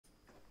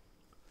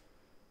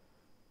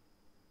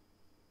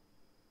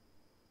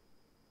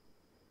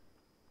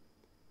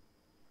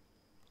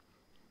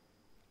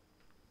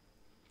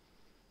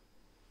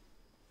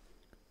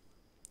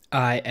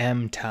I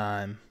am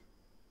time.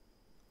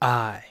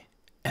 I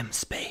am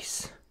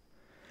space.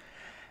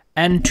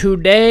 And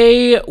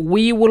today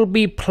we will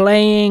be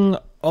playing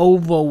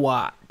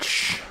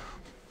Overwatch.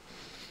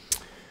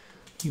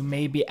 You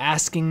may be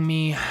asking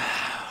me,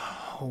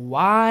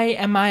 why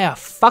am I a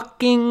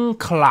fucking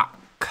clock?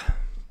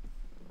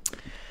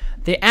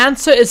 The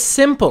answer is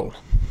simple.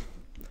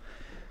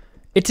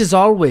 It is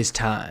always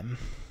time.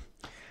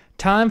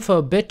 Time for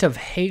a bit of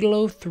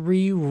Halo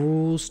 3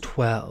 Rules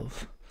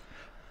 12.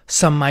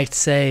 Some might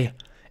say,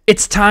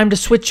 it's time to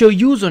switch your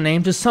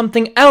username to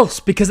something else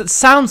because it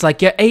sounds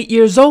like you're 8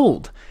 years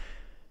old.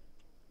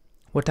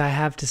 What I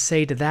have to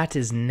say to that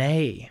is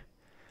nay.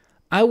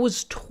 I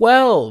was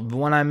 12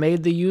 when I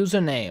made the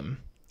username.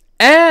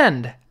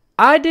 And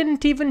I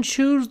didn't even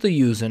choose the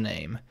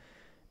username.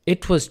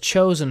 It was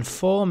chosen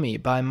for me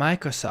by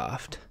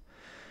Microsoft.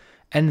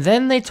 And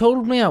then they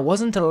told me I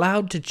wasn't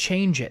allowed to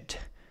change it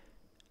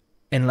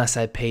unless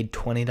I paid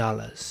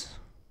 $20.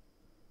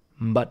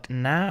 But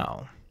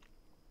now,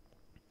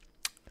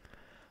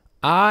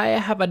 I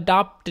have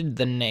adopted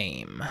the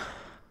name,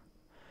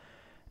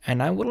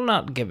 and I will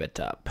not give it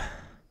up.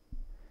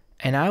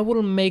 And I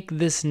will make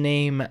this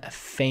name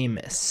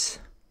famous,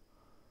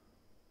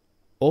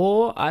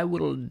 or I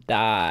will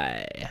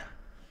die.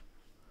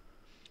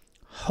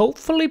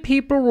 Hopefully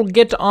people will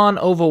get on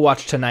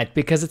Overwatch tonight,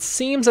 because it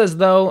seems as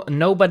though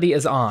nobody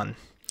is on.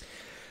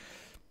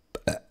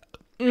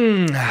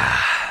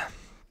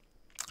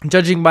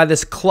 Judging by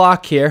this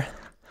clock here,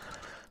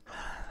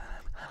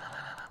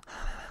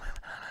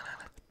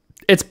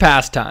 it's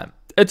past time.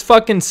 It's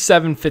fucking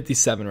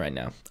 7:57 right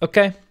now,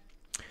 okay?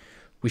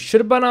 We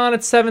should have been on at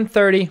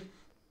 7:30,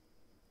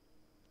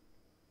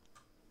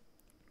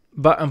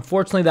 but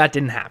unfortunately that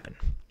didn't happen.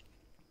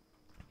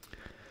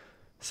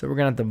 So we're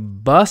going to have to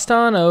bust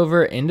on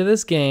over into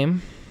this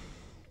game.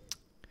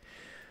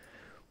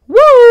 Woo!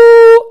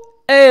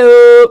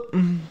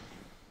 Ayo!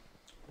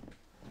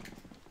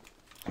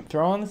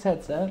 Throw on this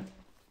headset.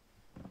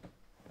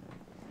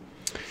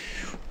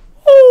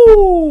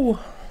 Ooh!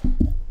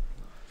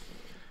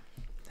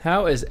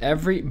 How is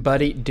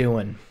everybody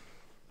doing?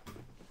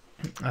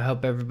 I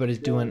hope everybody's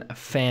doing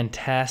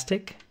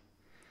fantastic.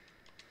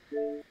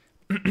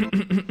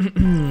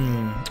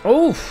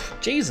 Oh,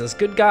 Jesus,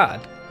 good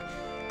God.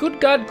 Good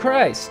God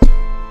Christ.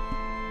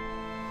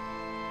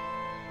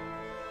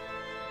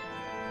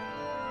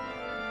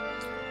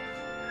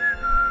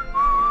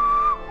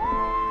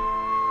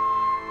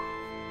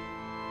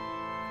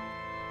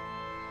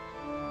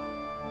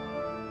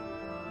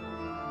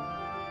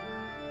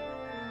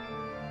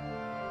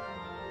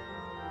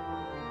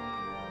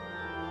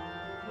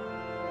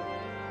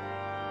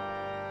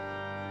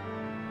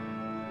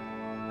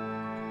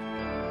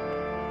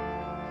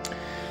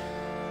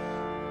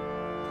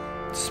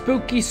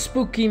 Spooky,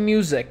 spooky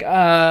music.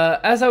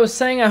 As I was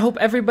saying, I hope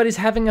everybody's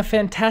having a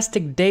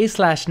fantastic day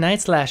 /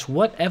 night /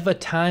 whatever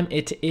time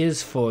it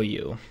is for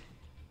you.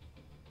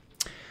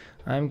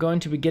 I'm going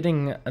to be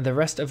getting the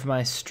rest of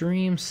my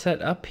stream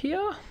set up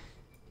here.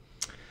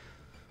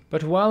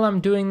 But while I'm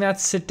doing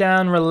that, sit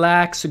down,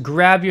 relax,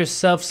 grab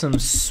yourself some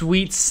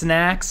sweet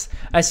snacks.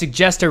 I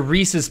suggest a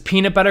Reese's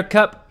Peanut Butter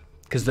Cup,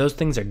 because those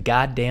things are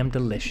goddamn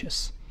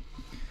delicious.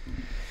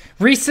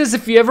 Reese's,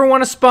 if you ever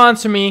want to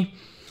sponsor me,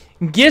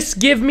 just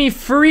give me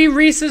free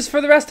Reese's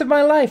for the rest of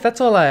my life. That's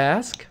all I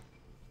ask.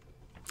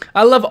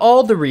 I love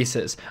all the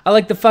Reese's. I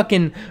like the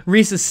fucking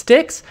Reese's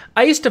Sticks.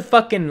 I used to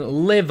fucking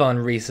live on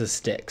Reese's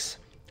Sticks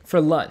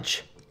for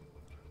lunch.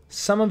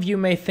 Some of you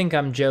may think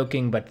I'm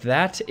joking, but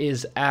that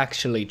is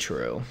actually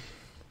true.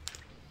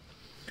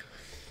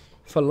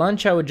 For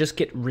lunch, I would just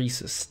get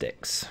Reese's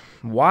Sticks.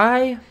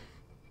 Why?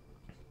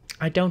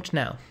 I don't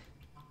know.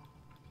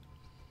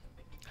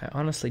 I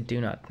honestly do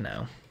not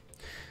know.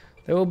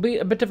 There will be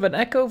a bit of an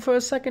echo for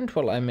a second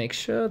while I make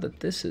sure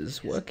that this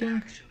is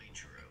working.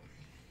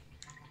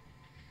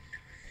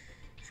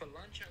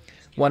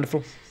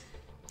 Wonderful.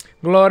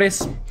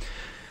 Glorious.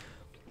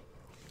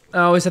 I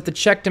always have to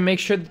check to make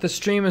sure that the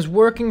stream is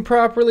working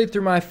properly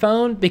through my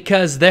phone,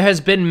 because there has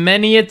been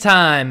many a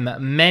time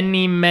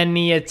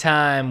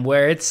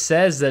where it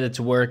says that it's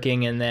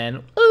working and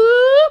then,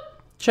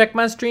 check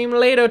my stream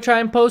later, try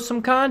and post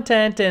some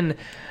content, and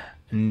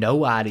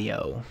no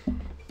audio.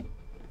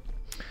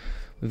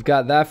 We've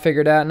got that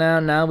figured out now.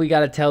 Now we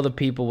got to tell the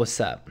people what's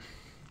up.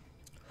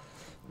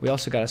 We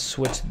also got to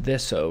switch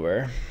this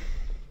over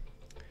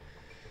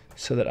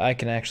so that I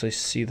can actually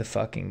see the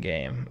fucking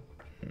game.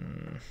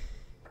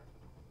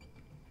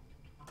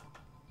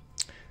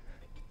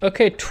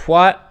 Okay,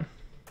 twat.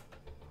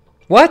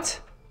 What?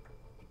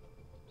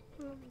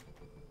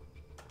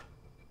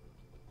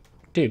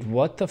 Dude,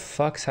 what the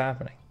fuck's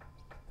happening?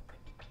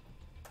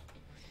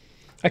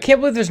 I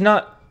can't believe there's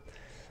not...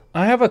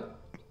 I have a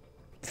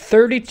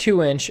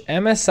 32-inch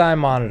MSI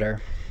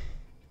monitor,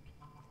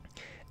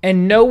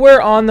 and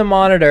nowhere on the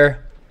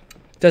monitor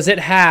does it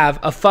have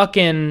a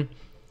fucking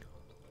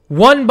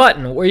one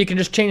button where you can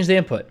just change the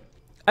input.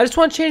 I just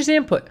want to change the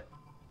input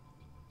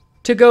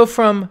to go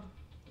from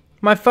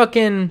my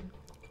fucking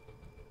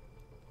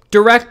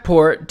direct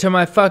port to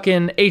my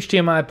fucking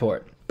HDMI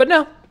port. But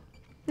no,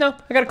 I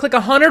gotta click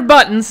 100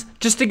 buttons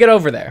just to get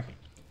over there.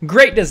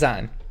 Great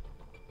design.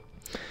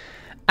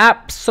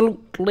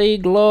 Absolutely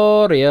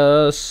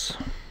glorious.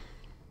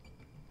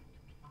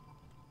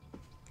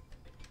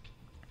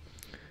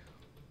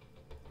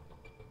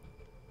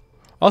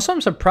 Also,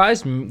 I'm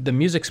surprised the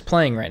music's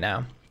playing right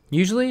now.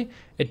 Usually,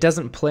 it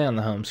doesn't play on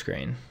the home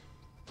screen.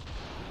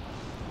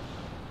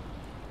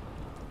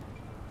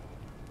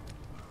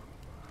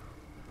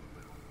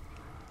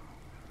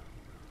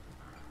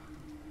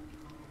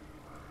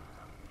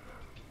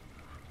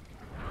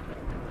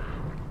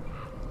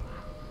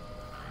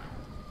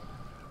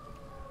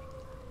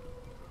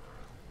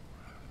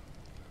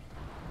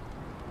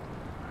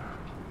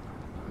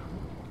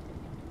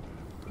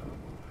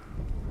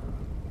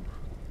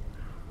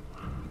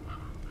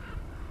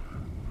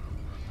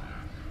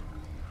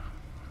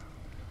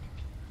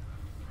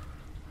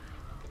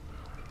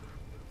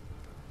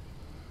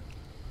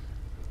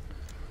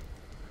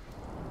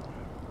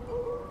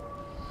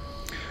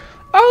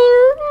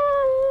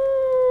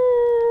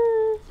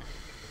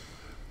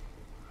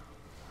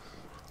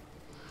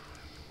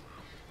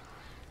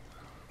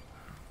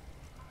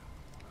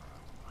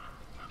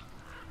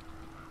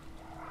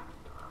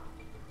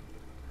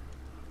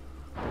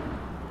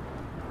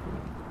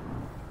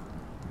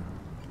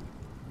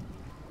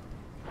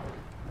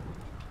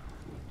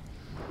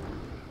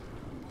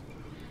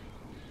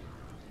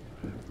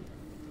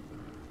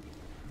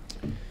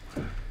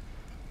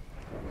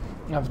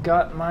 I've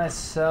got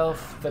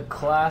myself the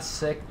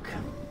classic.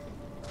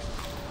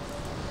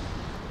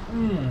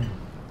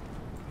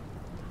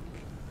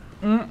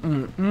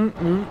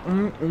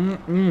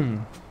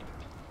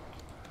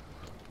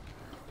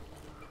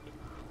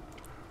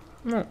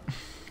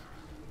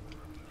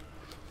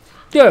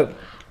 Dude,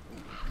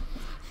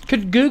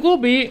 could Google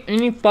be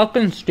any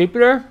fucking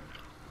stupider?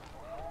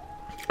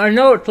 I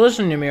know it's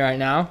listening to me right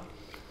now.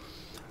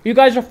 You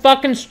guys are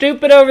fucking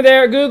stupid over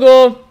there at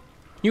Google.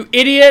 You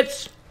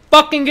idiots.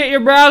 Fucking get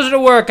your browser to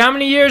work. How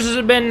many years has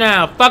it been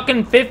now?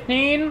 Fucking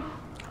 15?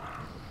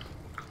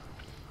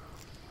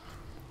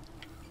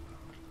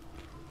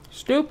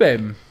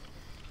 Stupid.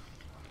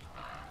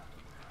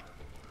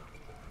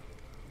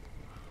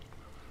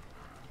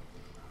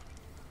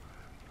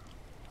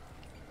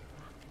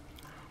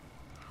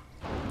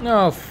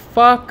 No,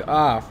 fuck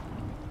off.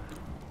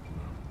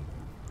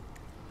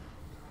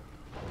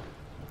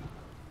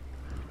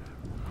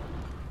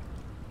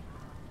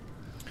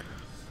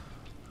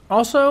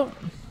 Also,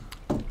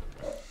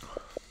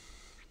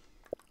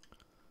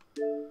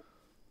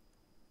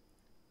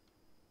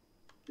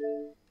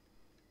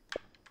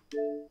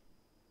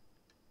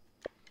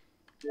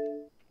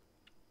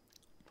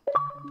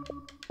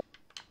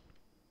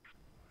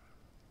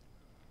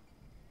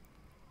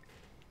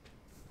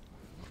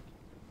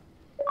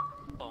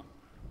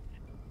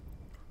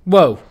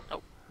 whoa.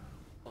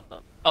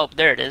 Oh,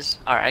 there it is.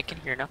 Alright, I can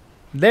hear now.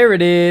 There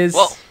it is.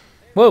 Whoa.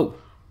 Whoa.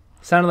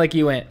 Sounded like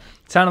you went.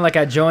 Sounded like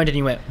I joined and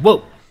you went,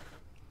 whoa.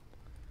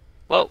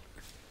 Whoa.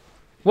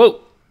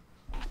 Whoa.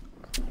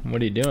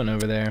 What are you doing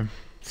over there?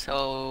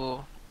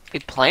 So, we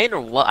playing or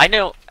what? I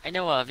know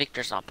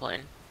Victor's not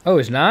playing. Oh,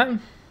 he's not?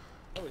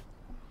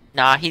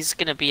 Nah, he's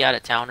gonna be out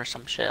of town or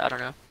some shit. I don't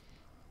know.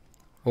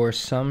 Or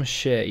some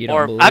shit. You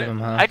don't believe him,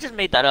 huh? I just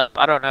made that up.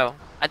 I don't know.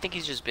 I think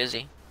he's just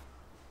busy.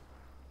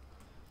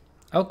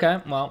 Okay,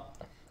 well,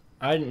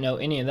 I didn't know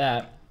any of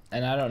that,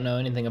 and I don't know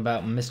anything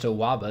about Mr.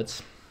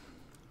 Wobbits.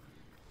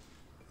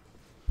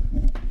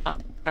 I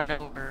don't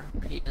know where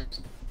he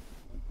is.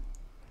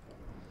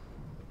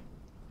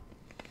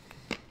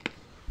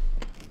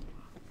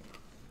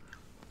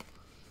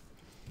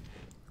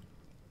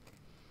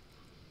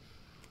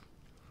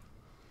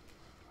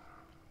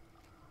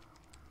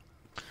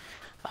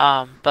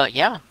 But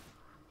yeah,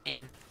 if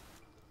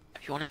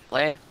you want to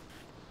play,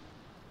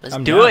 let's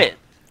do it.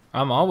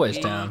 I'm always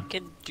down.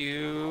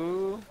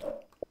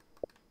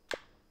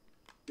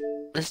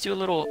 Let's do a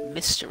little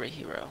mystery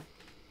hero,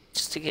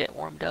 just to get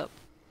warmed up.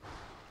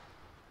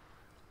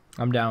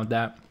 I'm down with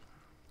that.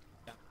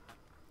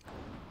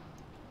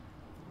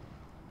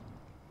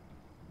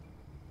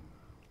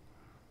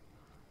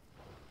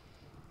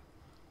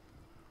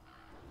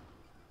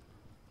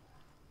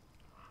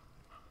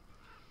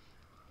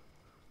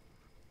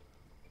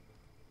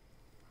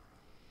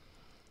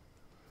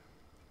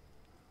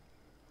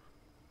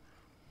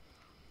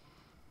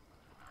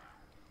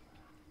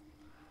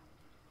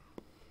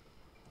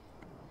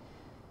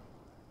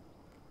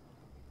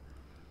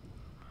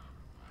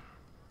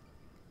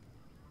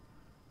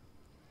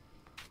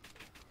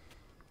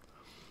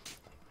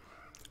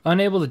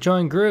 Unable to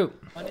join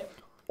group.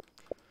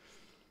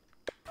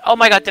 Oh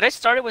my god, did I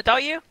start it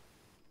without you?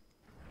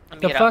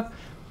 The fuck?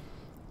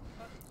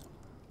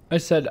 I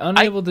said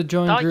unable to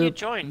join thought group. You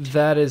joined.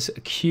 That is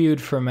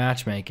queued for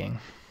matchmaking.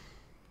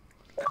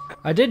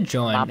 I did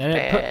join, and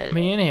it put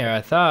me in here,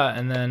 I thought,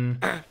 and then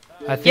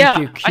I think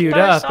you queued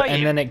up,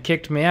 and then it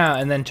kicked me out,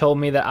 and then told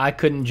me that I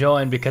couldn't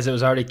join because it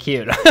was already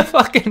queued.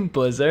 Fucking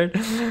Blizzard.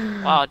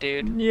 Wow,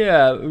 dude.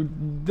 Yeah,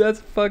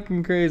 that's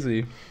fucking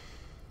crazy.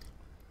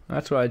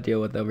 That's what I deal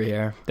with over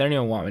here. They don't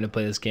even want me to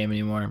play this game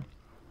anymore.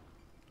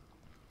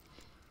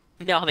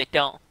 No, they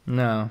don't.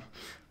 No.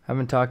 I've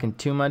been talking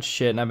too much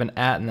shit and I've been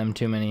atting them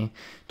too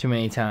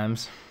many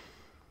times.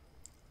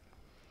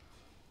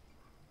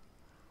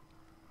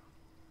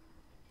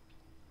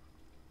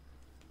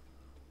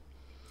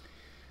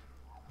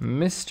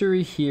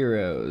 Mystery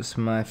Heroes,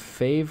 my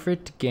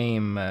favorite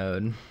game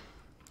mode.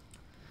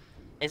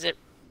 Is it?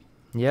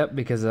 Yep,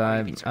 because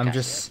I'm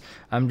just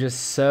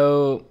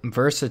so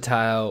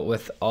versatile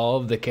with all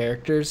of the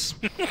characters.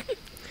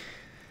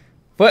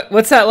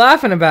 What's that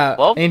laughing about,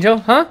 Well, Angel?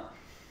 Huh?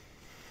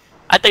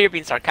 I thought you were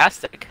being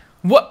sarcastic.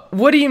 What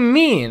do you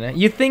mean?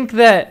 You think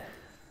that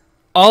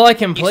all I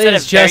can play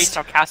is just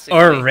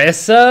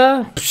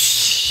Orisa?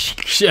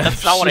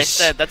 That's not what I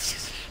said.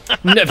 That's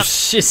no, it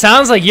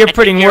sounds like you're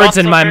putting you're words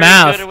in also my very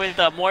mouth. good with,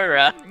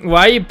 Moira.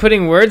 Why are you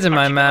putting words in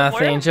my you mouth,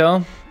 Moira?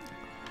 Angel?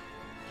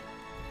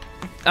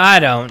 I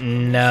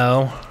don't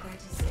know.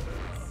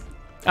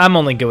 I'm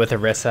only good with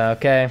Orisa,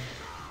 okay?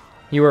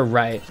 You were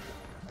right.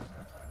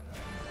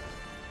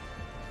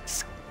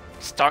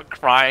 Start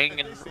crying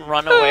and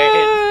run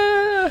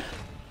away.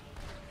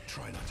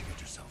 Try not to get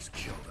yourselves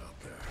killed out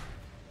there.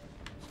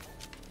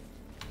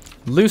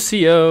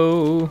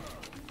 Lucio.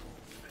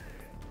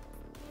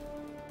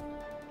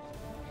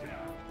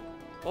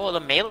 Oh, the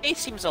melee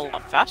seems a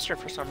lot faster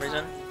for some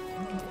reason.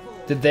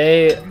 Did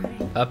they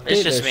update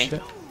It's just their me.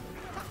 shit?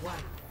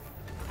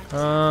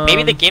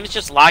 Maybe the game's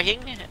just lagging,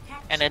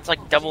 and it's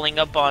like doubling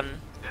up on.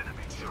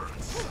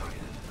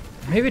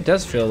 Maybe it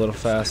does feel a little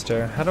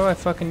faster. How do I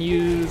fucking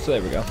use...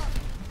 There we go.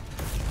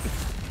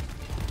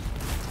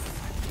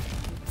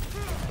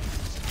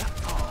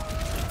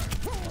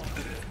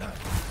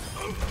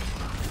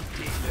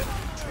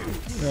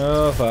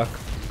 Oh, fuck.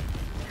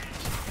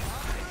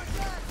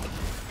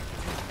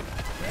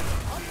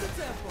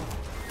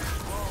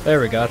 There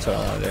we go, that's what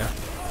I want to do.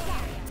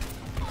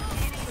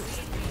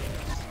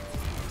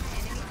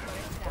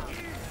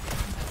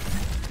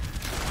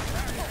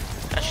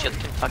 That shield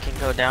can fucking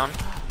go down.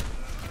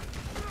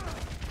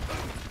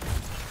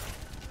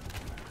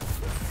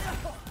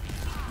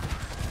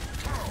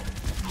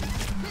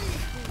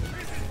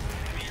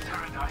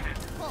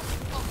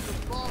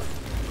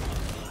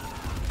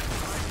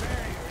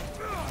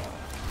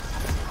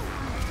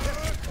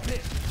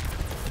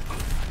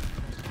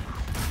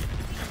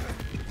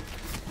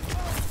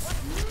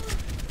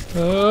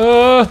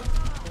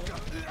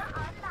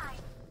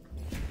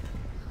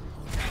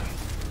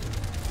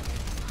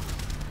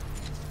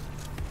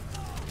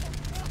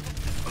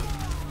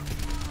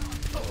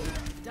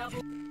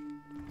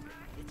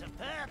 It's a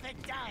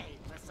perfect day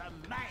for some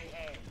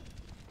mayhem.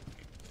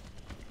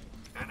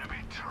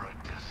 Enemy turret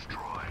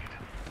destroyed.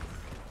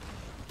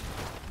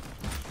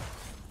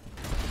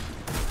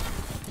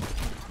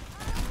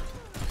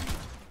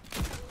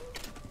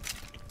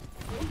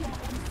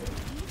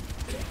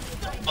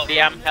 Oh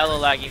yeah, I'm hella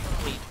lagging.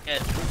 Holy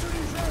shit.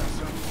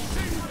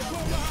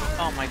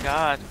 Oh my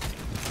god.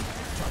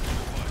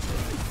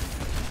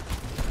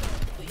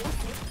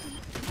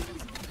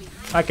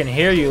 I can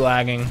hear you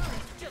lagging.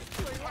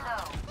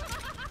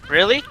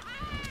 Really?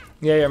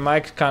 Yeah, your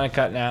mic's kind of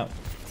cutting out.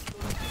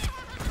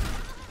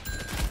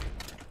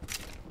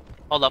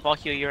 Hold up, I'll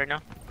heal you right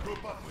now.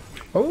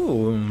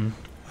 Oh.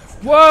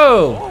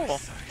 Whoa! Oh.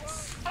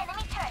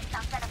 Enemy turret's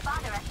not gonna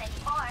bother us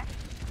anymore.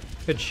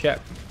 Good shit.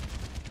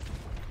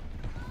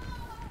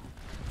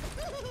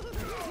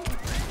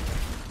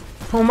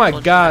 Oh my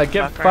Hold god, you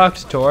get back, right?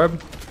 fucked,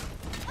 Torb.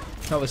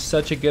 That was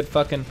such a good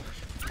fucking...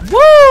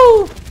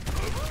 Woo!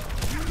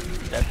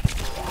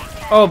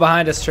 Oh,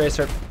 behind us,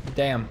 Tracer.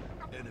 Damn.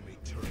 Enemy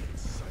turret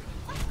sighted.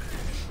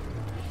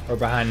 Or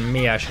behind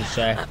me, I should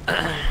say.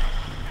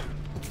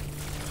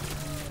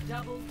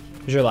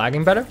 Is your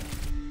lagging better?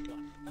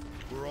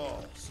 We're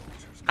all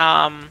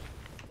soldiers.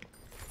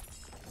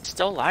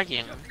 Still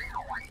lagging.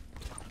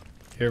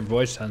 Your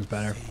voice sounds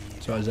better.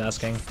 That's what I was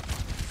asking.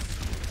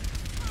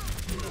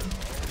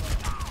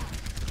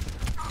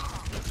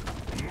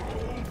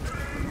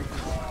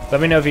 Let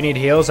me know if you need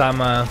heals.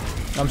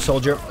 I'm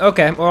soldier.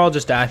 Okay, or I'll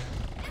just die.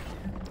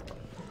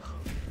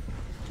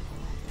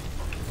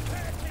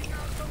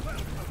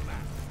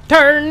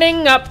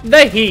 Turning up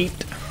the heat.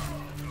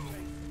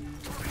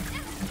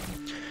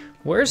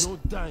 Where's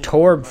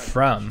Torb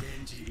from?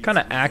 What kind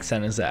of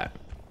accent is that?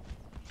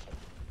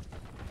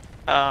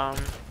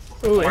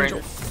 Ooh, Or-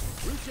 Angel.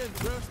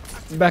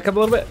 Back up a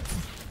little bit.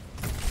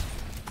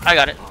 I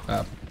got it.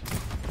 Oh.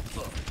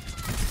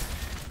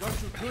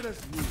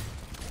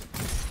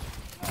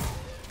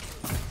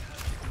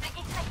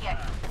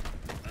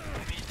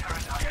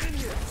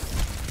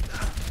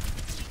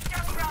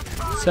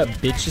 What's up,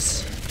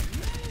 bitches?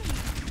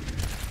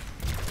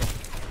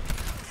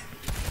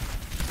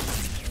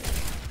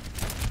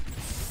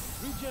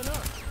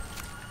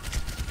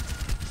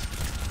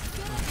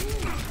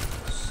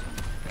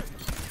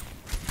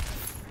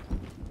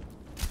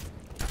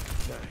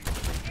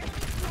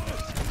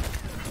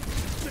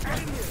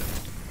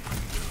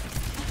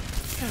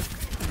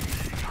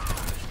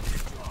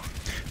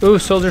 Ooh,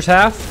 soldier's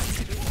half.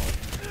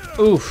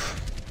 Oof.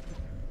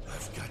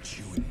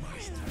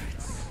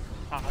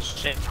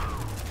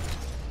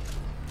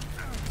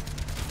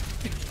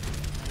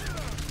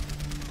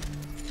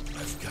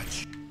 I've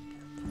got you.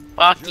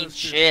 Fucking Justice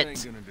shit.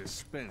 ain't gonna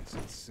dispense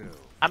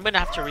itself. I'm gonna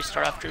have to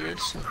restart after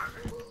this.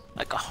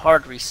 Like a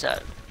hard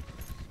reset.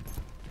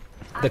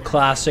 The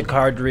classic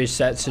hard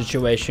reset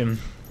situation.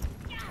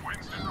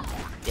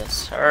 Yes,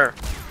 sir.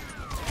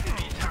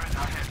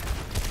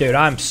 Dude,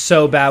 I'm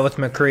so bad with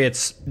McCree,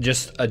 it's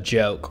just a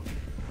joke.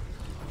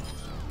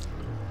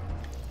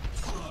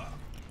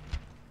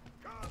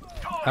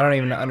 I don't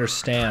even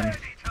understand.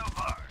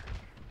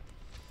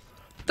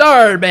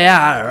 Darby,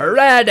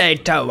 ready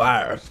to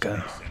work.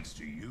 Thanks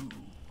to you.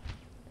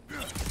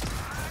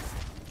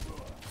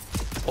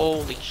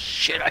 Holy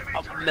shit, I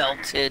got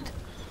melted.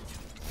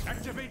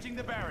 Activating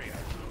the barrier.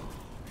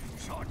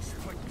 Shots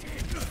for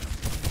dead.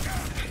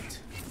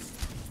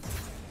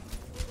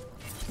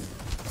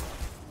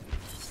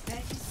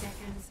 30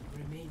 seconds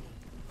remaining.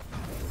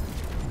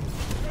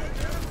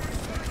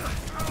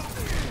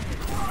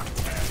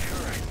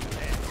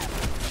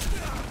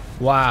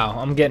 Wow,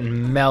 I'm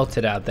getting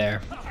melted out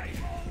there.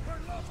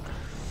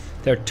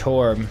 They're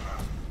Torb.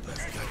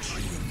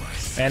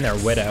 And their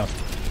Widow.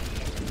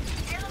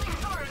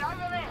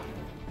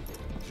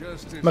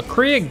 Justice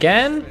McCree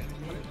again?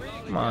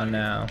 Come on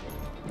now.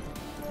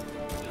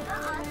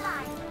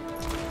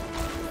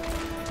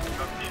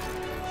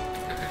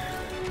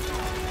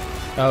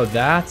 Oh,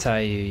 that's how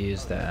you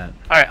use that.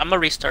 Alright, I'm gonna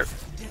restart.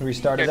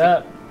 Restart it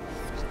up.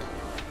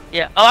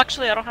 Yeah. Oh,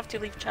 actually, I don't have to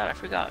leave chat. I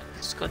forgot.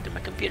 Just go through my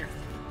computer.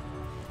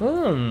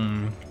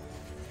 Hmm.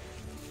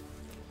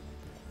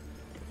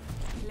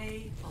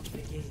 Play of the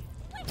game.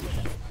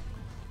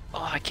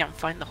 Oh, I can't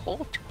find the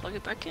hole to plug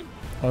it back in.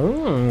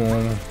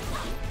 Oh.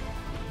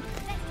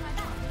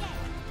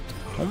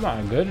 Oh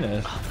my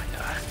goodness. Oh my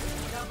god.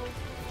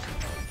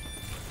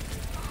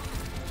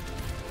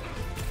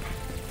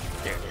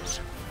 There it is.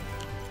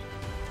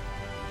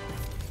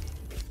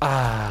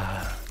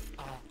 Ah.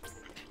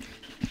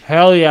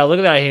 Hell yeah, look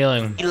at that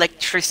healing.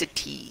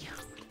 Electricity.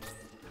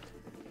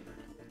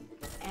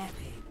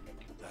 Epic.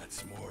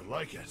 That's more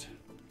like it.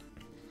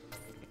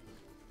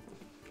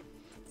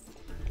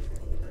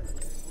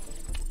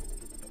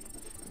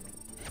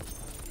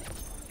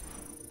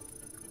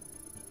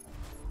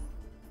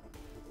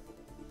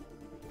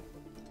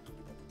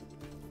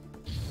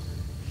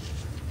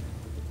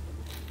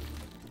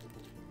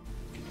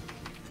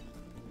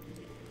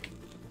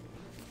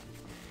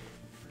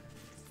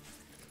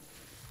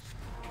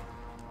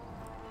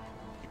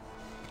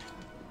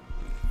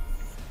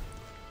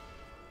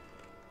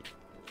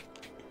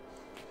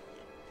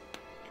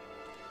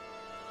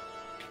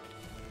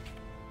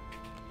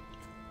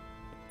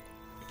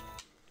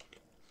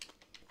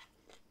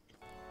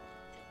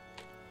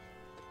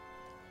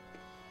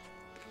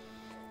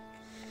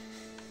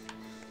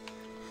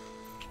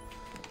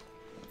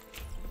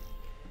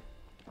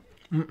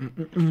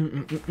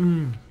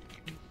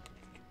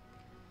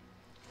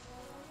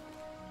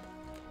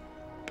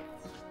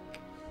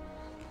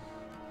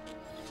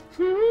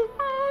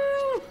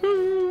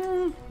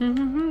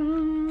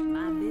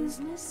 My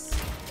business,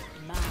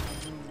 my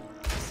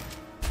rules.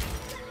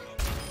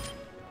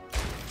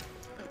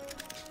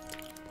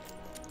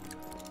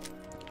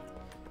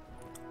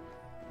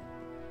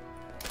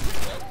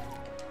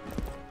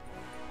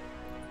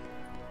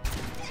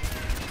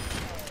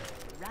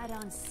 Right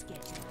on schedule.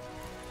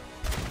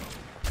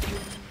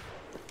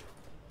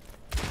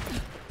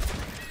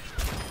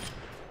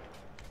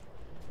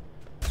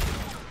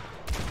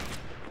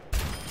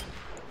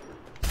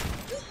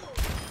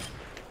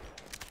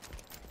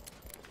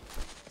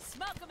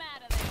 Smoke 'em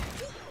out of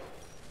there.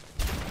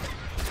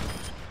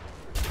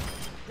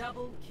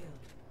 Double kill.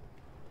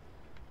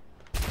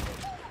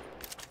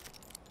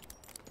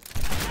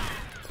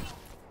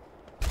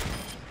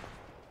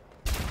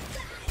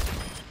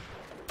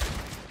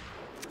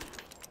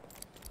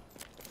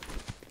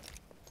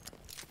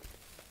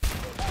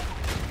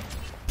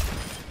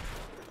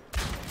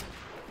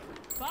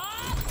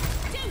 Bob,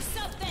 do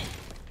something.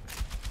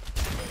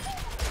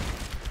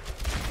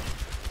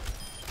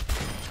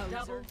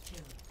 Double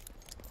kill.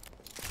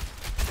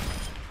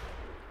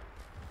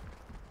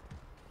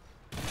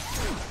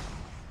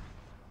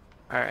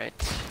 Alright.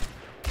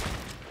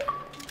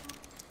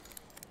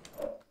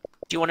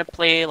 Do you want to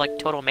play like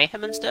Total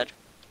Mayhem instead?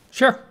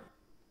 Sure.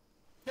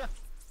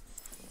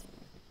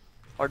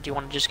 Or do you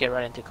want to just get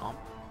right into comp?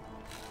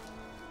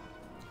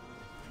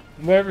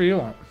 Whatever you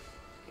want.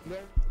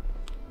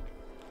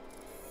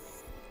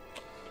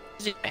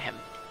 Mayhem.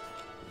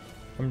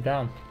 I'm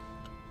down.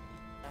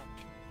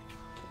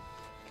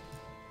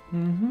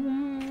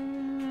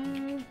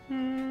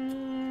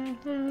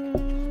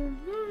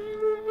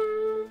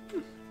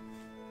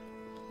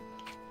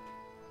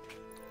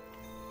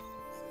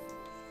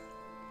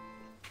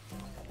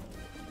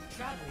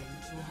 Traveling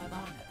to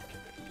Havana.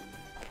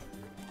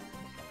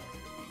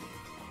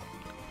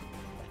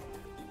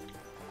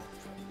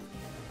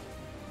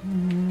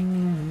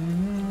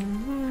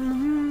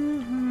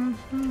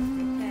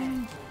 Prepare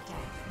to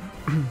attack.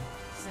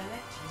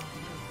 Select your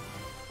move.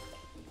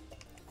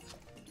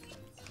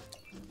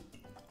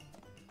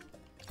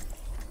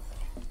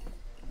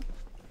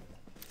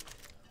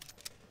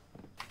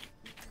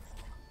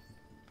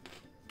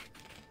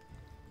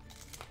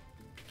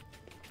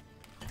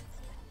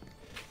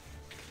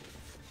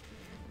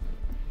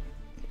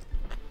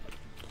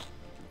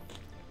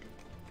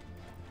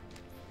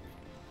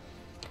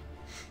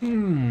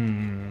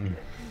 Hmm.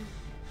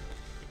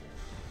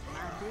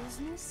 My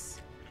business,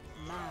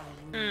 my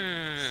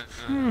Hmm.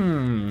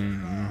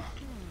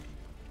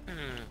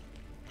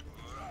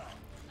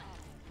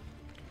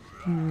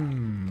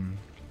 Hmm.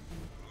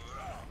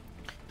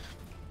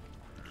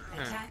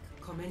 attack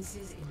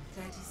commences in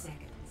 30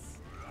 seconds.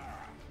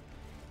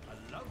 A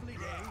lovely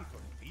day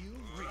for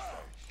field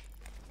research.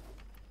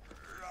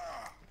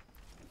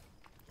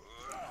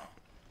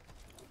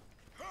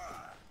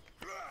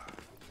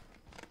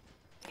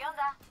 ¿Qué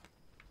onda?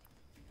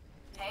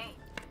 Hey.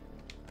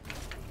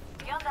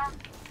 ¿Qué onda?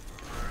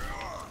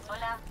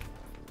 Hola.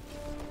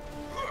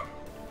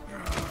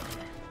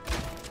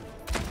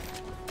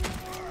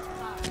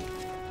 Five,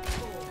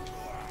 4,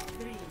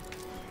 3,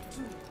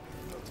 2,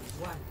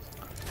 1.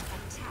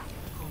 Attack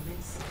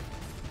commencing.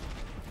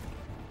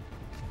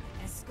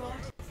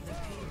 Escort the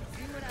payload.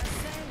 See what I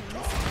say?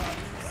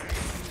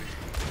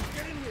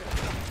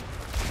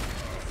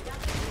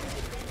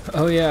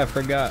 Oh yeah, I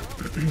forgot.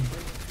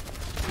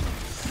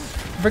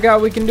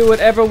 Forgot we can do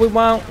whatever we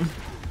want.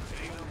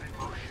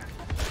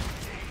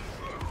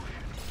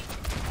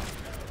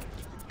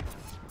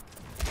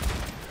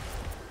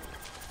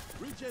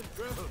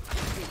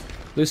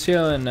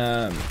 Lucio and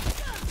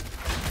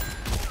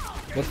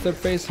what's their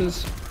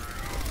faces?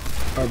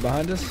 Are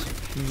behind us?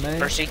 May?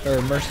 Mercy.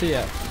 Or Mercy,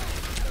 yeah.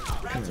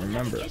 I can't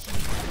remember.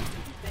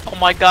 Oh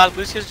my god,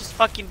 Lucio's just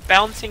fucking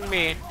bouncing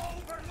me.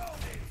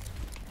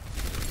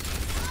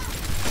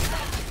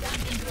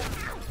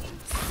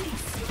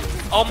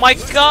 Oh my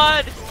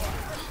god!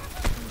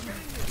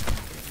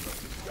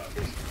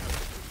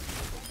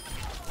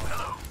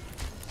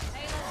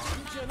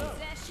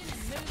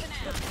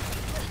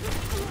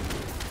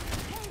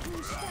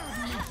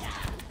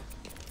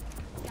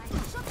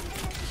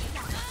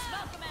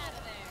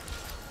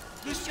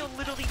 Lucio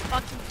literally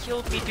fucking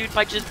killed me, dude,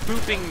 by just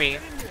booping me.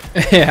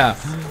 Yeah.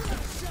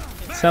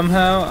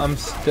 Somehow I'm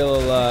still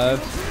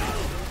alive.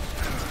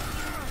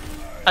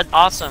 That's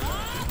awesome.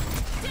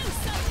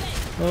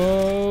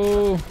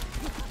 Oh.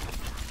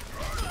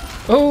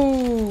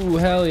 Oh,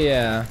 hell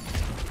yeah.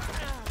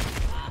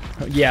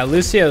 Yeah,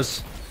 Lucio's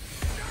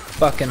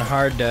fucking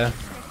hard to.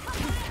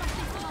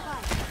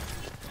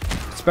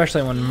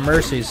 Especially when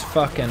Mercy's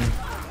fucking.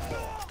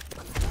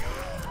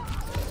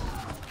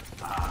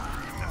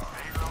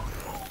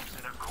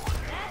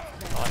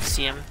 Oh, I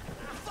see him.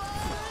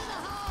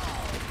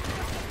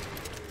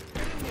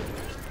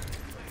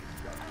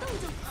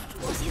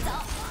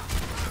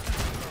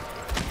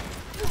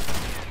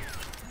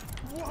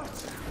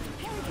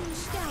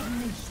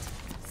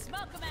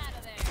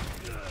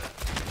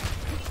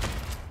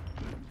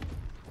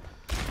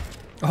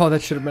 Oh,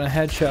 that should have been a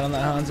headshot on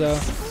that Hanzo.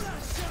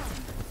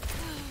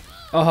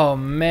 Oh,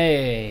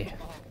 May.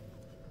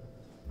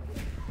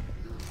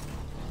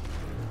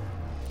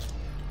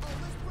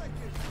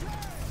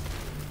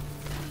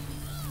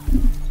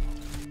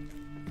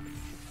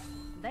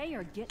 They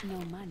are getting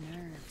on my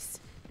nerves.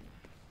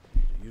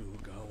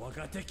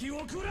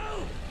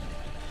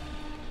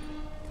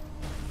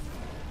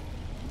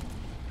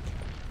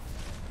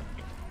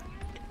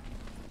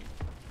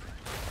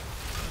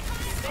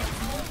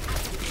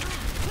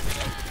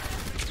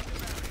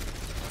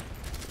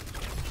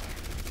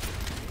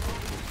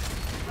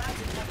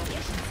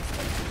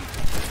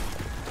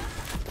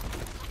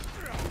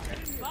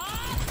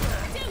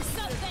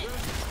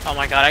 Oh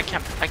my god, I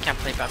can't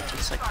play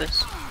Baptiste like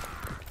this.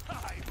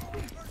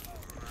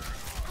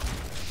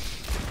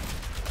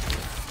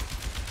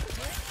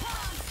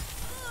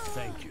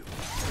 Thank you.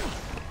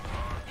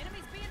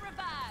 Enemies being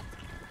revived.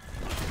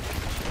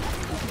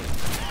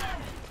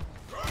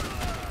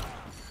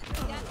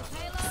 Got the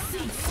payload.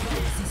 Cease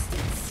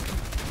resistance.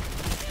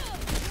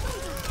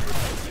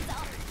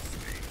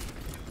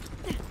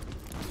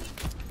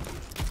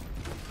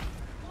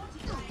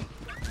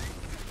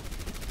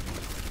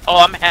 Oh,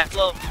 I'm half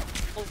low.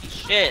 Holy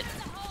shit.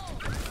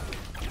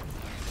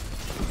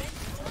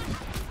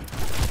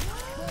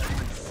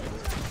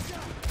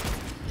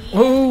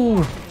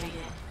 Ooh.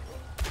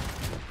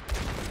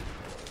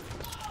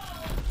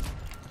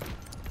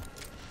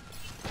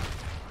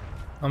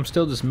 I'm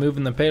still just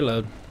moving the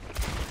payload.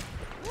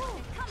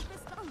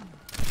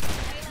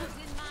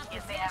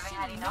 Is they having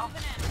had enough?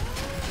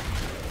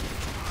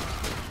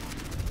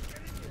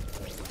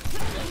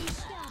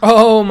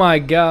 Oh my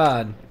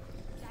god.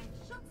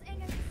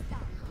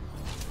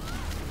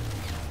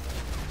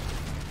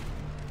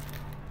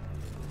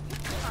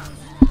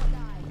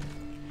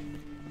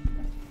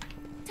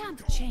 Time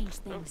to change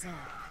things up.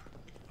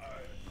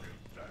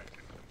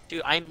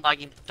 Dude, I'm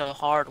lagging so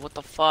hard. What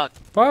the fuck?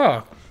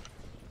 Fuck.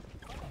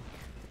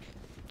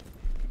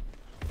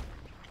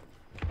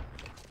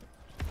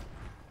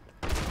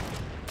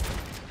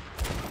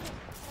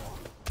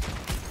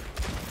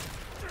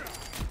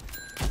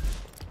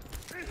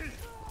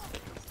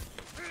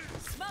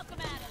 Smoke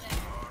them out of there.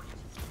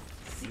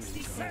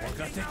 60 seconds.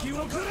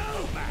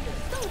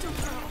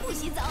 不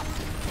洗澡。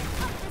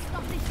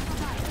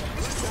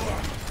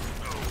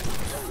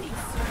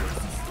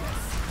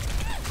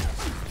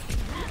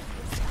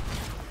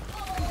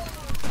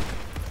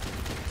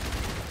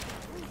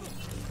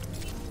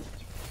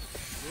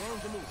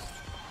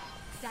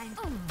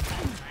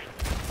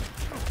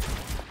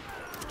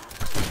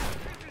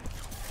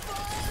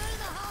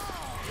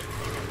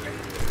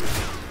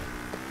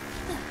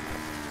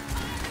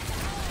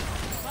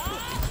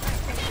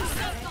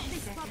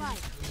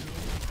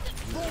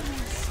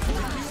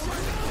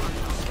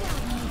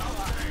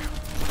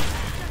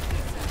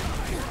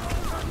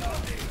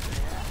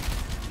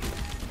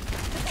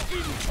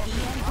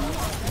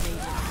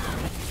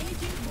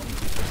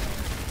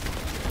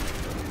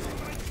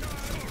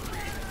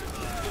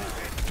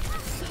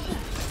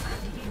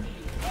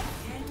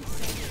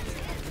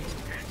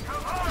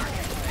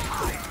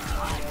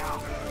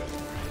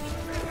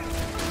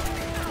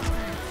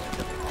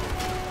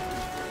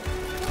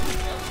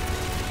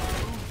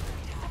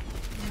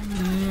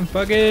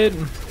Fuck it.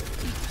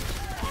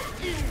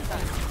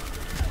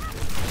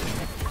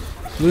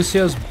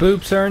 Lucio's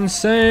boops are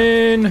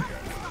insane.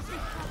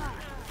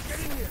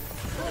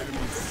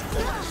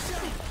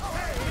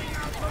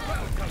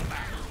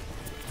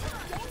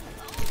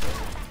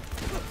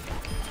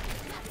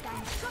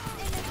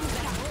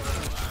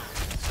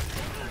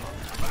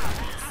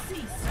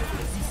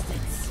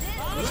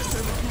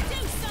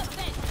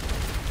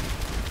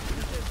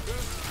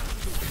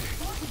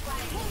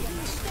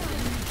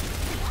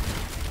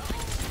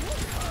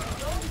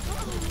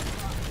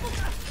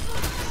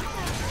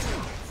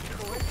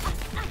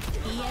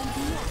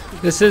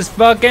 This is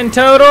fucking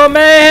total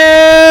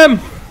mayhem!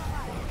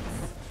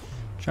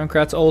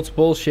 Junkrat's ult's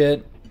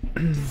bullshit.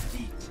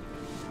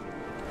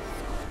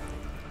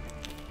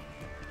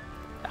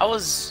 That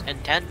was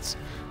intense.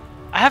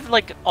 I have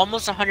like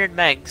almost 100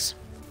 megs,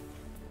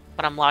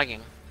 but I'm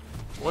lagging.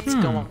 What's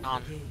going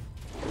on?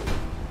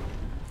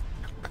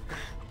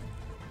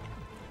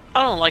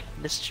 I don't like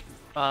this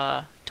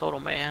total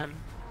mayhem.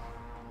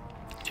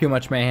 Too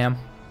much mayhem.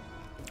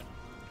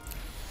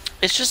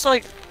 It's just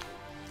like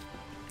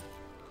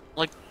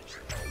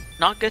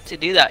not good to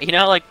do that, you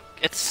know? Like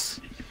there's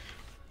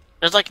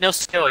like no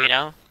skill, you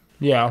know?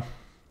 Yeah.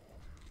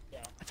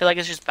 I feel like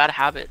it's just bad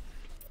habit.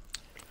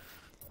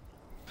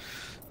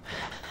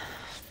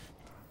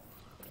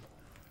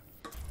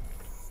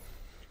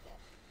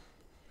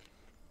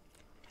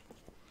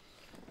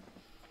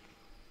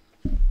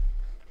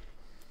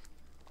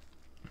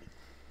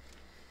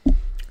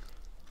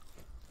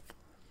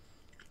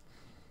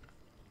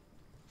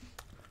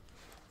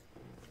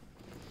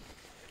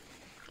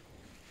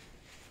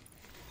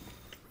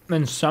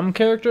 And some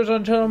characters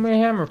on Total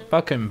Mayhem are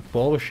fucking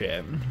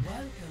bullshit.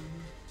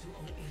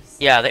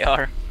 Yeah, they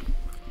are.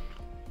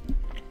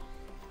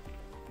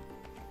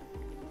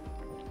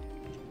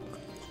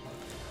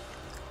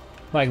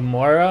 Like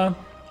Moira,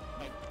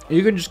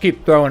 you can just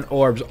keep throwing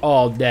orbs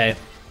all day.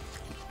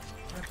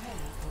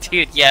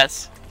 Dude,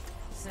 yes.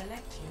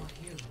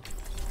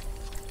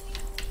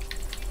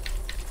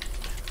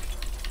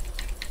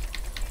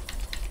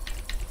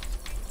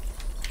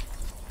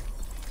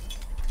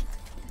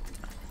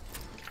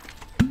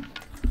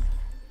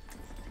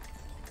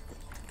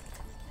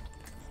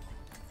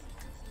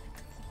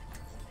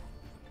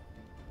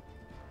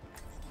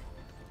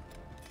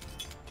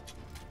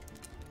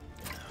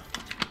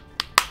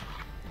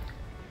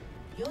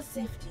 Your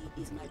safety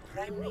is my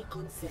primary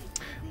concern.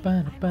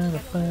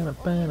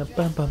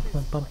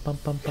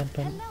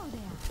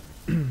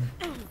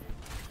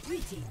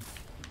 Greetings.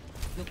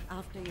 Look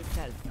after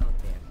yourself out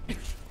there.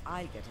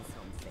 I'll get us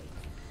home safe.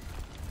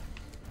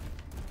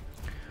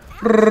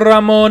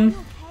 Ramon.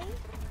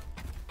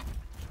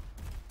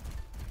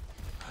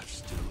 I've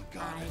still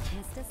got I it.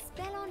 cast a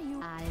spell on you.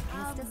 I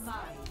cast a spell.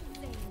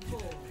 5, 4,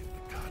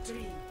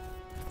 3,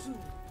 2,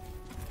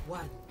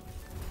 1.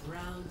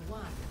 Round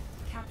 1.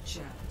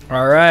 Capture.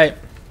 All right.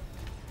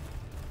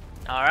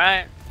 All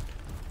right.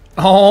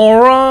 All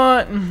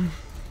right.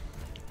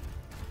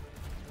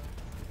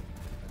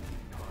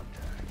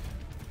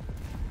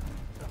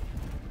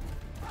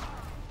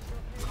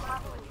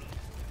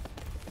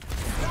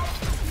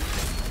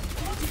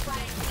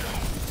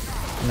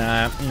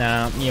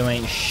 Nah, you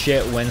ain't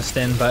shit,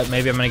 Winston, but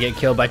maybe I'm gonna get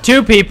killed by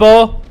 2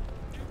 people.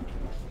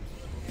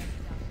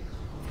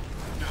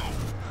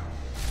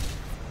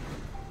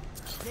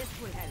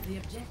 The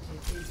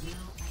objective is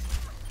now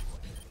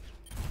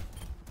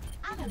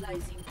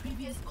analyzing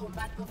previous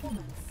combat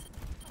performance.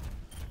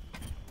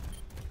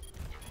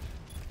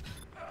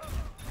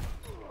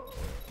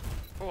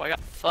 Oh, I got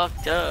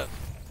fucked up.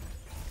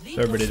 Is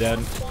everybody dead?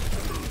 Get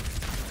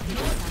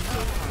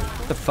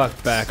the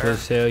fuck back,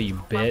 Lucio, you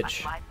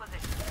bitch.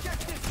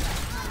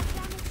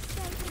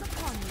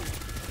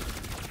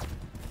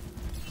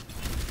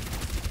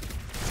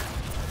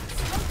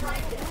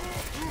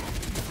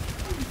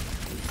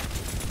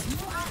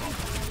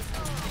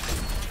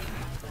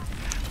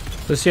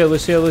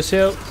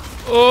 Lucio.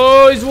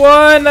 Oh, he's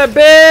won, that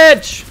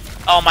bitch!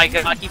 Oh my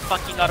god, he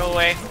fucking got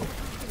away.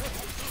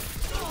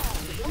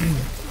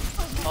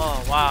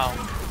 Oh wow.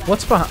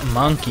 What's behind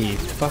monkey?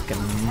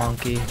 Fucking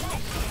monkey.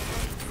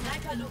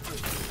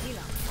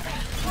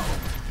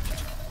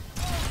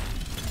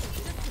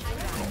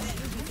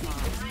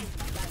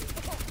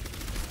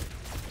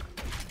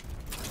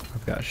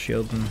 I've got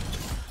shielding.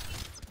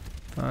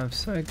 5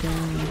 seconds.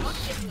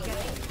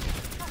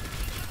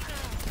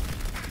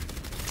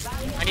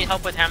 I need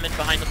help with Hammond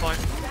behind the point.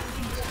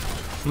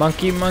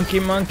 Monkey, monkey,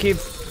 monkey.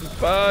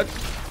 Fuck.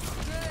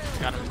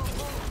 Got him.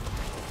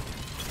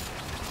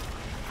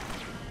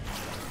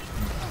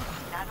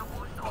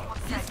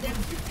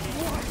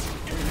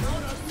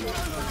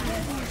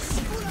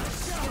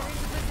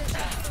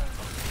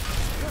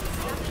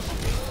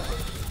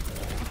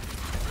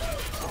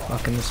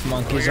 Fucking this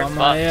monkey's We're on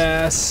my fucked.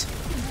 ass.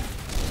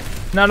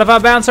 Not if I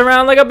bounce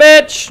around like a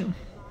bitch.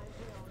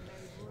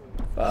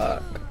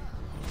 Fuck.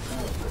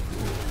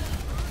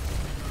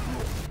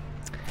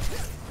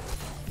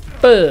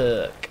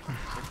 Fuck.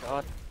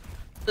 God.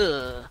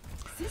 Ugh.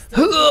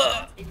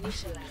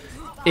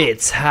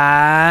 It's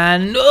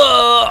hand.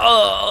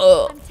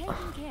 I'm taking care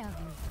of you.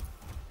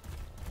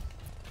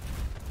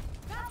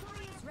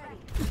 Cavalry is ready.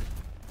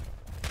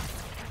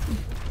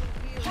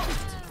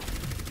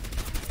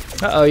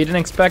 Uh-oh, you didn't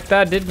expect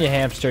that, didn't you,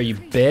 hamster, you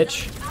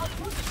bitch?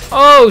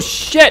 Oh,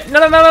 shit! No,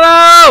 no, no, no,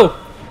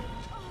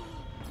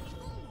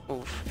 no!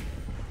 Oof.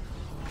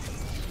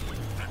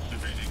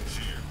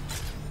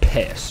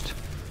 Pissed.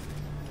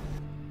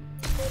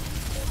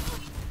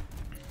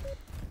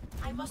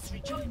 I must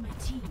rejoin my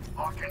team.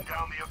 Locking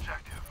down the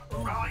objective.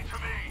 Rally to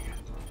me.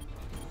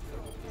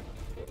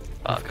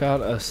 I've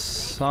got a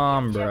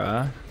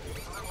Sombra.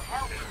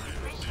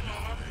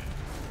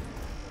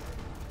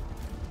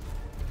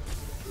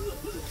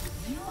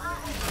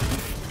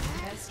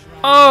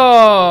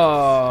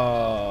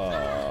 Oh!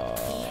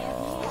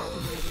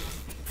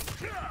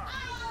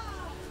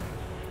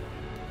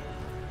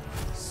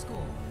 Score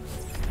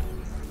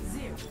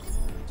 0-1.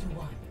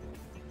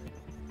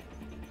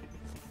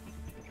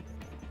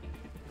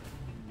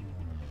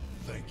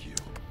 Thank you.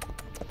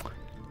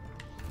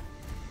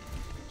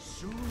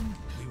 Soon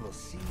we will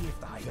see if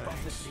the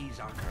hypotheses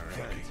are correct.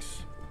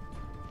 Thanks.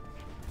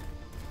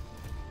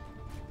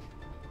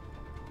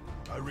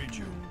 I read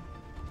you.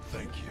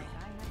 Thank you.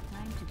 I have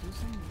time to do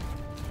some work.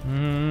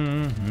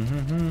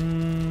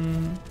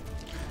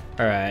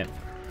 All right.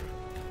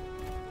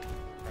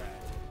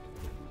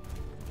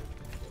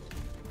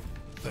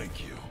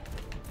 Thank you.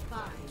 5,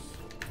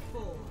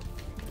 4,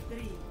 3,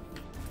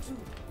 2,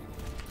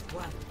 1.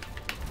 Round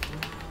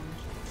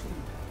 2.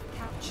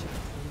 Capture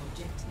the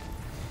objective.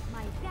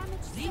 My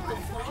damage spells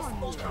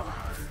upon you.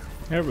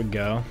 There we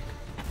go.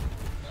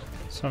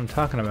 That's what I'm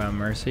talking about,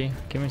 Mercy.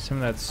 Give me some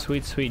of that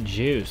sweet, sweet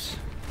juice.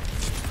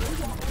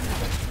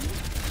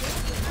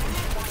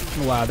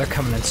 Wow, they're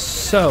coming in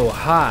so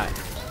hot.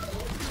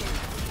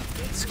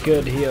 It's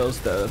good heals,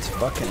 though. It's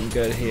fucking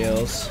good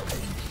heals.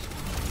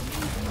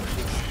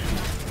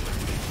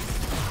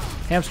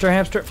 Hamster,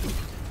 hamster.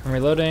 I'm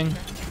reloading.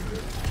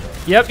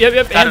 Yep, yep,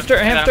 yep. Got him, Hamster,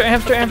 got hamster, him.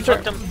 hamster, hamster.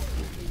 Fucked him.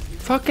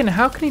 Fucking,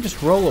 how can he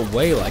just roll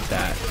away like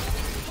that?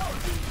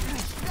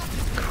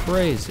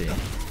 Crazy.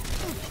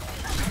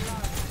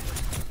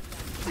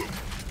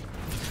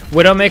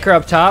 Widowmaker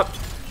up top.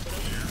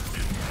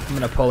 I'm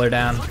gonna pull her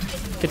down.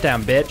 Get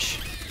down, bitch.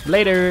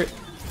 Later.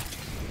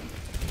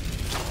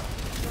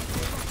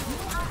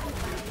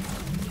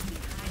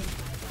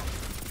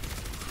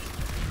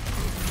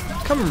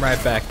 Come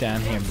right back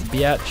down here,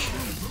 bitch.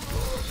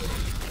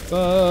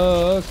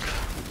 Fuck.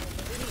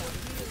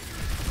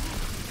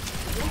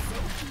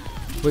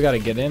 We gotta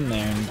get in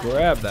there and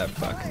grab that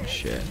fucking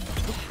shit.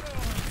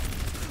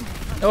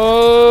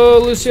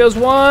 Oh, Lucio's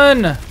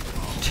won!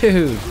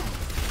 Dude.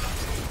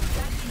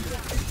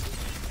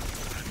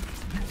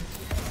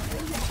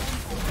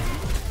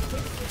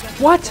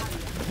 What?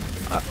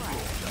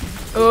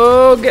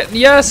 Oh, get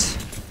yes.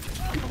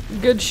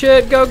 Good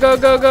shit. Go, go,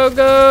 go, go,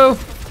 go.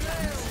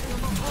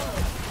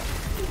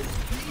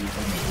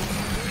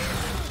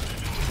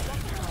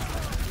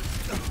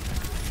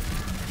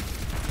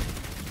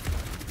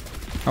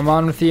 I'm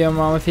on with you. I'm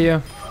on with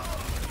you.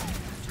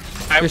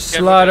 You're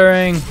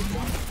slaughtering.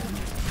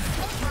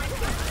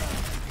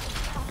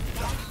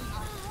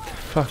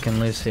 Fucking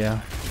Lucio.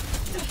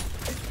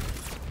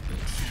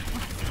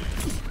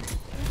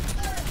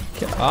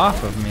 Get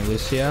off of me,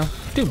 Lucio.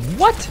 Dude,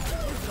 what?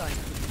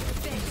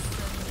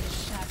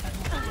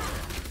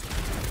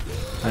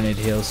 I need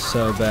heals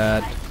so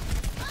bad.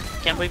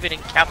 Can't believe we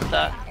didn't cap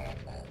that.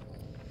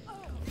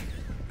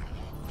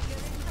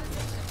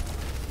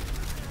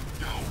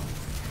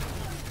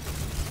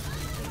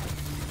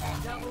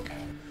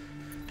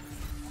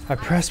 I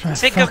press my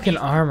Think of fucking me.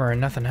 armor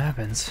and nothing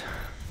happens.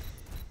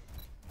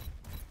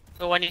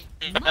 So when you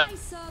My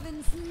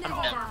servants never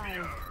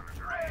die.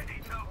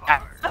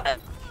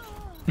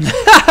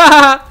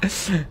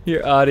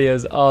 Your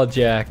audio's all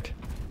jacked.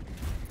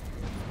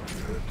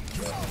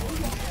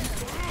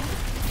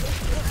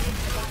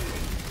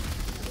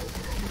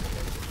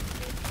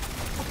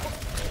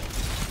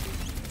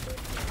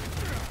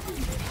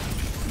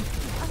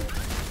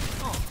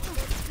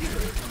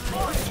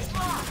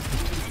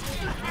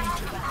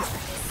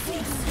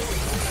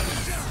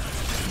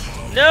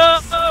 no.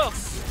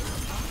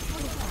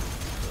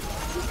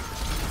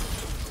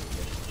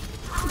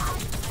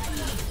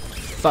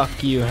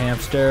 Fuck you,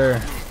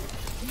 hamster.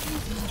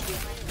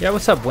 Yeah,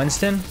 what's up,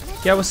 Winston?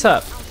 Yeah, what's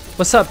up?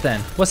 What's up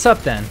then? What's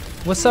up then?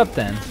 What's up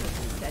then?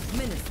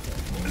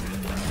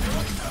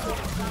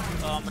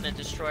 Oh, I'm gonna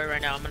destroy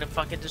right now. I'm gonna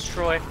fucking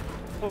destroy.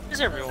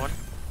 Where's everyone?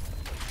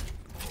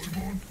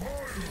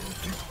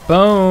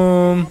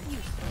 Boom.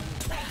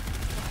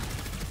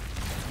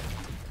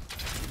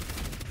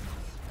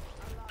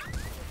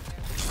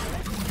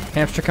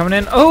 Hamster coming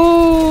in.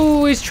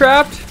 Oh, he's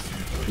trapped.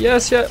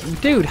 Yes, yeah.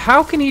 Dude,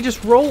 how can he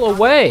just roll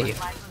away?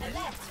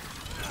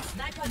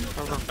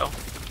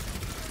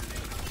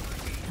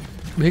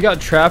 He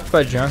got trapped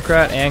by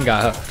Junkrat and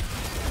got...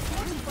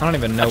 I don't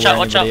even know where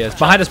anybody is.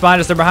 Behind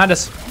us, they're behind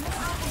us.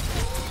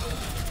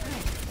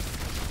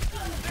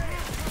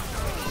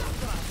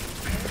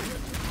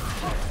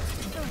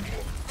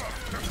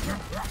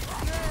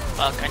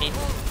 Fuck, I need...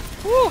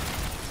 Woo!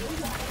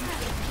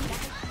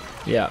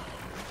 Yeah.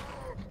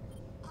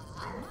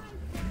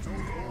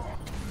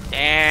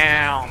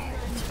 Damn.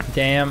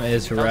 Damn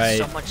is That was right.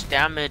 so much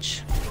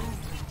damage.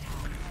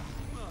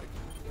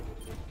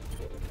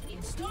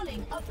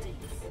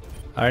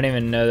 I didn't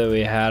even know that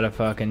we had a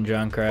fucking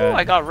Junkrat. Oh,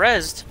 I got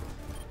rezzed.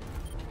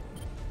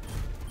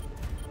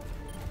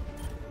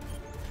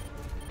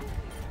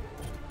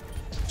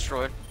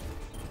 Destroyed.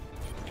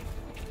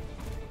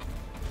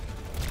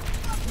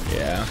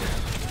 Yeah.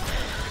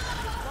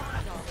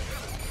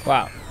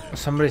 Wow.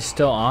 Somebody's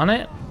still on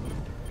it?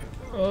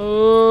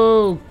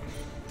 Oh.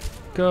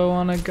 Go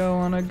on a go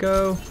on a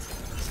go.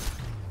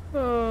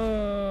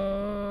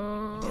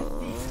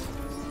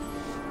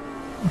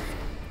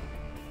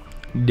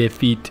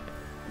 Defeat.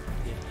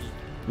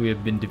 We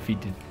have been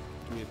defeated.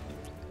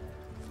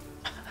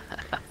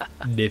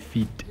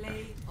 Defeat.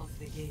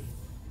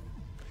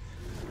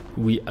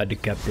 We are the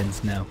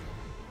captains now.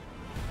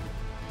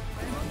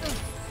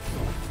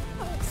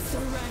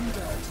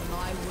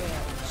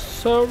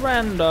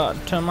 Surrender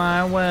to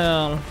my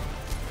will.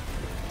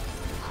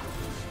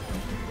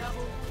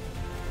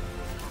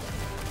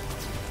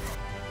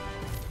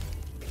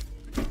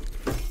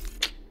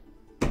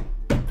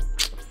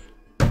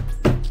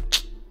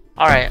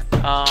 Alright,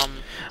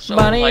 so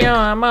Buddy, like, you're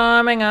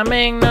bombing, I'm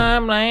being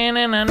not playing,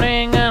 and I'm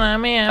being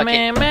gonna be a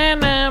Okay. man.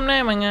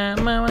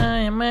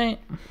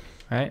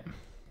 Right?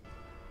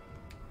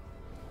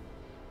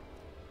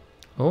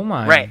 Oh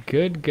my Right.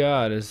 good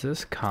god, is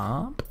this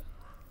comp?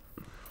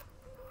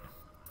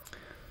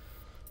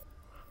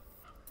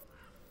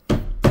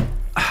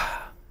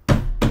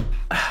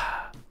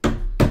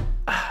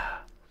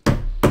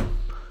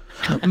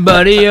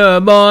 Buddy, you're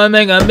a boy,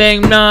 make a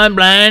big blood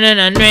blind, and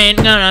a drink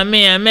gonna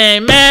be a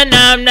big man.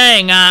 I'm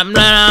dang, got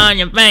blood on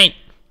your face.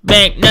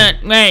 Big nut,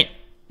 great.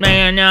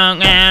 Big young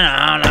man,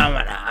 all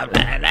over the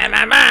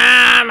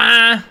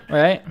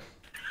right?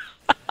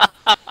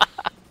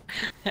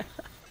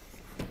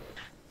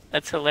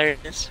 that's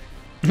hilarious.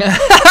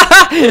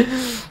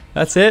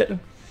 That's it?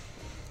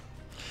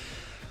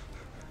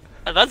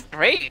 Oh, that's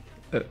great.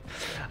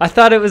 I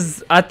thought I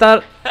was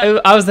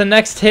the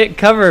next hit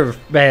cover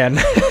band.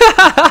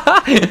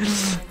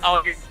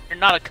 Oh, you're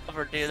not a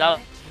cover, dude.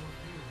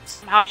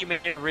 Somehow you made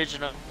it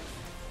original.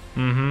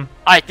 Mm-hmm.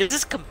 Alright, this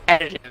is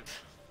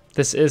competitive.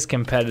 This is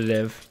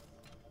competitive.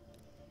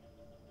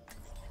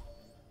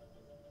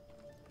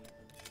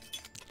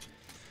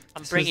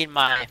 I'm bringing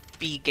my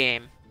B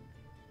game.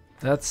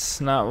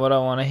 That's not what I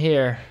want to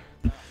hear.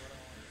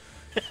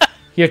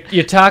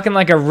 You're talking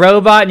like a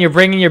robot and you're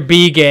bringing your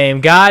B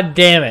game. God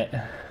damn it.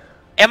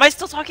 Am I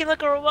still talking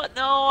like a robot?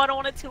 No, I don't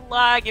want it to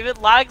lag. If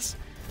it lags,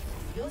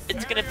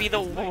 it's gonna be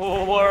the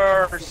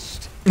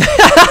worst.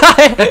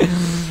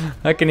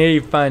 I can hear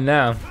you fine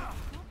now.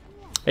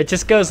 It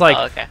just goes like,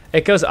 Oh, okay.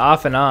 it goes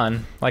off and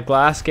on. Like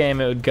last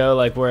game it would go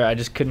like where I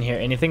just couldn't hear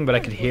anything, but I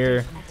could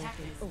hear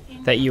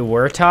that you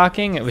were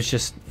talking. It was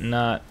just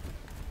not.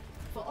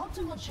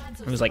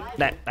 It was like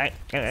that.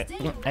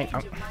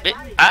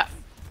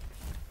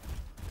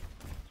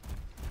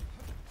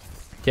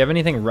 Do you have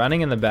anything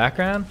running in the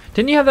background?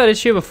 Didn't you have that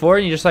issue before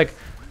and you just like,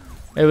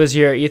 it was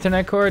your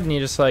Ethernet cord and you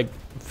just like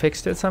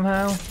fixed it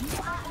somehow?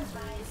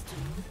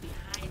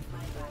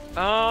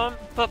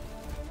 But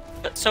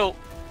so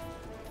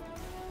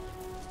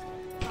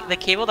the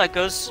cable that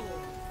goes,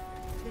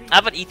 I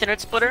have an Ethernet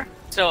splitter,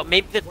 so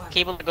maybe the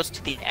cable that goes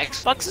to the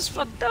Xbox is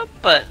fucked up,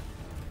 but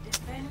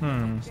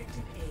I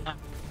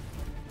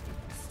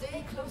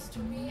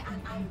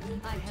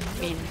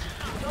mean,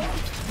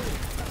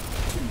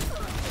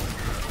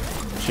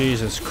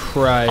 Jesus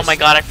Christ. oh my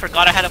god, I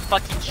forgot I had a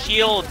fucking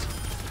shield.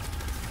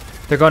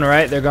 They're going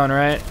right, they're going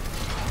right.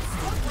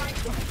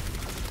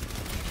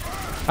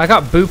 I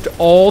got booped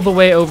all the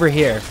way over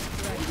here.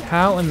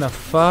 How in the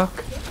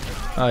fuck?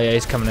 Oh yeah,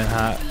 he's coming in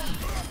hot.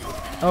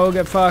 Oh,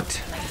 get fucked.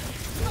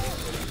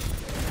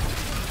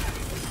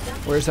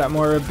 Where's that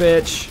more of a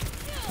bitch?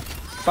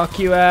 Fuck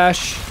you,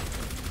 Ash.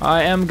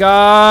 I am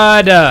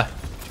God.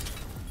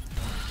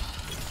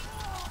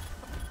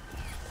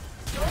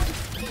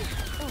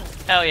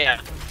 Hell yeah.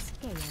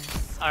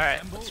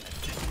 Alright, let's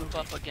move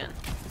up again.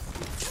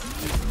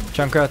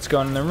 Junkrat's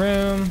going in the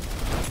room.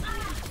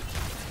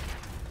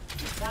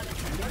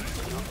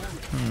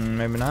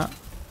 Maybe not.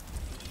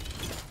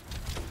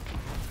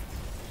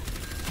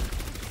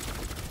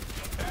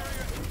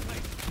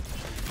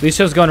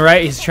 Lucio's going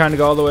right. He's trying to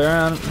go all the way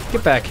around.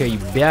 Get back here, you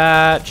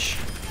bitch.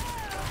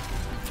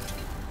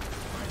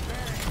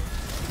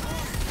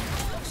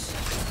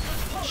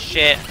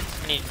 Shit.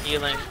 I need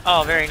healing.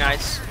 Oh, very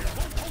nice.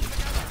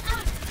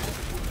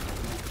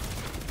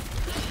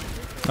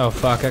 Oh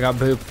fuck, I got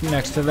Boop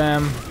next to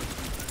them.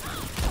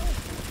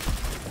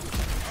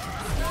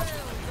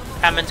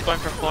 Hammond's going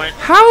for point.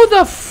 How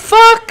the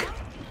fuck?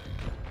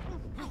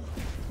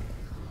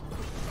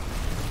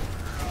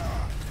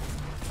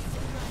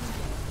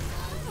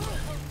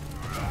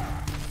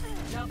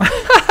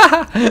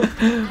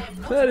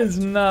 That is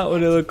not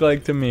what it looked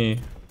like to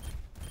me.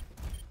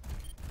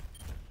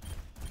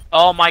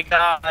 Oh my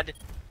god.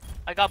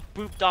 I got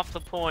booped off the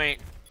point.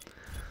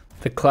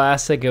 The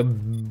classic of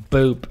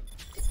Boop.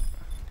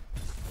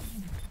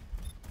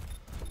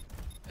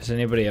 Is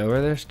anybody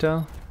over there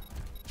still?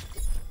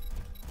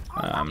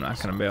 I'm not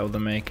gonna be able to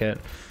make it.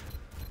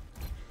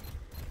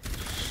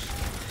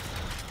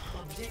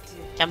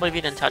 Can't believe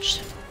you didn't touch.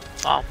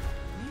 Oh.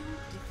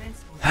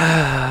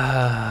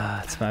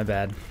 It's my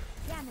bad.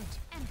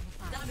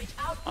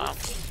 Wow.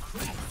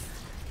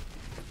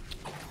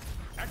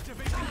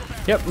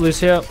 Yep,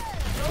 Lucio.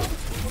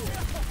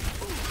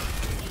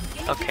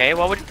 Okay,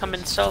 why would he come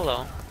in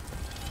solo?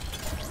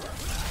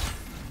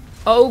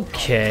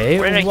 Okay,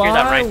 Where did I hear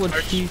that why right would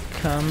first? he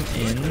come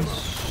in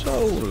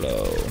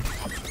solo?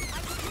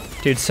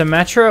 Dude,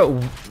 Symmetra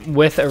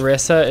with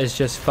Orisa is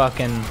just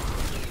fucking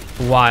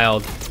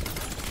wild.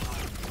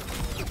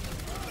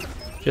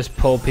 Just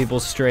pull people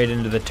straight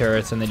into the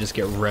turrets and they just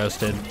get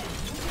roasted.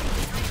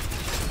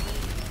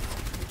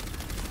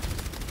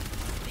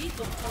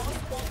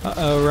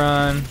 Uh-oh,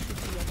 run.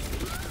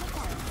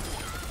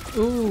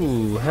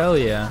 Ooh, hell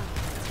yeah.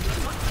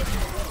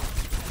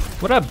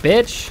 What up,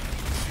 bitch?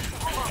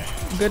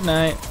 Good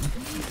night.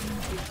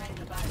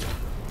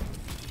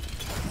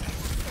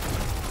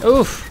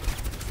 Oof.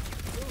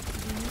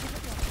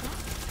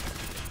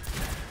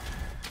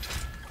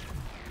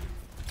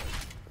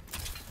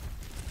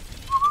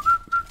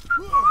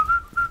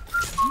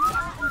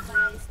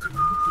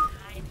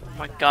 Oh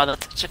my god,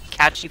 that's such a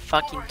catchy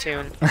fucking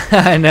tune.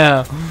 I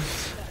know.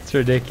 It's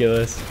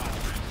ridiculous.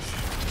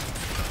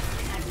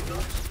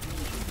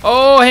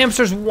 Oh,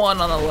 Hamster's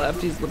one on the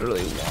left. He's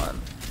literally one.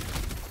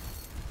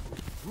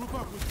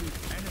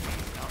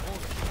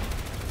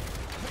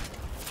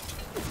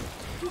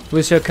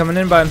 Lucio coming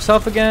in by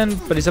himself again,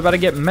 but he's about to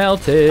get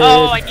melted.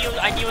 Oh, I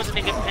knew it was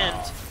gonna get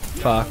pinned.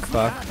 Fuck,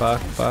 fuck,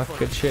 fuck, fuck.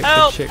 Good shit,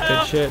 Help, good shit,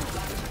 help. good shit.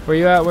 Where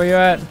you at? Where you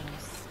at?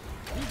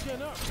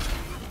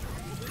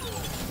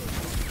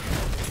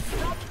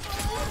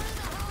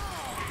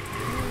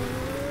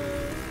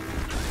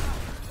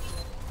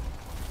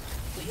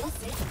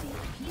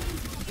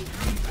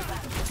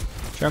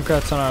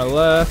 Junkrat's on our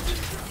left.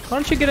 Why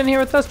don't you get in here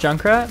with us,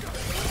 Junkrat?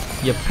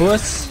 You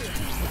puss.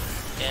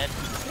 Dead.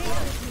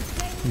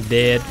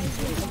 Dead.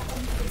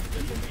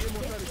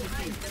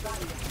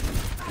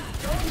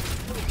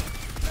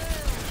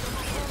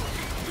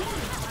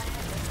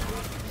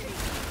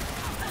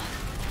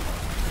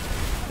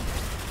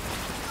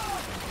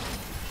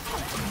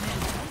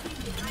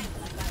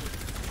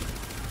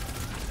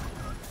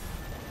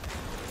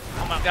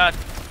 Oh my god.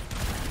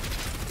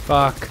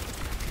 Fuck.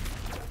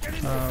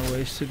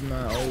 Wasted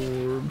my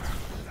orb.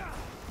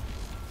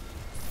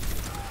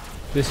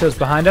 Lucio's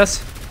behind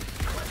us.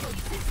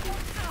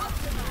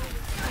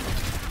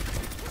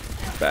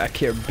 Back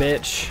here,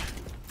 bitch.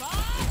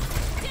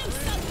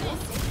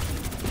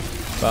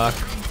 Fuck.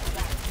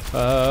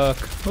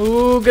 Fuck.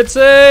 Ooh, good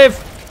save!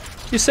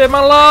 You saved my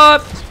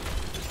lot!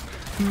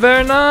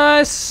 Very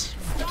nice!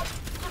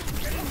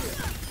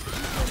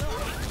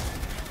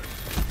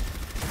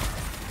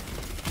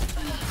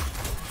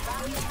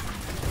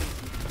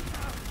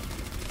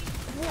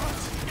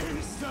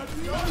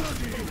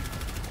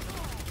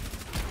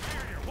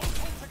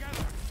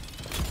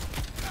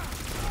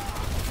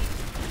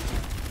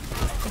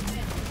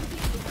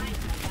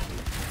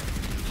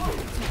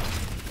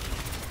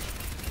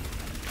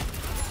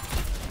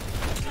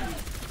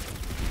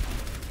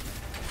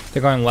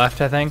 They're going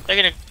left, I think. They're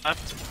gonna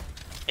left.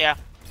 Yeah.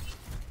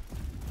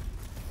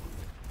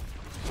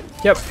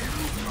 Yep.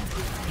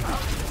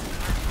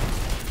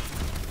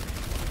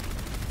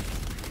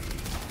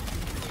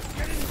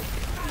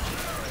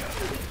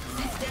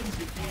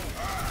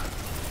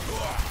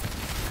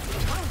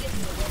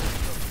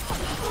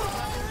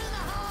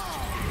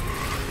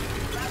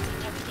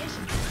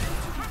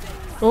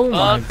 Oh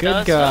my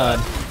good god.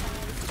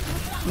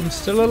 I'm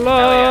still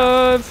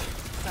alive.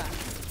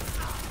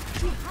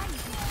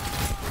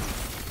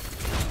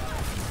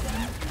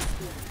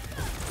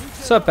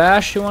 What's up,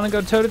 Ash? You want to go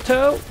toe to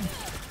toe?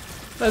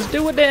 Let's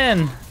do it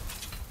then.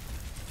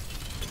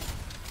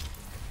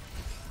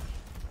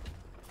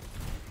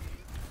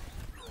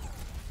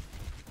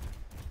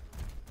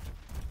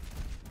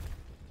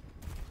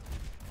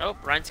 Oh,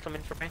 Ryan's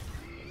coming for me.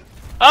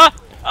 Ah!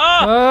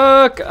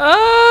 Ah! Fuck!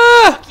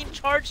 Ah! Fucking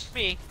charged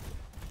me.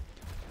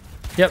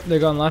 Yep, they're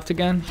going left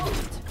again.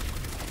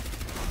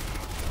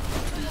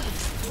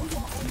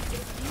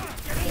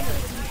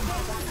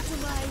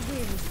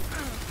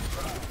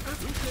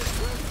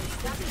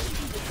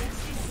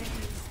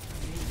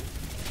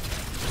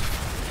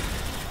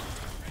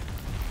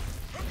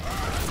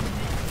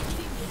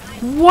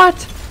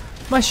 What?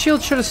 My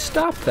shield should have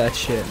stopped that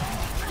shit.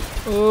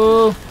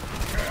 Oh.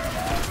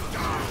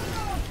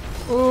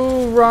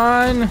 Oh,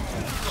 Ryan.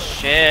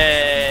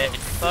 Shit.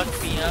 Fuck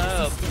me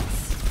up.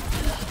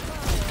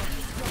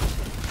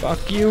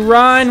 Fuck you,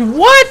 Ryan.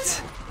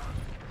 What?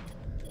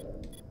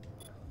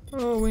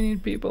 Oh, we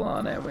need people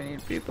on it. We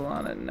need people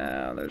on it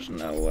now. There's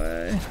no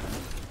way.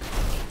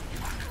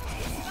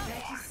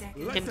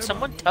 Can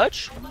someone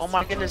touch? Oh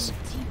my goodness.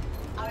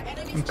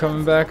 I'm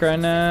coming back right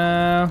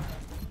now.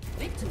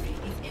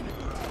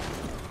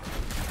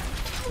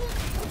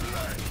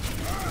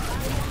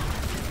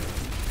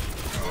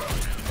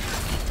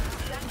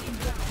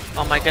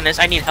 Oh my goodness,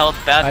 I need help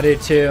bad. I do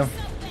too.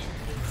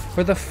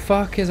 Where the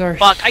fuck is our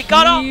Fuck, I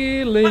got off!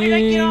 healing? Why did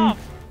I get off?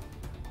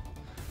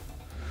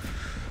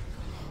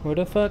 Where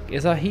the fuck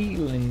is our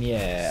healing?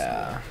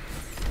 Yeah.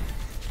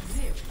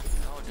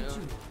 Oh,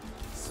 dude.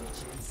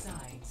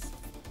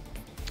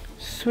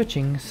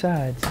 Switching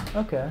sides.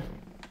 Okay.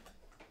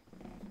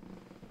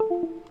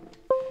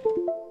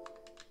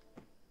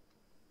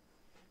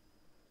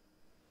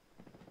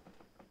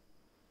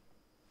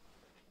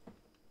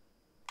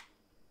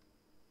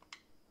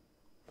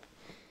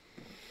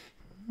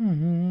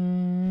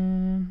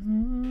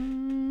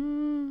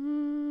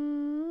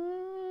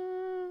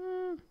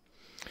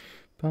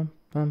 Bum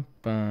bum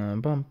bum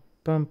bum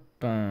bum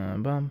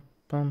bum bum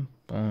bum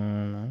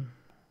bum.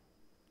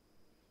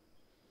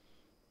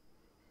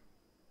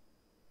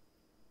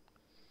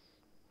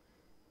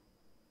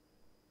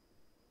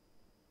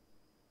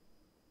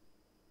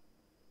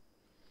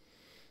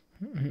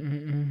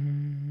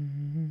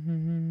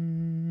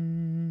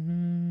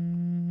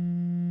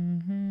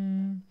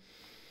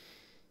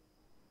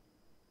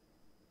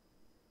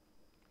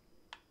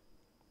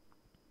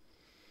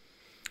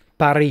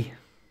 Paris.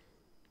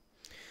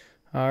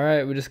 All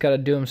right, we just got to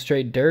do him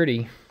straight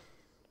dirty.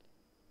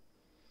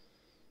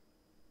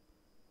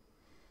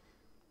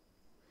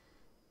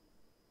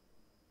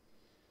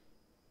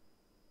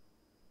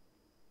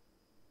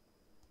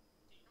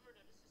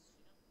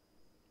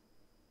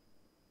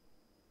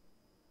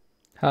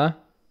 Huh?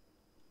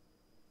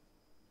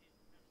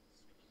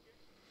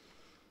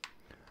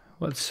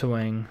 What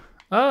swing?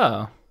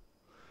 Oh,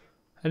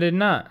 I did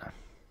not.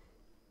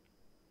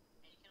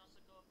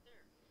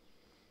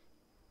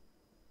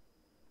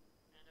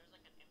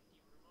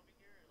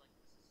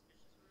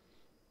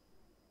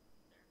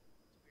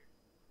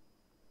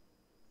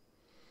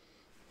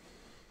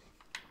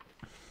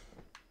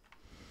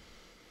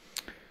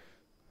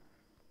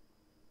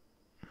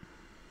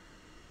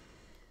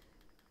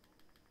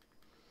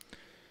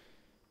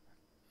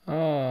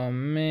 Oh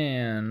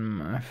man,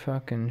 my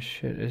fucking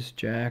shit is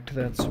jacked,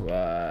 that's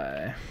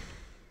why.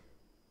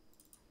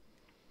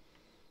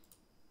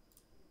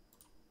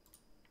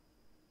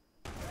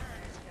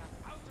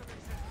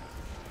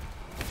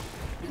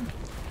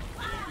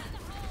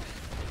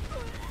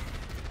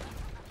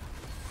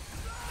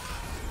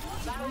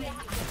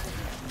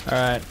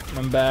 Alright,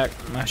 I'm back.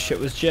 My shit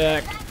was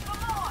jacked.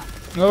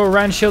 Oh,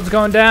 Ryan Shield's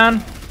going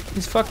down.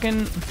 He's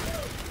fucking...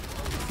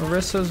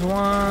 Marissa's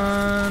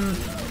one.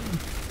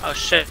 Oh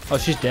shit. Oh,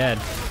 she's dead.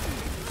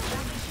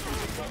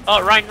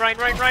 Oh, Ryan. Where's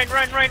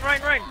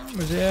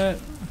he at?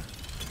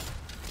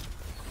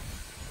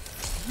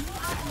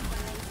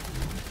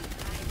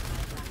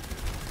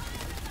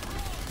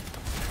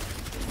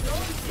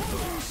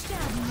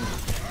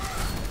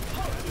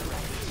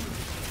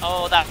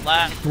 Oh, that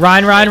lag.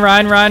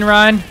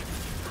 Ryan.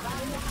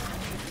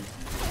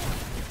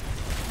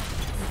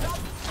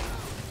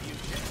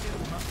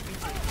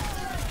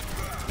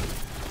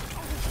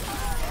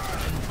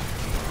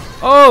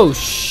 Oh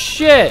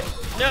shit!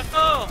 No.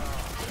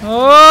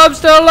 Oh, I'm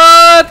still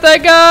alive,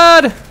 thank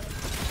God!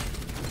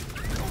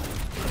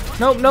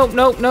 Nope.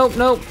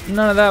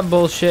 None of that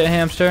bullshit,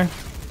 hamster.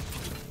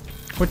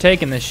 We're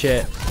taking this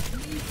shit.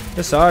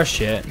 This is our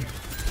shit.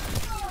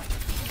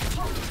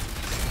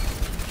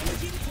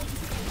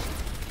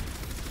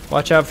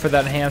 Watch out for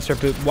that hamster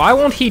poop. Why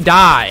won't he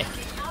die?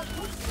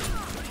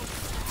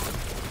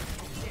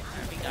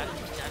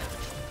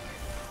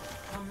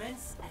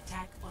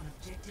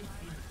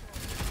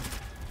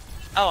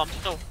 Oh, I'm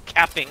still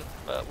capping,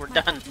 but we're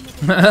done.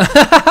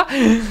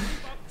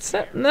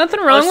 Nothing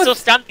I wrong was still with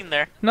standing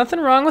there. nothing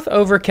wrong with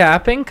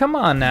overcapping. Come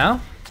on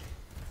now.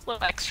 It's a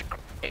little extra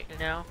great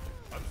now.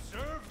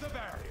 Observe the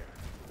barrier.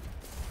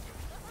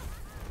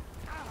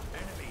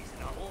 Enemies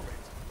in our orbit.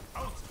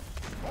 Out.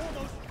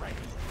 Almost ready.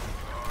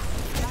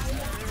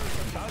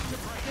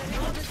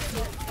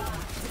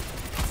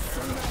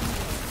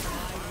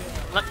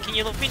 Can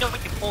you let me know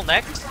what you pull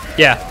next?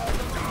 Yeah.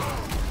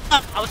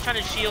 I was trying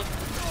to shield.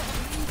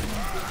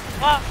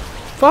 Ah.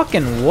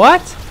 Fucking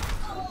what?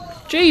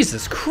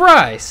 Jesus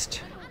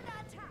Christ.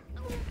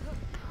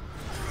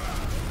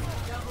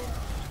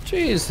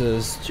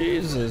 Jesus.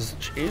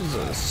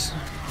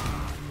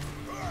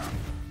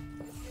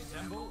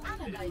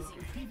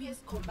 Analyzing previous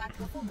combat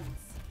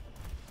performance.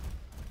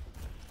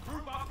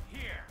 Group up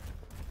here.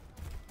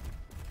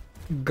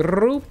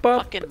 Group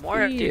up Fucking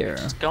more, here. dude.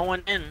 Just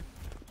going in.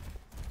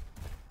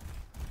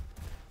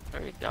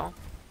 There you go.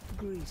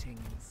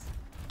 Greetings.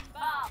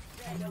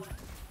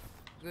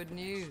 Good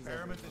news.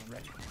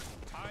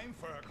 Time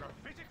for a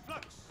graphitic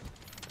flux.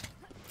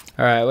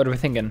 Alright, what are we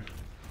thinking?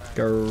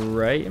 Go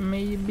right,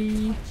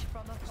 maybe?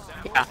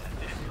 Yeah.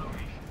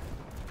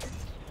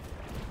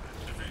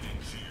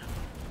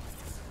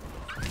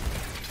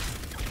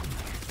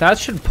 That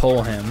should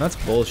pull him. That's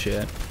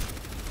bullshit.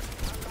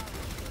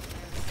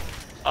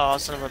 Oh,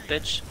 son of a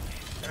bitch.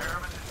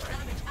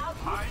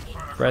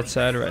 Right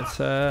side, right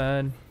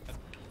side.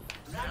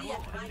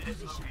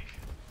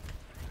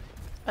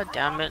 God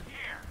damn it.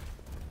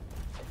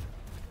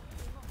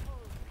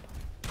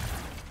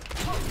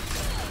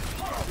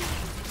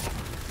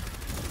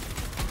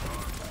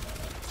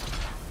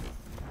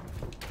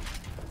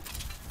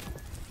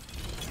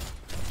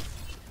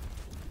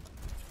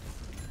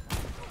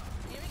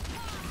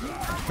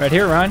 Right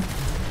here, Ryan.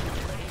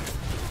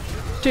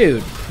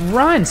 Dude,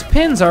 Ryan's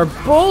pins are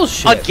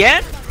bullshit.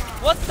 Again?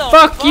 What the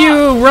Fuck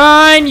you,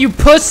 Ryan, you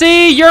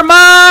pussy! You're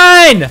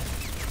mine!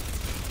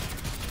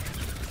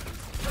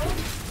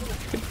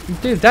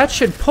 Dude, that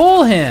should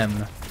pull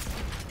him.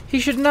 He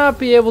should not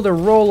be able to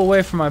roll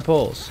away from my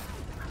pulls.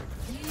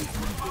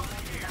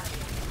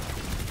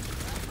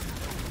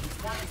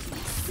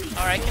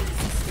 Alright,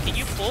 can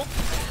you pull?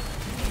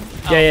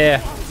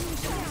 Yeah.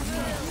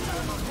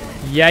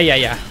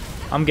 Yeah.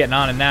 I'm getting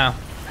on it now.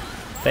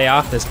 Stay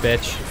off this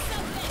bitch.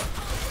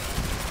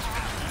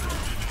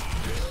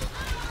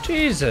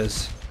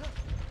 Jesus.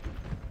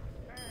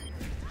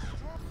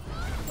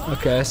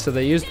 Okay, so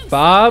they used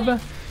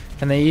Bob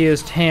and they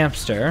used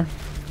Hamster.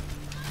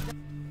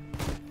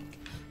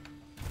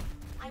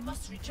 I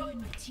must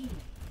rejoin my team.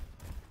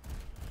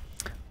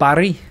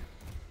 Barry.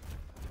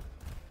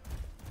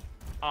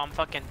 Oh, I'm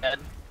fucking dead.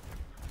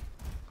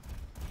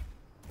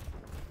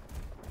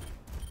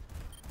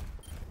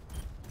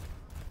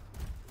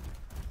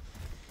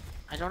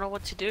 I don't know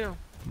what to do.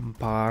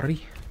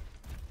 Barry.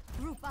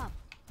 Group up.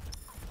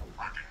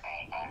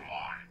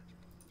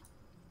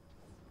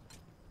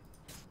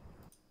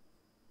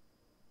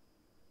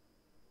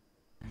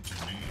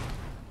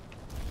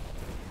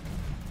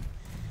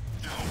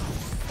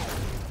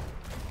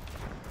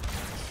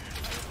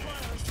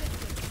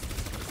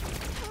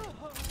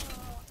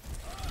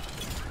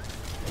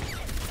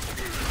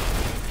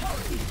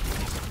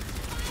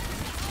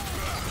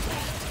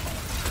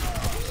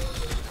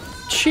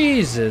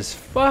 Jesus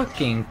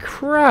fucking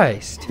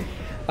Christ.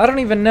 I don't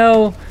even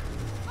know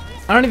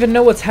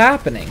what's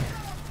happening.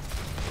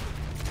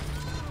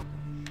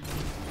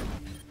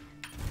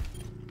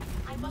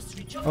 I must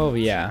rejoin. Oh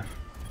yeah.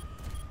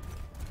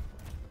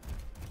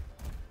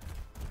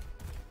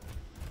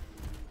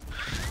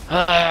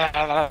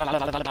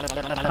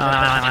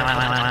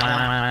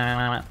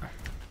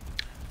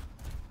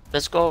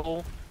 Let's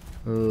go.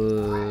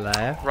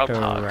 Left or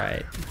Roadhog.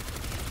 right?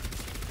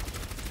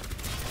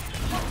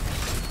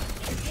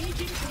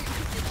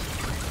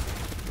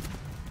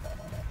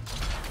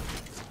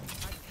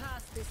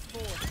 Cast this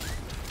forth.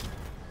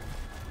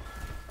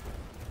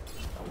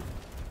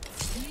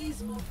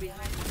 Please move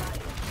behind the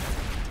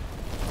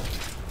barrier.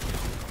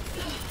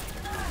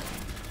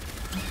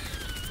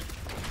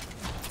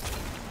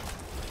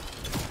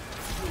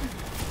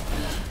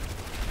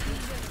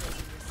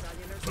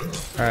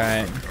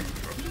 Alright.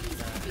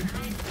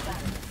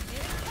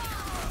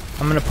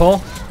 I'm gonna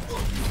pull.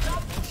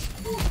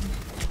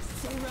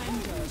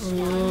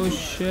 Oh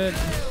shit.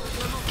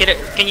 Get it.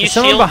 Can you Is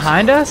someone shield?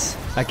 behind us?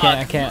 I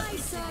can't.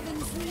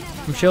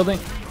 I'm shielding.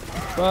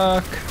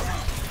 Fuck.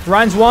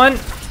 Ryan's one.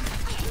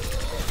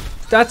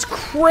 That's Yeah,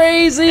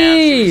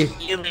 crazy! she's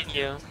healing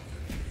you.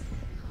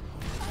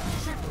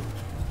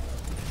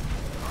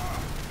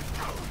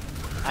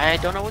 I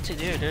don't know what to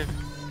do, dude.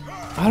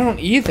 I don't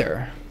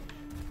either.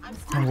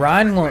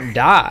 Ryan won't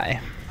die.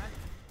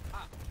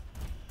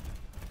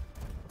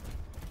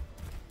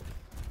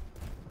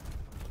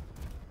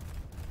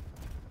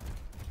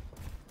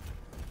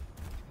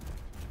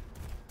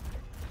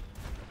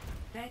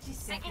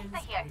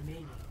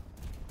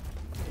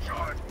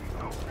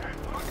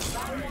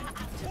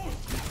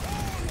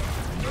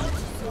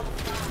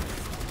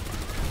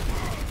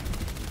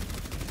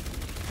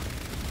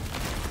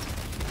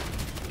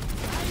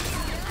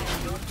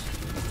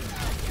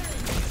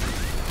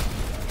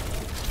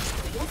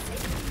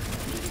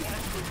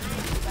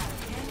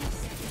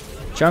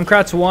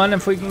 Junkrat's one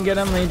if we can get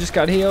him. He just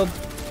got healed.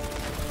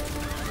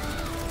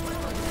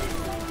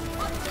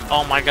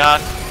 Oh my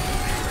god.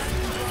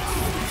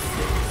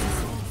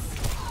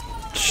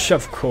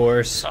 Of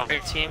course.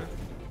 Sorry, team.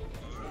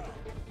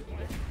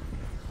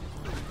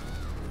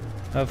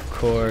 Of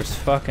course.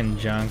 Fucking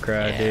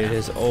Junkrat, Yeah. dude.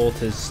 His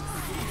ult is...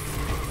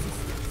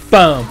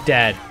 Boom!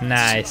 Dead.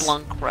 Nice.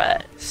 Splunk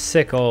rat.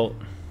 Sick ult.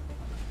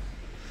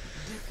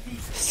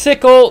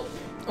 Sick ult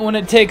when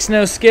it takes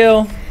no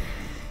skill.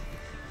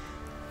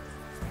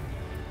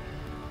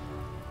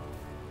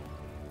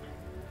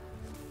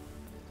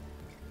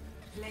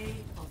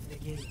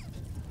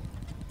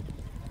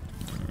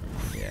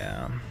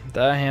 Yeah.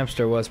 That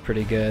hamster was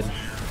pretty good.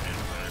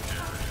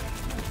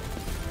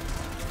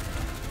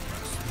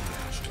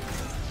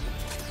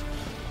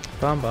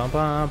 Bum bum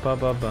bum bum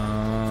bum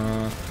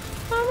bum.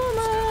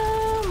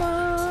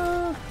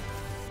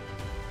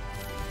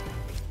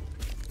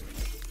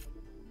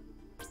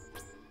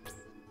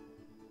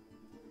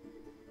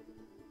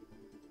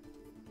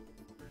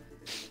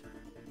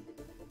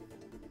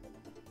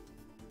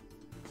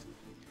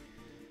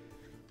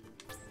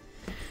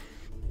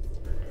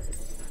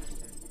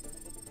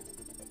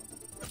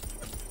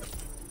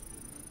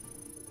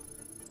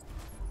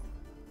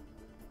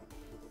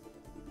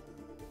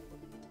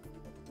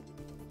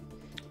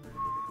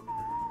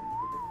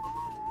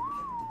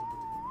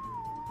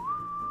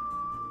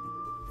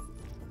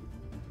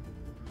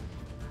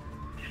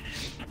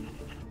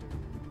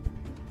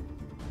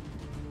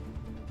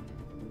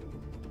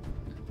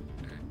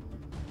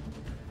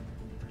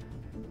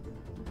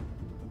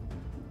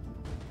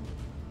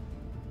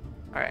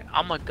 Alright,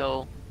 I'm gonna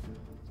go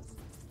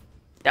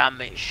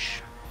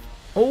damage.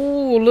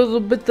 Oh, a little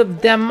bit of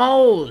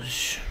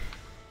damage.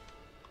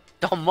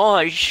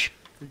 Damage.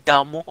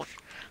 Damage.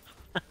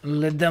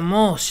 Le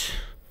damage.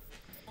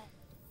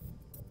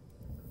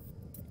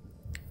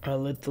 A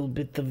little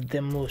bit of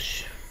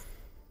damage.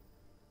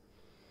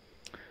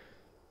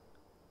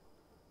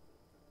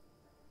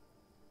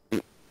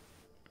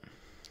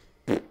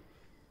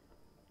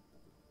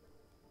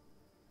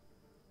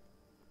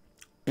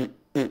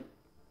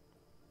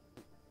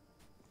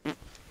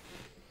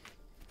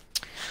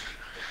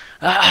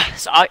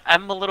 So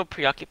I'm a little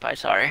preoccupied,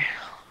 sorry.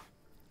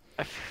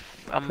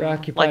 I'm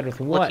Preoccupied like with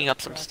what? looking up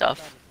some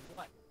stuff.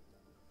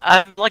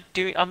 I'm like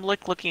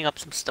looking up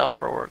some stuff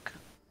for work.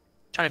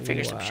 Trying to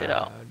figure some shit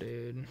out. Wow,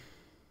 dude.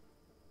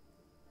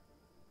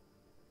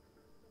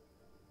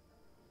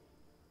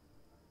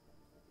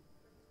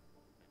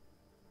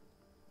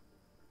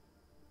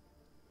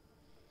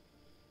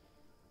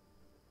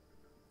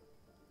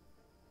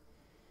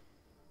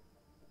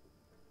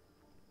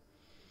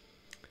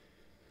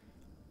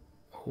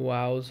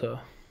 Wowza.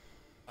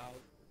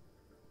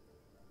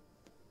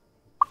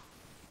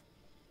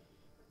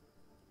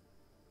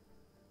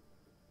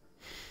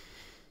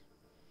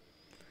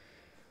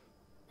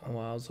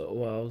 Wowza,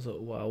 wowza,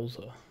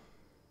 wowza.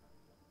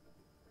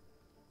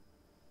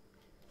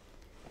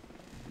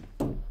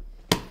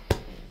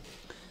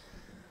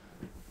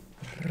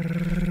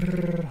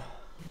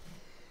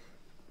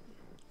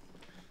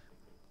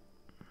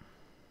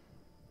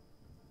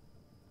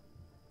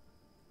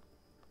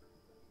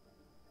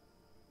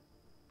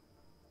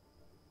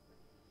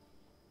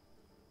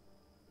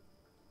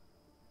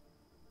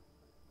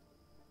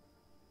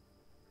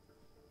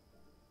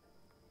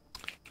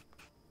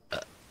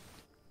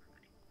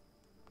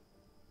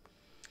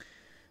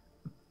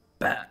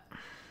 Bat.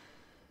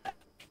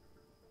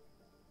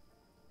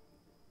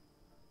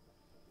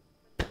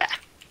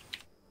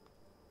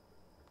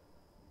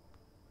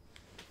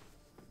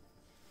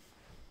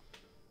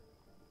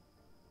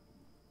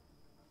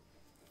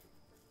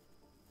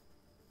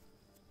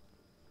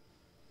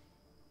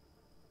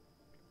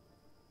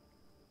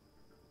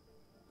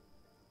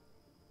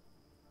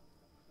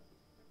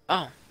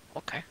 Oh,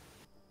 okay.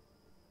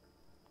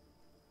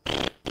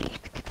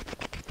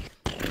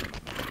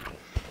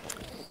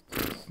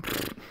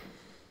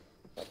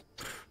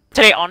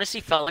 Today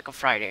honestly felt like a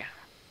Friday.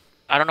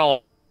 I don't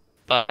know,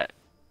 but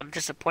I'm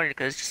disappointed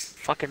because it's just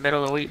fucking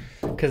middle of the week.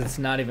 Because it's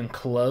not even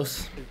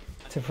close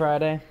to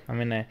Friday.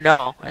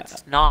 No,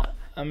 it's not.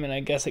 I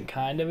guess it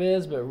kind of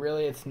is, but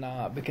really it's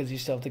not because you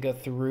still have to go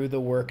through the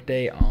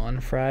workday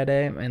on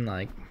Friday, and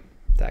like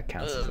that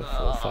counts as a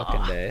full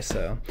fucking day.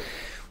 So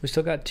we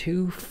still got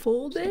 2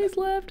 full days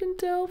left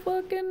until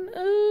fucking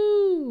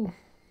ooh.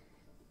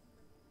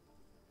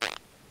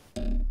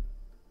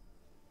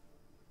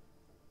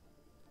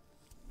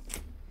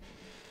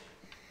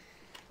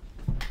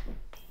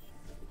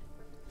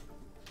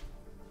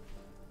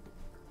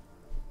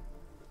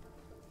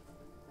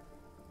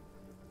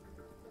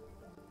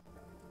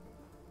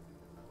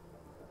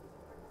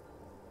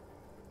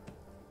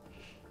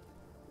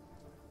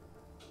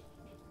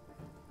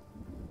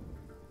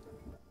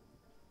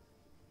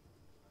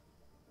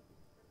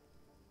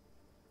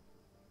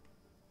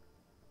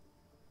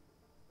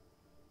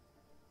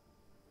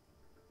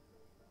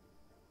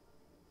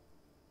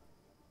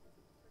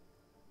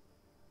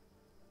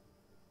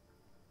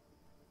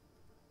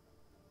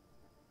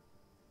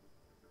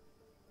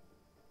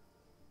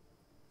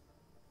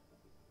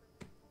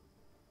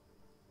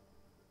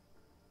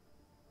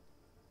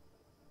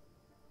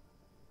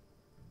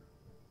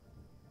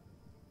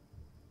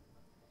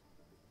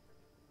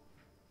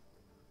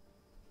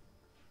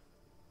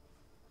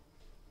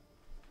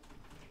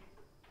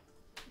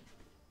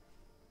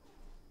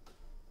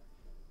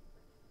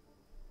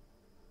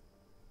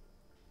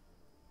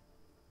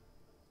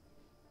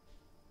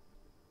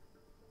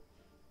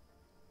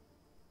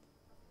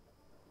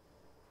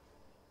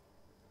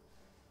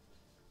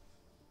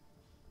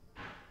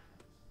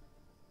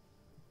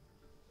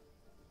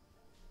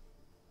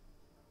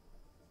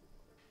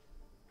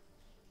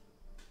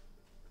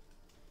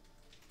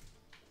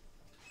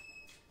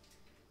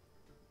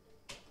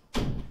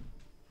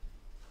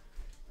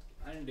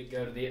 need to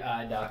go to the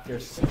eye doctor.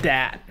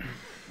 Stat.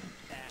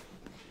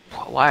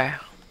 Why?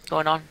 What's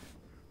going on?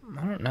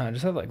 I don't know. I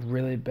just have like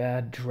really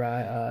bad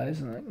dry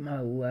eyes, and like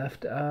my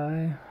left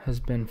eye has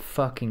been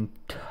fucking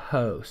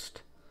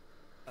toast.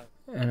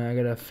 And I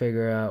gotta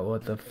figure out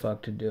what the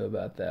fuck to do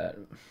about that.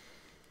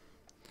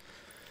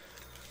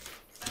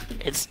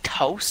 It's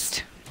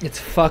toast. It's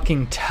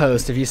fucking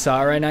toast. If you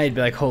saw it right now, you'd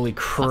be like, "Holy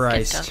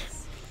Christ!" Is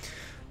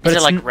it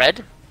it's like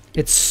red?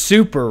 It's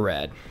super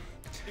red,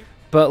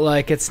 but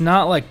like it's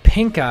not like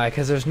pink eye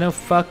because there's no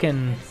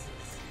fucking.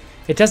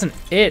 It doesn't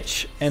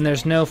itch, and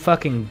there's no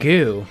fucking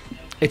goo.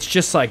 It's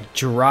just like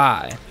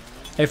dry.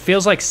 It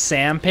feels like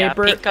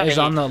sandpaper is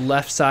on the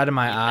left side of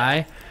my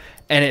eye,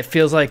 and it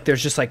feels like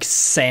there's just like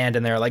sand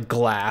in there, like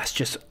glass,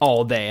 just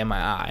all day in my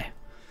eye.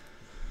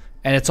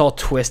 And it's all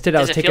twisted.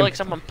 Does it feel like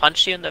someone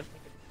punched you in the?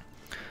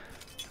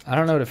 I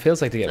don't know what it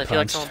feels like to get Does it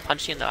punched. feel like someone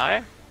punched you in the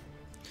eye?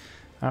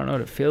 I don't know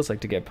what it feels like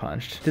to get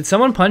punched. Did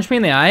someone punch me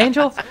in the eye,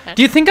 Angel?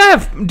 Do you think I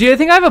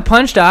have a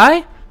punched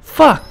eye?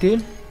 Fuck,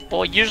 dude.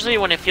 Well, usually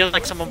when it feels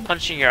like someone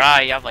punching your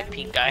eye, you have like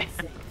pink eye.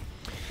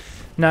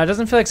 No, it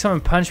doesn't feel like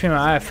someone punched me in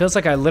my eye. It feels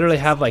like I literally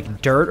have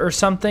like dirt or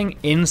something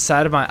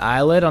inside of my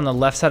eyelid on the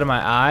left side of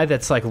my eye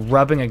that's like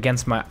rubbing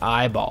against my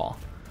eyeball.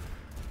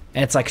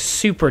 And it's like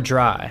super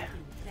dry.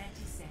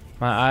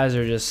 My eyes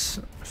are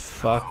just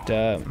fucked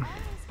up.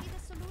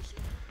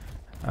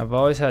 I've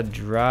always had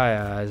dry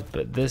eyes,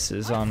 but this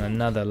is on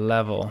another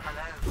level.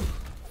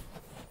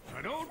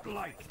 I don't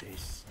like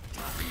this.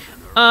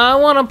 I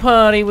want to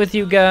party with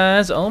you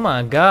guys. Oh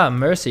my god,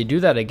 Mercy, do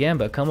that again,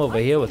 but come over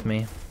here with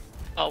me.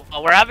 Oh,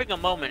 well, we're having a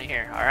moment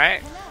here,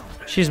 alright?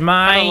 She's I'm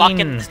mine. gonna lock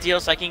in this deal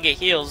so I can get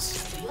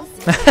heals.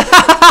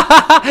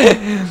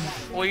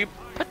 Well, you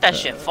put that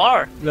shit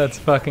far. That's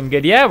fucking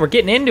good. Yeah, we're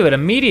getting into it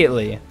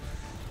immediately.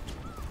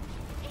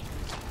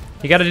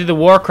 You gotta do the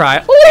war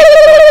cry.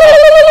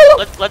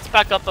 Let's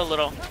back up a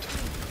little.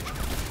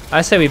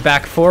 I say we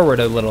back forward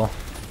a little.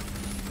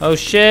 Oh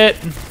shit.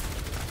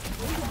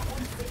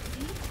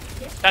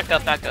 Back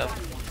up, back up.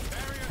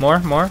 More?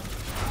 How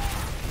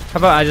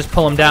about I just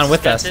pull him down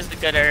with us? This is a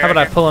good area How about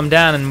I here. pull him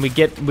down and we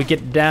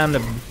get down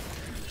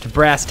to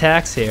brass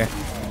tacks here.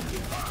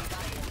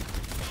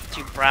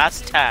 To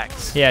brass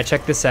tacks. Yeah,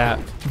 check this out.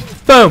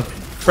 Boom!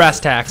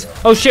 Brass tacks.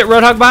 Oh shit,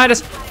 Roadhog behind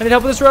us. I need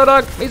help with this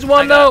Roadhog. He's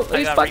one though.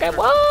 He's fucking Reaper.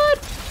 what?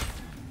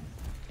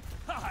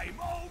 I'm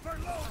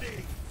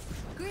overloading.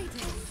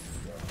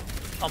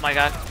 Oh my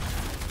god.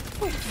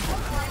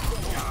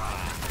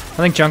 I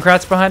think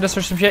Junkrat's behind us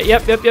or some shit.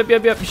 Yep.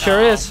 He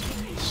sure is.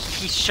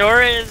 He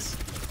sure is.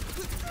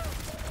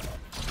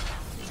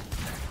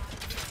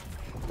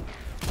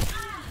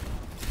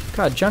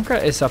 God,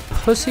 Junkrat is a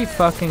pussy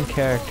fucking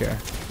character.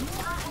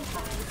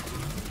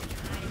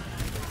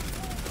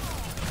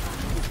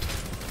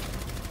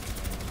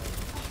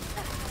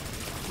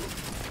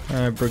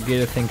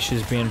 Brigitte thinks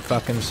she's being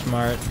fucking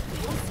smart.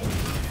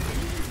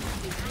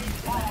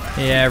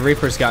 Yeah,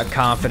 Reaper's got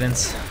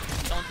confidence.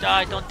 Don't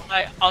die, don't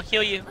die. I'll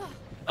heal you.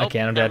 I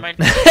can't, I'm never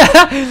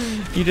dead.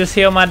 mind. You just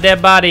healed my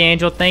dead body,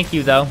 Angel. Thank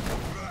you, though.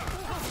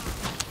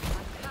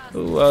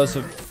 Ooh, I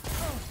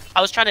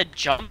was trying to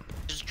jump,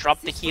 just drop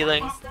the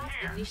healing,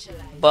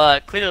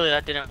 but clearly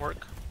that didn't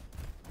work.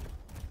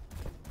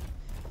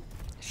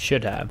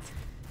 should have.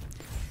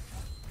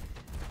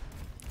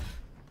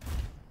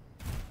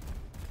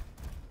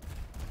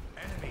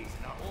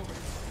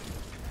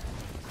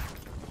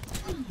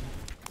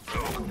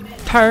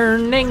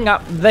 Turning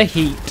up the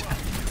heat.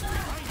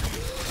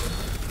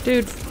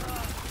 Dude,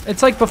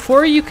 it's like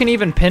before you can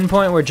even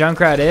pinpoint where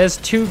Junkrat is,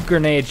 2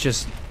 grenades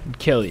just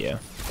kill you.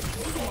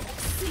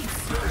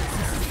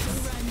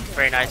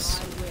 Very nice.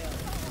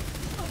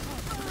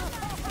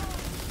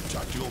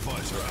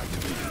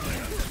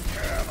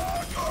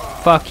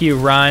 Fuck you,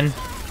 run. This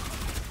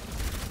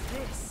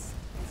is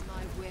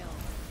my will.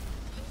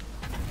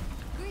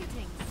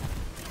 Greetings.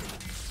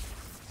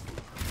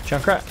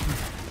 Junkrat.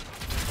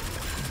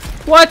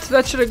 What?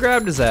 That should have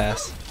grabbed his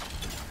ass.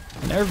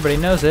 And everybody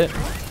knows it.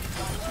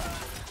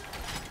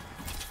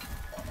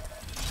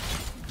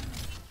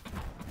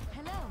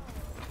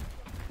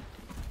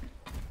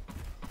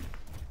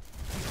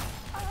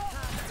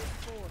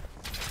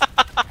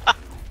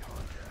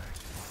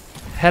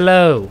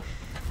 Hello.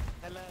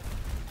 Hello.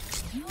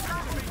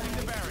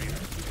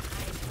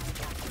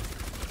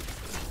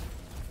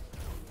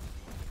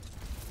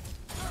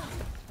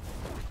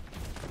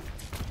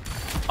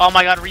 Oh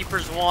my god,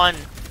 Reaper's won.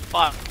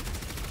 Fuck.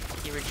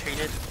 He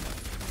retreated.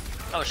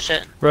 Oh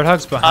shit.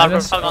 Roadhog's behind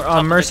us. Roadhog on top On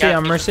of the Mercy, gas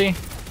on station. Mercy.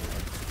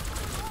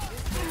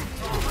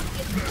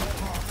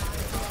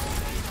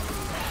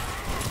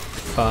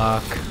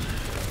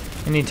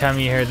 Fuck. Anytime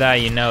you hear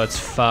that, you know it's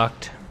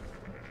fucked.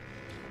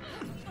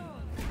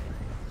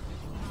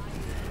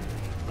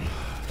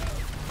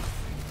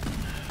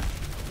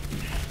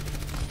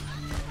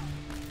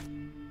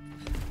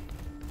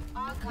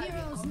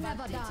 Heroes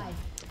never die.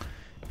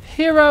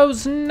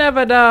 Heroes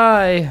never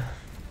die.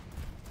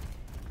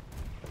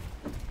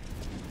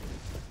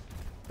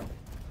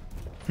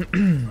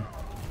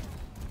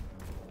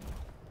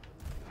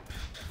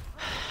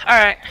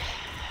 Alright.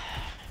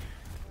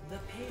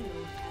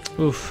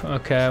 Oof,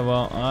 okay,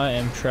 well, I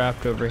am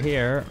trapped over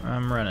here.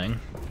 I'm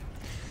running.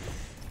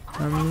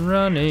 I'm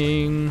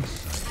running.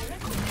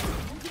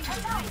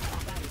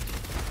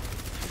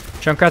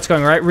 Junkrat's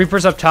going right.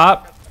 Reaper's up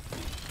top.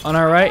 On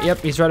our right.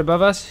 Yep, he's right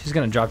above us. He's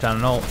gonna drop down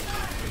an ult.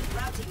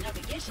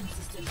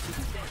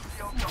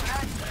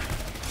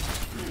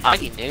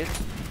 Lagging, dude.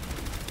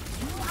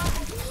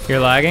 You're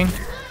lagging?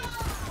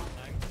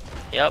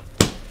 Yep.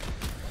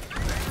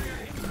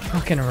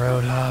 Fucking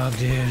Roadhog,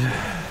 dude.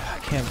 I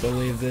can't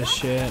believe this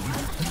shit.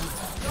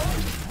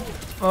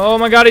 Oh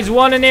my god, he's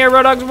one in here.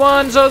 Roadhog's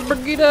one. So is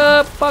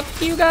Brigitte. Fuck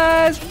you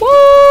guys.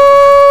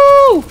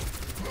 Woo!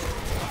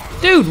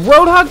 Dude,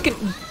 Roadhog can.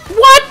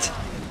 What?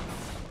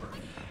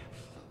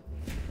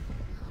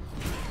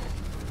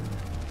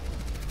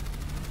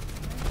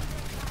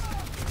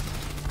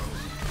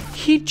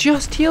 He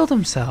just healed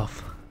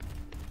himself.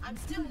 I'm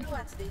still new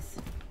at this.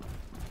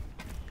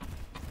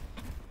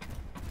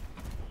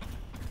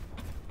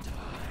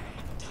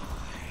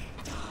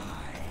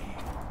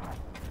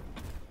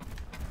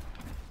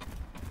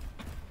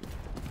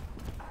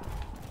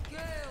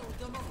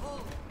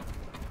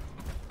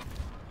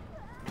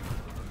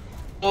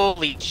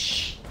 Holy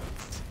sh!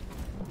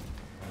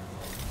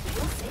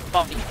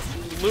 Fucking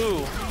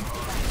flew.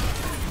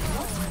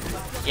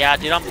 Yeah,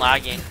 dude, I'm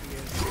lagging.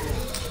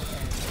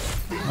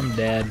 I'm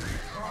dead.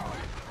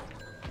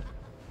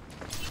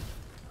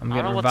 I'm I don't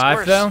getting know what's revived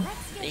worse, though.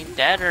 being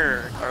dead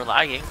or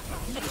lagging.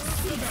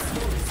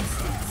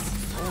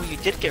 Oh, you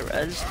did get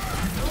res.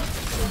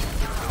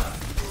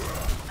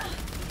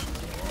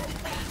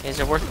 Is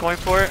it worth going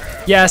for it?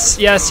 Yes,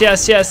 yes,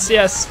 yes, yes,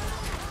 yes.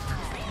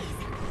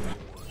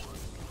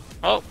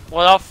 Oh,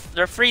 well,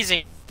 they're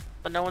freezing,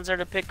 but no one's there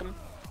to pick them.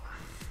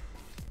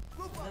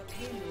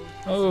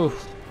 Oh.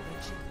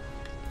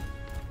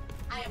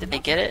 Did they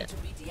get it?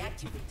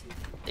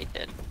 They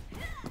did.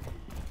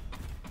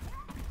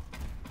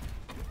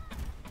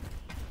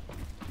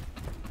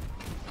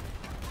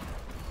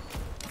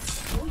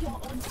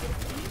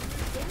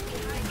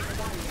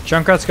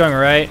 Junkrat's going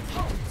right.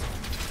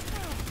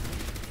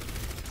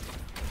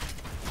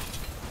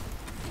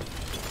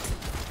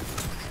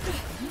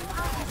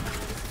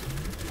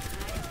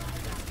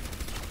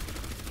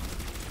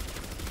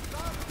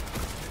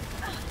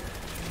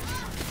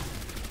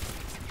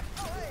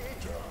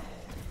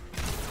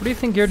 What do you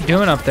think you're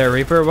doing up there,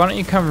 Reaper? Why don't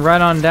you come right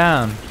on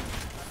down?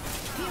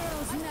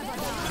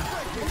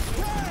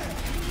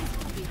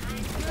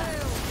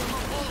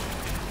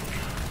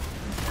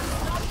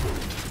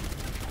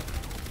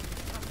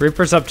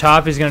 Reaper's up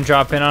top. He's gonna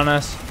drop in on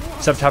us.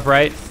 He's up top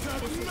right.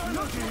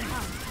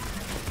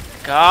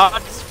 God,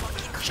 this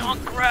fucking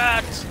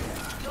Junkrat!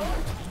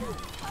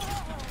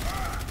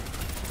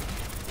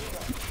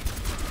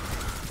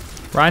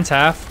 Ryan's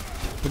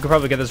half. We could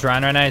probably get this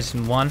Ryan right now. He's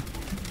in one.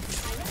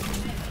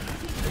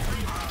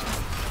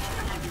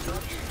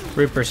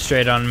 Reaper's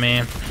straight on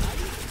me.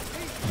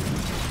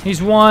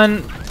 He's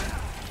one.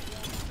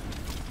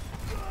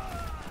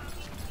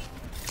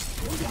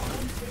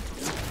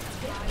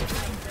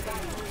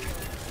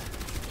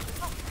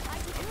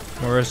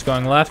 Moira's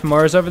going left.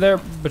 Moira's over there,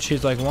 but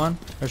she's like one,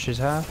 or she's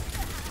half.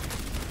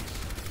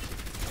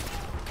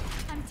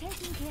 I'm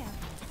taking care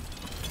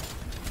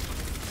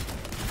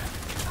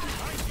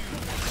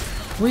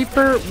of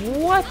Reaper,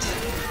 what?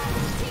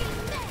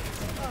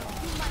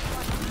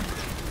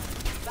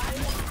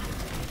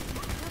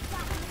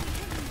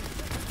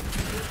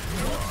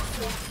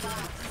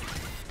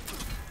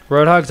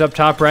 Roadhog's up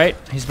top right.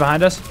 He's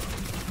behind us.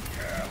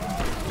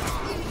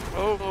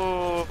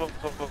 Oh.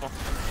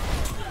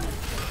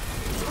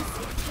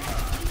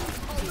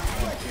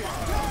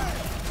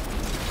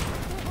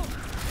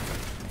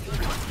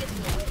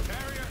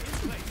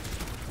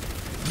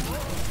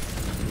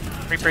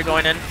 Reaper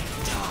going in.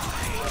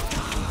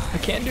 I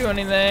can't do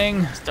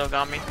anything. Still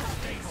got me.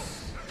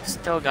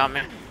 Still got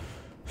me.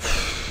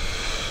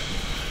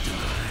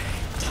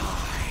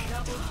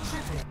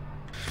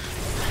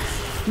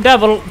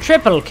 Double,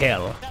 triple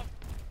kill.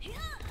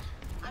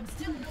 I'm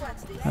still new at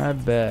this. I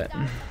bet.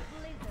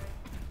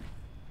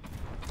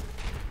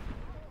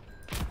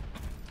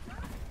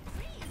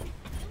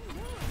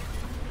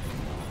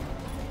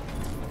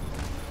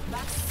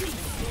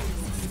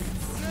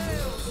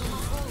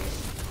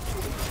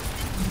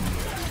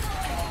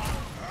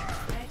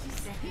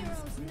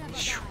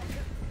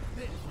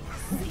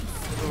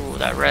 Ooh,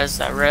 that res,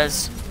 that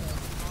res.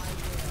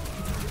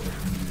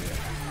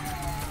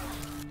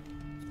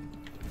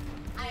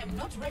 I am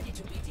not ready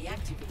to be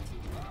deactivated.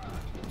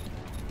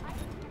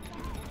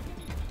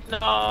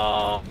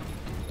 No.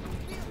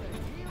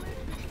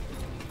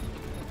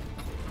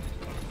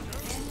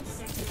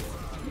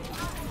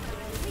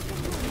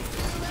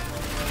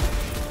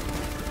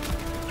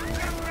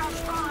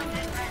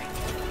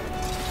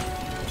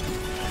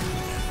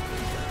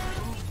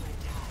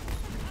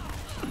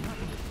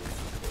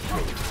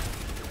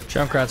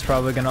 Junkrat's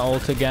probably gonna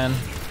ult again.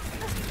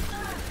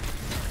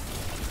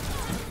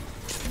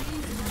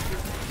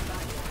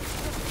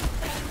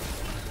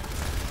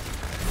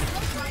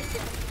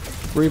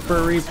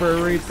 Reaper,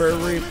 Reaper, Reaper,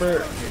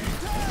 Reaper.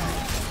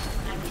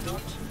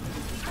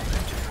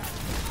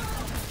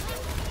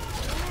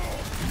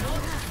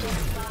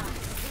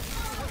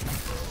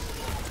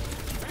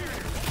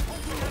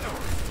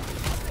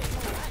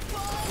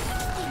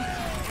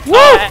 Woo!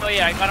 Oh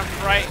yeah, I got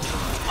him right.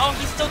 Oh,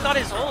 he still got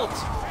his ult.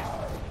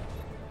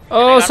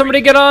 Oh,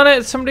 somebody get on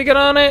it! Somebody get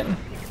on it!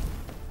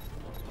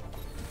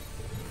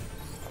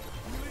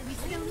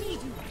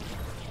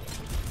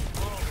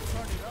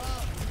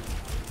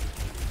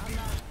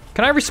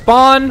 Can I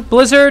respawn,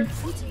 Blizzard?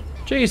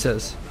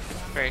 Jesus.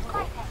 Very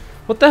cool.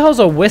 What the hell's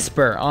a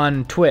whisper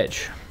on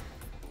Twitch?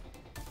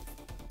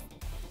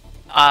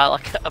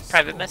 Like a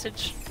private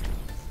message.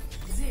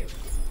 0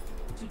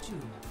 to 2.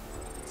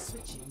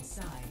 Switching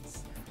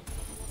sides.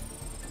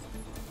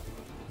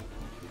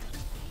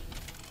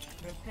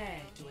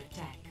 Prepare to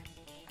attack.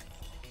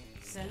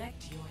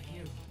 Select your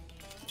hero.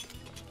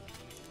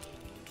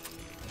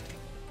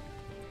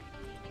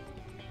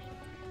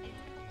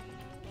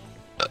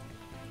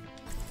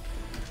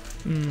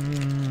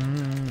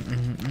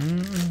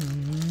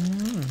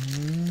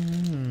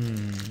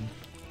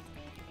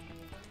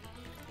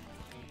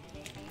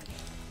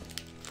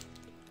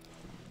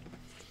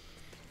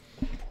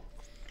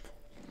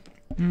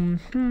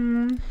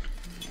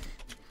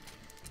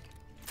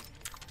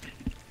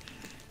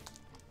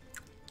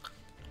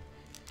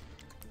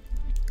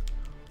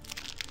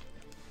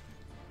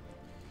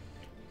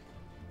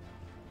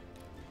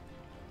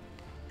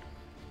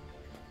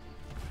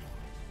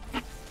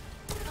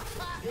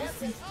 Your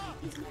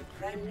safety is my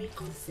primary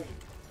concern.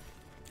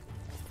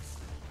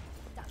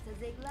 Dr.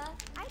 Ziegler,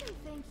 I don't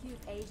think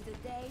you've aged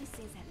a day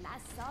since I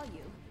last saw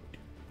you.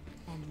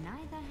 And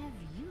neither have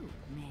you,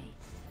 May.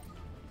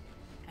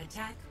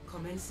 Attack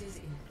commences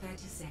in 30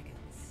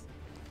 seconds.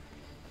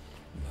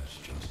 Let's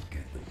just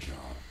get the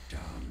job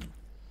done.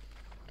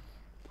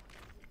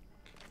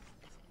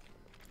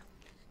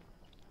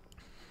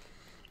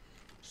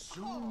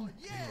 Soon we'll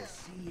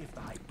see if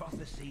the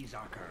hypotheses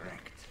are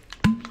correct.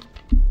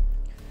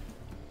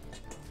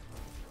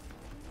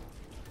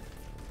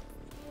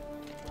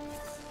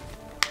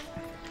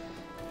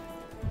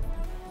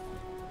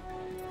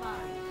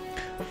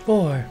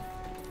 Four,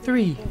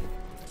 3,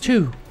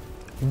 2,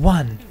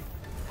 1.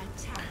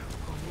 Attack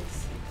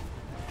commences.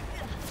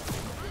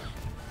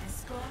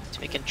 Escort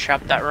So we can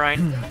trap that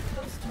Rhine.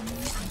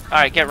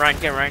 Alright, get Rhine,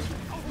 get Rhine.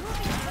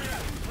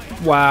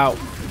 Wow.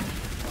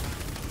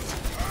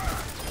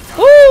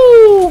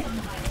 Woo!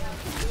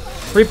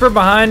 Reaper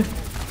behind.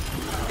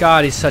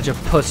 God, he's such a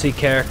pussy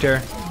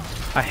character.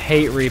 I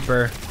hate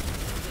Reaper.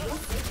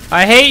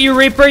 I hate you,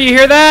 Reaper. You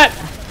hear that?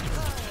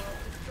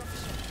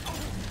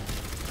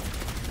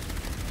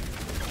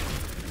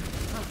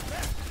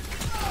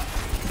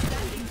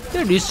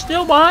 Dude, he's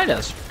still behind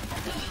us.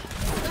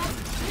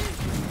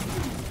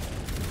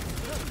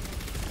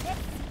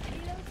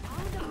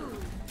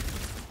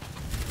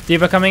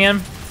 D.Va coming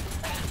in.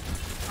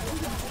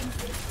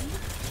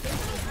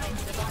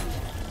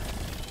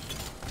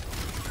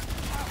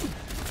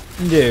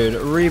 Dude,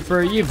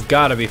 Reaper, you've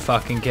got to be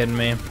fucking kidding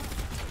me.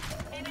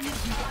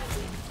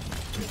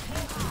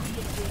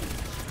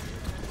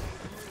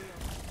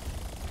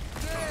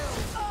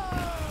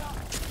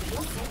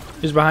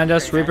 Who's behind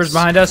us? Reaper's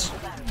behind us.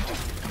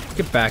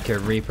 Get back here,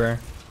 Reaper.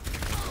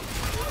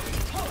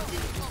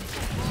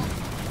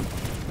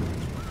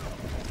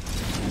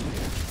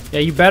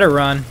 Yeah, you better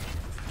run.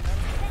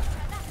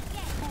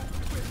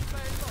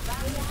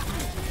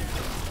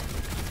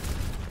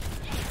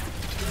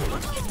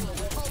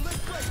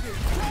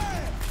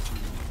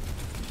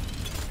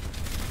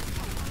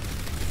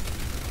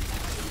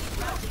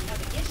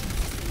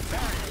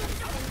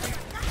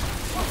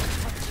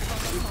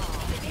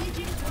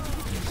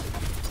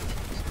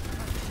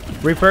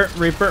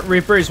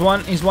 Reaper, he's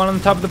one on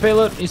the top of the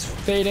payload. He's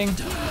fading.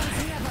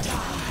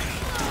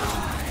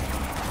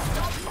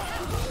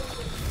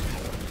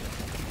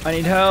 I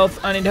need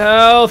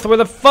health, Where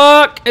the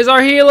fuck is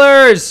our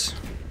healers?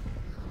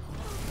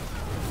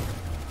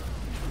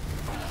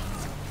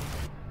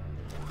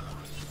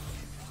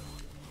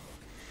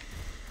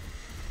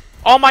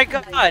 Oh my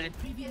god!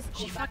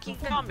 She fucking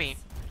got me.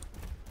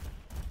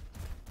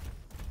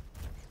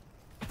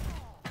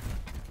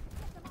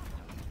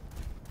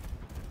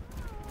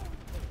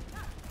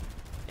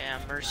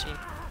 Damn, Mercy.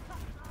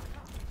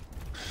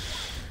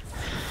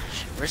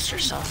 She risked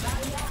herself.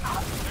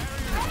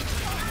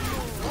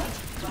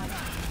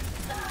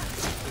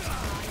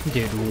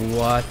 Dude,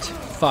 what?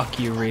 Fuck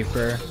you,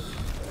 Reaper.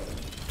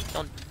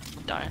 Don't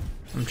die.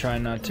 I'm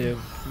trying not to.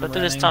 Go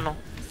through this tunnel.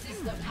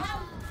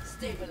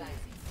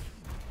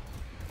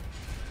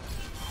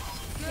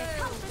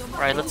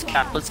 Right, let's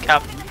cap,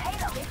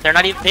 They're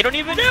not even, they don't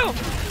even know!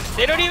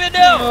 They don't even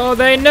know! Oh,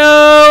 they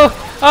know!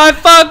 I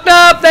fucked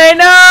up! They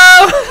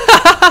know!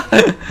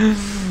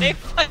 They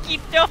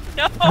fucking don't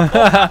know!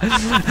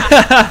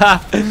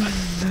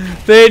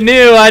 They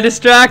knew! I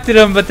distracted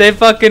them, but they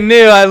fucking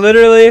knew. I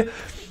literally...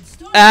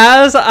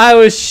 As I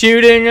was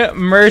shooting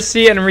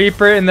Mercy and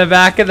Reaper in the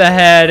back of the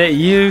head,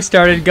 you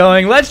started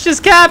going, let's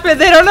just cap it!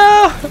 They don't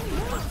know!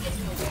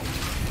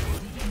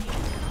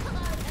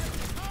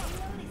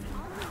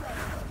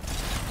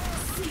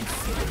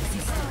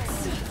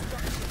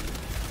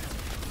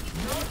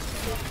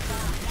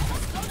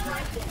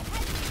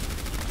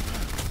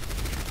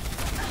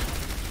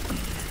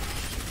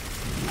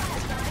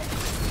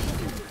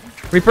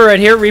 Reaper right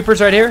here.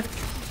 Reaper's right here.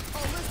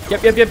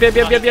 Yep.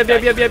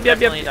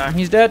 Definitely die.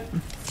 He's dead.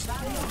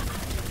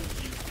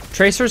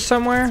 Tracer's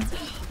somewhere.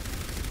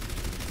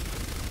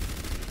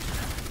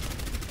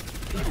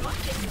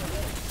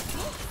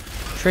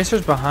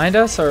 Tracer's behind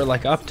us or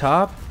like up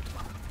top?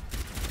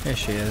 There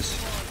she is.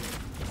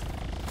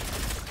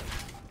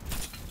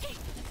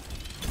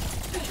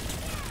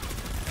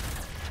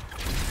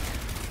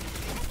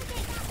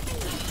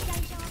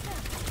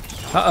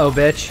 Uh-oh,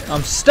 bitch.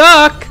 I'm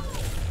stuck!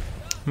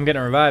 I'm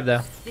getting revived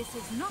though. This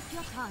is not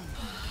your time.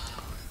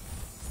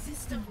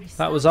 System reset.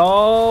 That was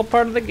all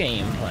part of the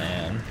game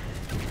plan.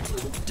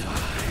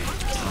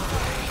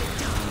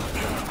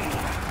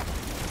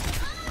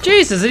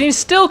 Jesus, and he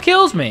still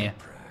kills me.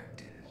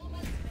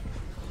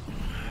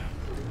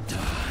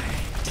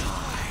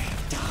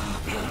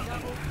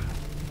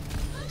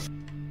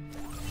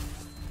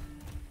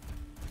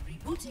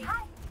 Rebooting.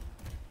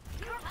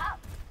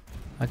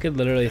 I could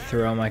literally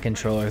throw my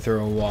controller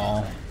through a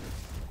wall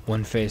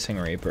when facing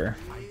Reaper.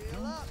 I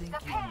don't think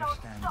you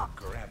understand the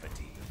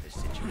gravity of this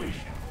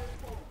situation.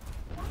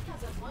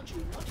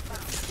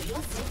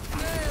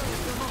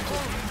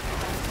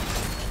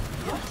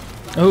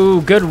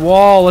 Ooh, good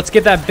wall. Let's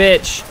get that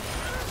bitch.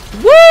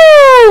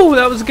 Woo!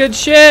 That was good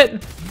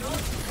shit.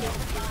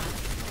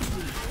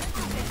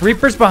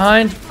 Reaper's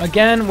behind.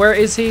 Again, where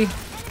is he?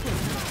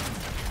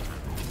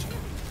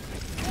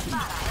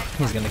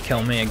 He's gonna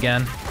kill me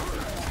again.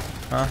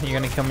 Huh? You're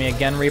gonna kill me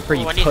again, Reaper,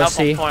 you Oh, I need help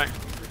pussy. on point.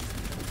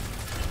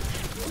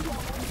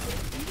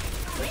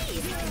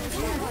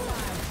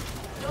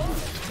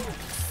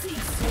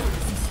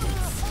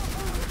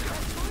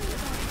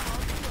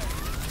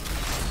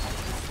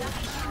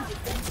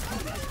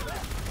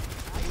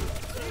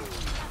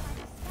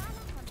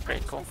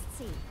 Pretty cool.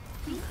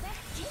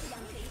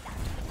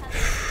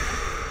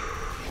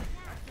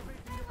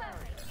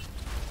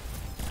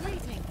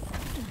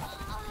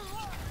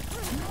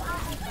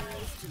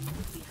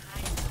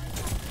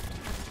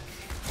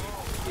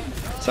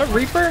 Is that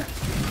Reaper?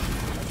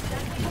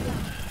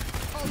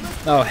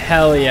 Oh,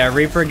 hell yeah.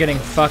 Reaper getting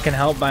fucking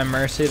helped by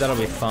Mercy. That'll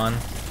be fun.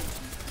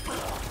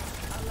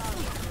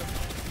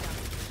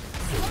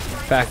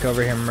 Back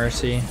over here,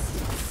 Mercy.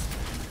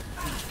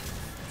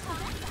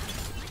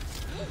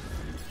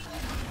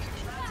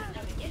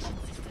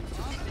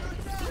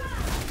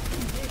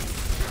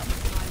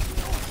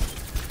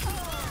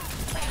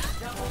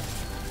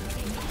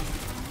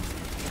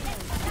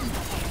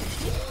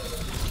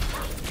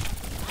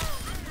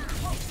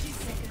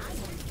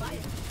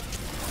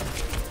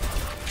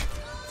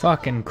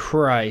 Fucking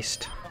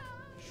Christ.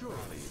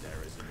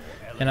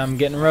 And I'm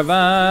getting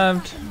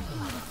revived.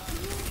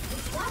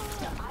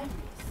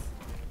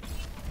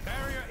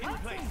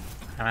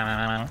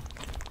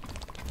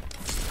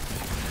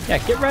 Yeah,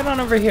 get right on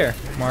over here,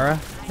 Mara.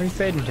 Where are you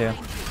fading to?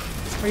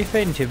 Where are you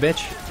fading to,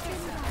 bitch?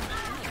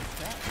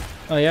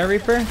 Oh yeah,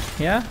 Reaper?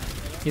 Yeah?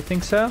 You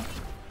think so?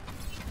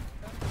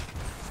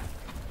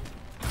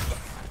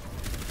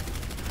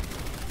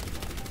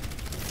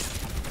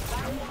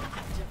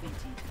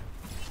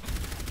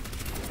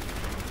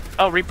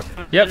 Oh, Reaper.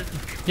 Yep.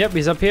 Yep,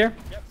 he's up here.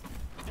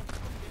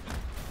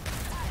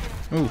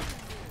 Ooh.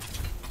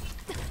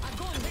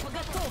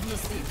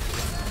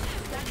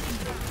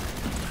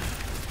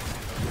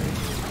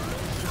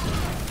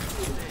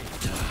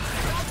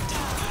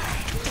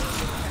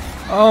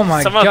 Oh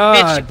my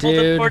god, bitch pulled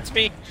him dude. towards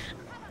me.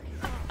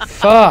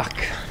 Fuck.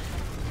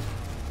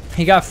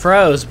 He got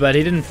froze, but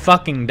he didn't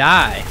fucking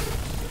die.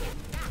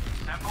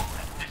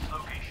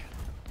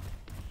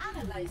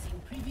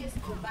 Analyzing previous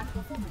combat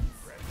performance.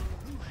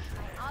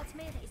 My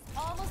ultimate is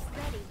almost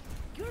ready.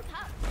 Group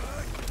up.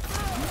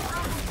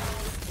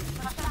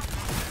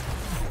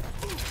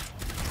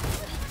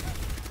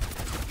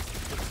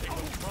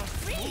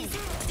 Freeze!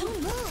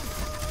 Don't move.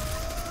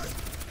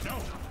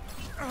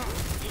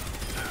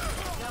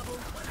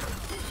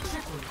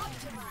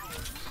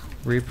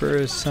 Reaper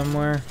is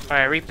somewhere.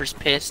 Alright, Reaper's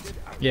pissed.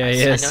 Yeah,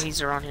 he I know is.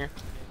 he's around here.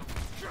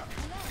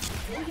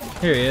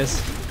 Here he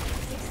is.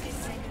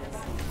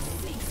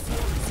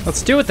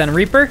 Let's do it then,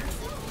 Reaper.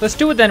 Let's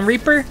do it then,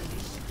 Reaper.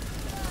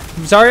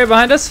 Zarya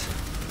behind us.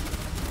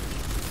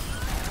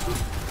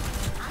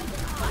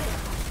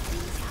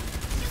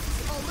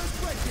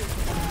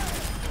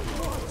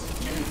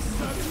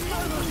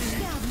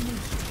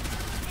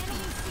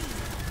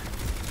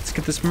 Let's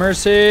get this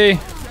Mercy.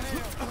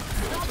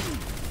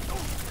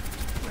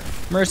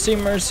 Mercy,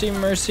 Mercy,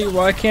 Mercy.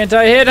 Why can't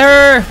I hit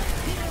her?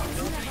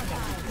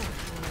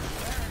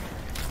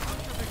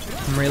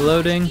 I'm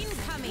reloading.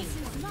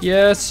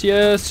 Yes,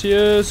 yes,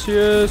 yes,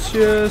 yes,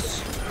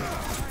 yes.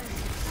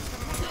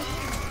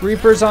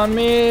 Reaper's on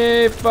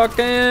me. Fuck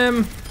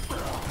him.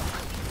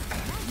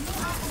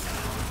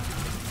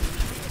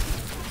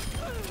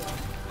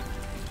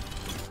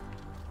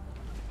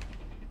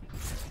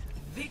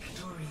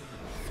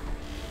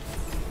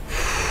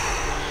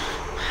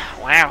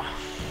 Wow.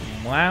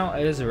 Wow,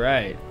 it is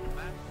right.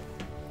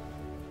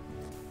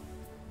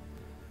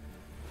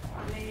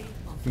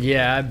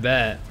 Yeah, I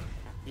bet.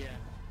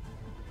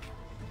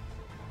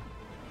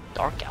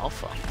 Dark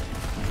Alpha.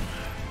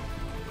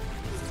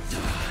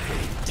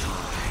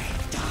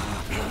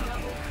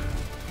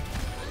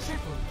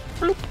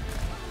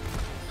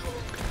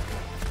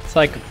 It's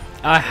like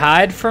I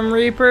hide from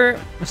Reaper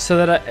so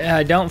that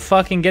I don't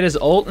fucking get his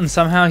ult, and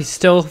somehow he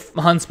still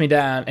hunts me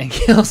down and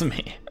kills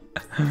me.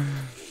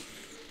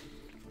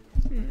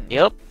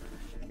 Yep.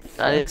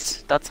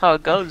 That's how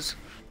it goes.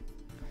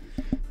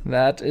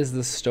 That is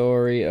the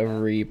story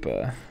of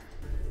Reaper.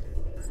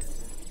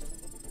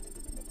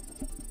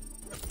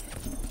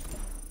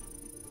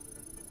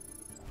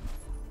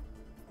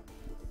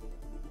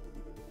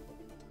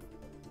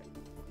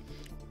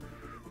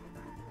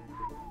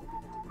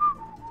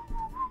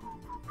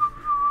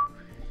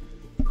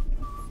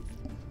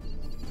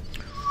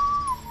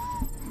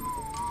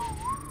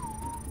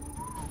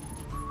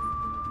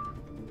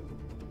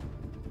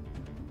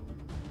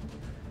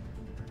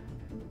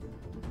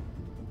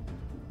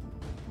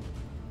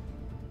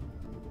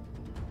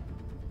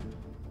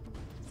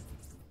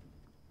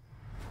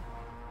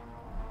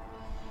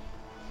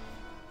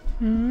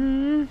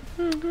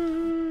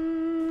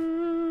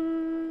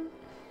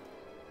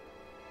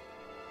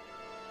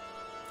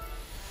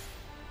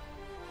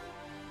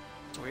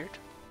 It's weird.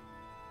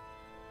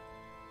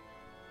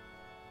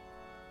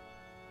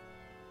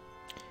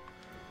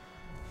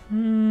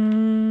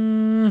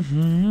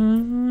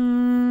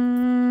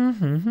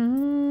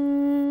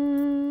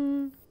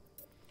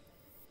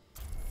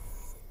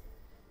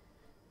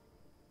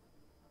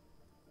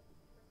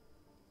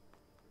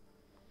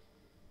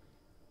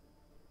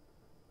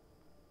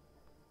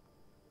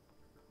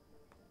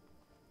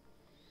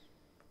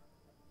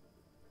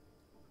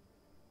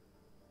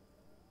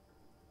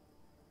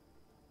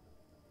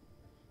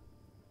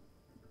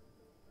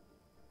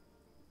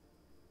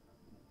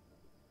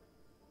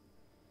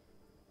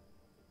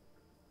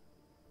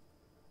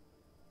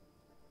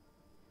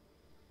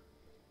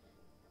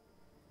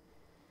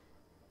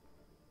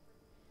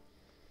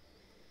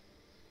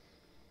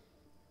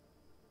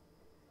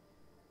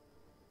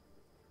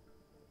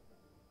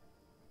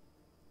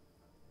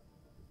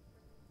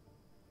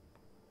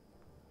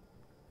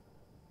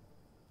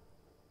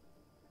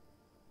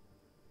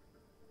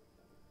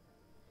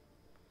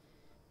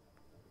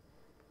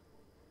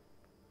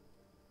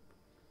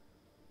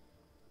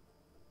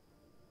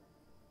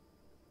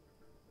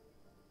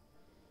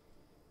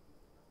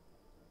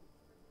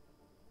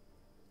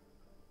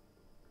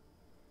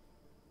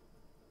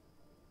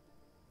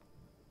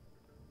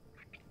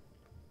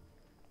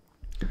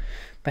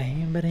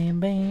 Bam, bam,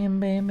 bam,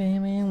 bam,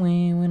 bam, bam,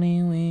 wee,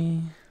 wee,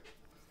 wee.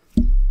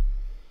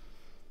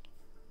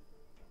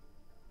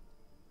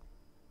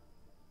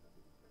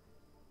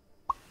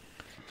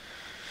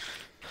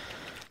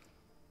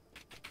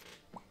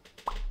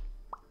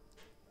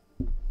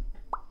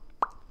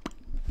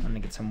 I'm gonna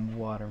get some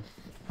water.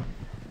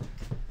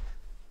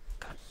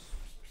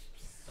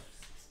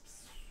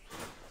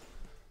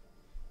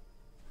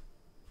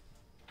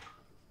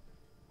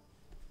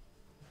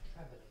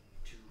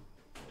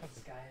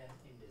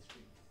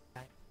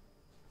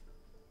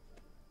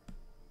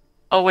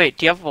 Oh wait,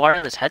 do you have a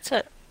wireless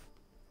headset?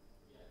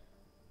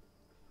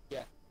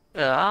 Yeah.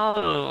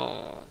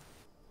 Oh.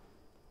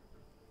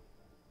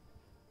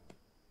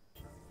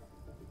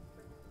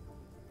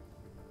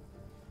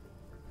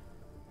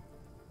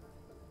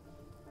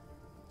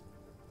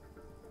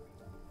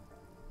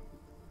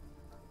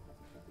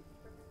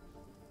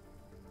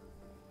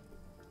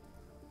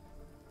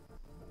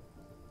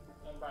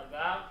 And by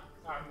that,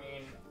 I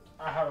mean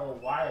I have a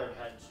wired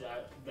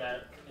headset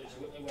that is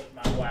with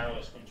my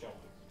wireless controller.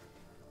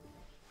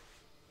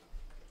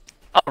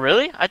 Oh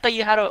really? I thought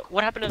you had a.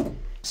 What happened to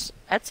this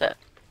headset?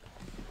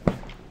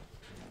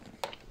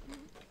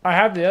 I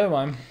have the other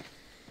one,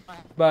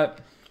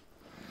 but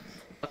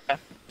Okay.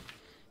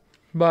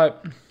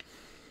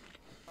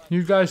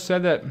 You guys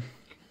said that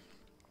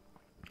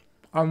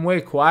I'm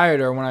way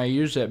quieter when I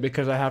use it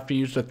because I have to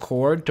use the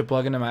cord to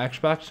plug into my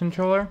Xbox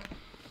controller.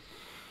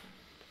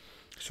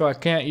 So I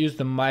can't use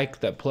the mic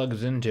that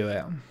plugs into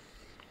it.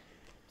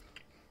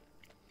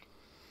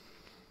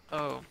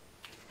 Oh.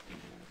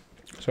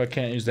 So I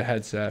can't use the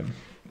headset.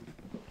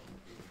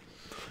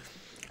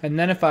 And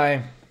then if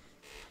I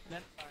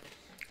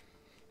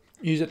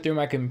use it through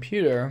my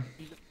computer,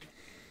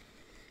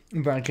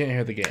 but I can't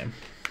hear the game.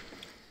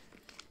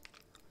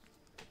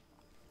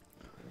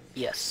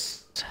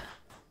 Yes.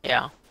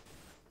 Yeah.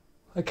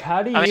 Like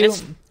how do I mean, you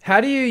it's-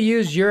 how do you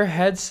use your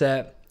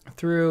headset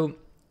through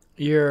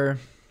your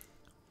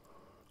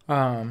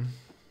whatchamacallit?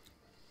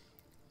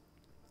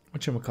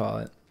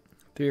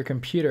 Through your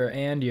computer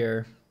and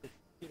your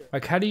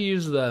like how do you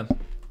use the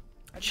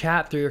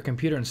chat through your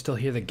computer and still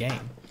hear the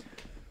game?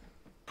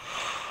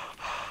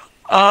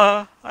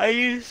 I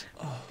use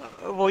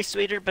voice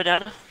meter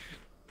banana,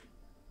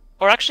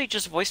 or actually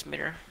just voice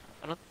meter.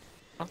 I don't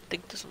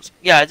think this was.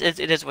 Yeah, it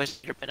is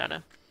voice meter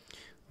banana.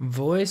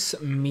 Voice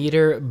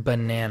meter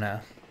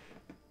banana.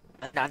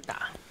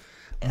 Banana.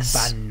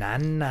 Yes.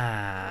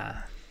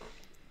 Banana.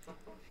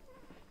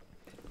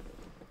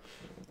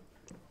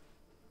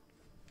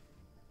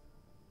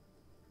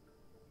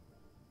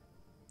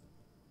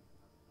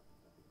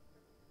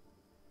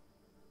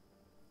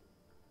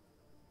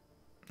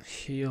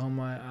 Heal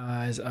my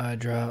eyes, eye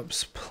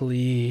drops,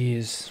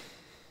 please.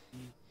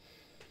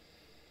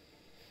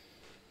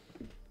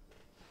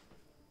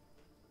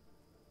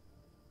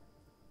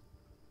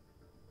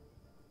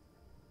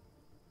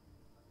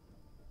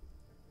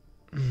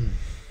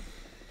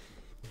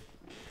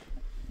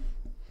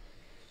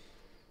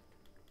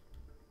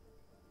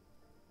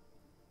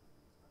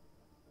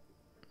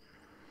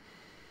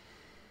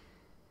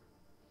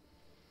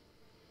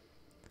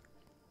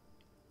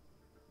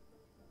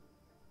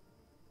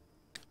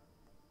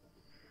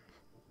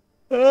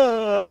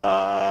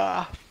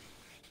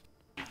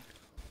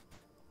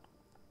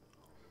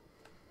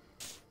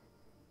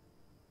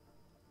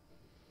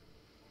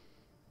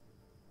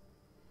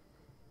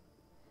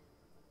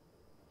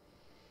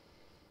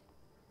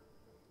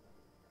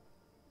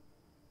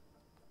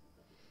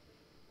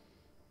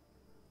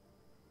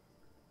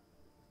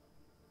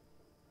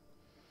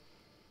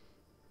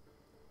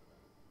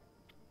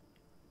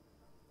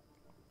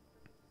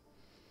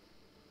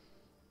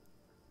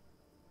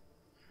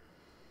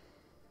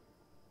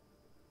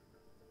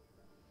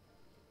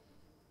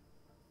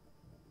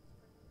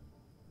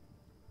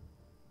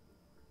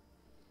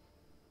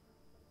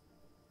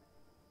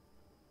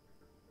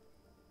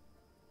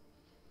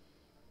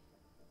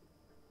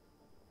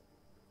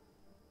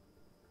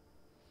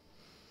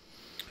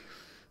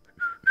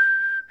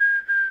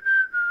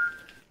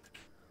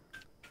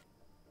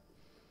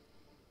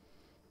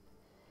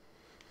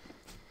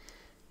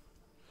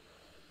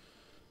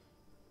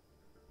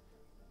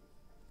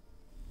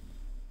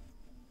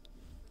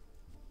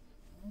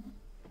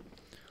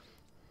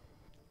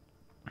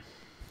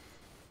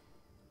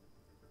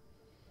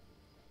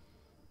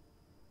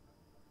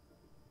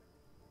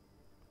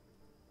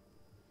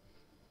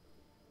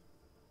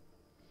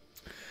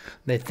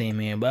 They think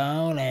me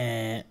about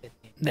it.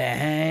 They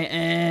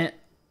hate it.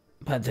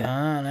 But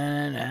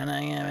I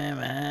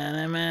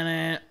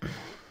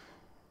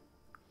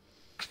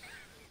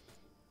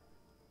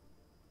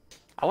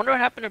wonder what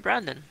happened to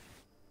Brandon.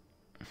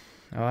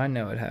 oh, I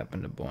know what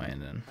happened to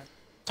Brandon.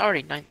 It's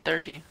already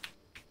 9:30.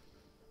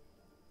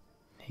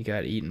 He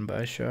got eaten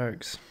by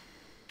sharks.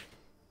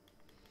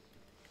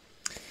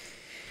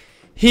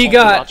 He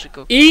got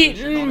Logical eaten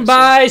conclusion,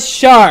 by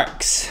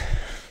sharks.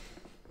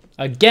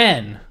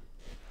 Again.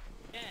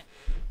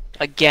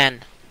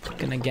 Again.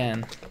 Fucking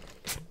again.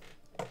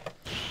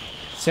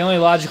 It's the only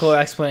logical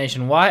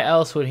explanation. Why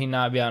else would he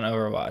not be on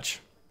Overwatch?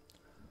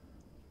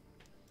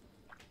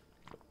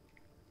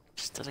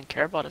 Just doesn't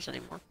care about us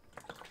anymore.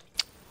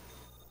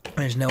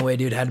 There's no way,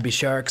 dude. Had to be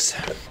sharks.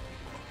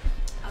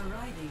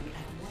 Arriving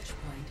at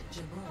Watchpoint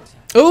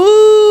Gibraltar.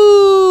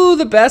 Ooh,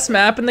 the best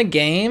map in the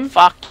game.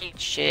 Fucking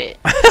shit.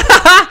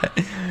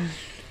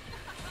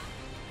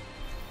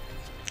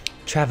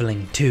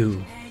 Traveling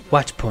to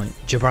Watchpoint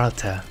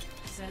Gibraltar.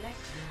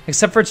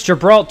 Except for it's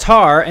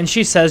Gibraltar, and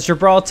she says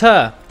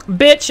Gibraltar.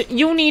 Bitch,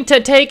 you need to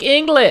take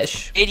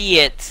English.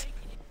 Idiot.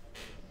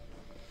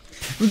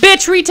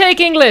 Bitch,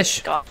 retake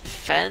English. Got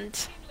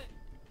fend.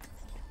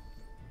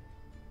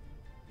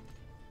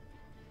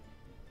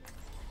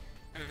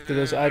 Do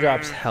those eye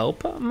drops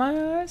help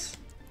my eyes?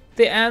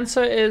 The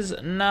answer is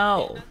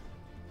no.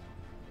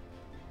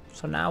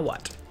 So now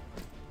what?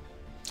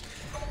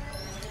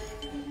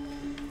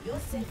 Your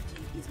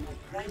safety is my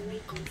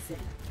primary concern.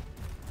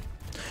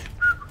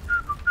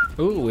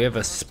 Ooh, we have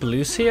a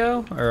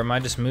Splucio? Or am I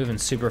just moving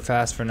super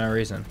fast for no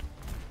reason?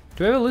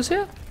 Do we have a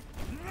Lucio?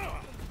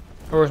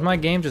 Or is my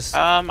game just...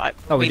 Oh,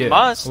 we do.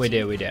 must. We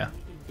do.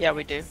 Yeah,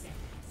 we do.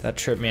 That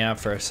tripped me out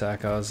for a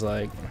sec. I was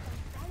like,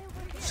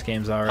 this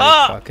game's already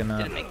fucking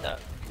up. Didn't make that.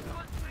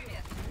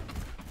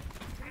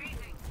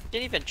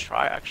 Didn't even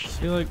try, actually.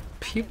 See, like,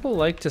 people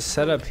like to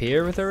set up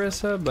here with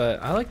Orisa,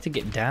 but I like to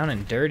get down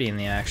and dirty in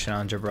the action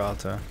on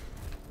Gibraltar.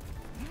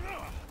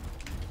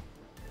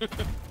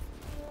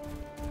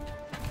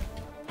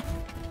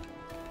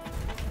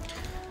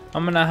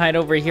 I'm gonna hide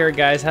over here,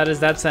 guys. How does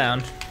that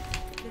sound?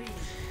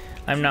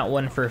 I'm not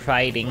one for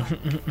fighting.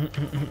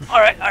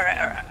 Alright.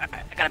 I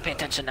gotta pay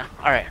attention now.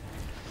 Alright.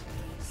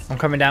 I'm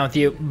coming down with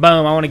you.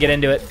 Boom, I want to get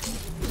into it.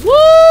 Woo!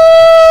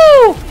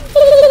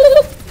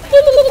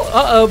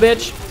 Uh-oh,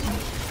 bitch.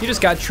 You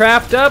just got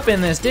trapped up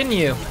in this, didn't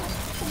you?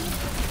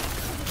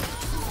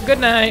 Good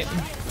night.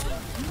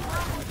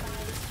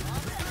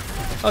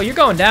 Oh, you're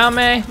going down,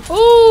 May?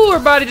 Ooh, her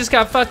body just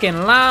got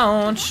fucking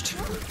launched.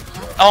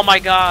 Oh my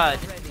god.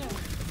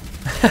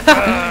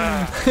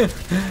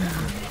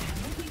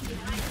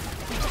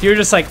 You're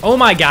just like, oh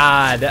my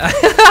god.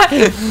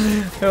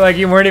 You're like,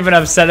 you weren't even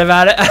upset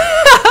about it.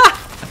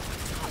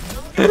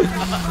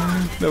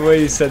 The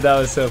way you said that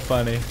was so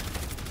funny.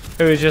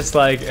 It was just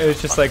like,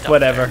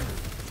 whatever.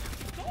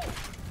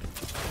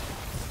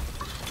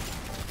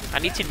 I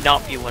need to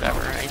not be whatever.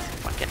 I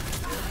fucking.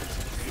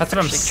 That's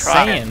what I'm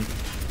try. saying.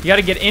 You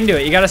gotta get into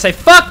it. You gotta say,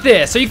 fuck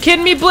this. Are you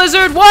kidding me,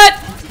 Blizzard? What?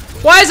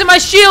 Why isn't my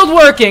shield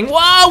working?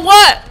 Whoa,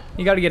 what?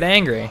 You gotta get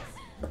angry.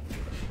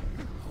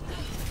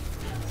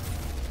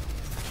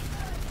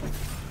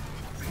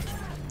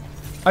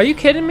 Are you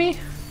kidding me?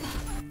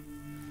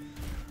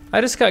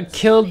 I just got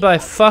killed by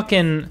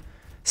fucking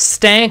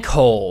stank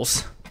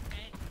holes.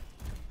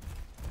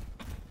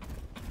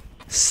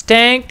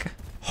 Stank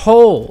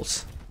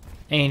holes.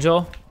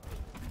 Angel.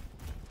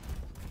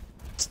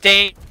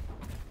 Stay.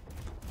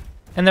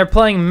 And they're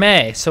playing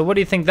May, so what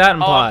do you think that Oh, I'm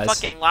implies?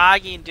 fucking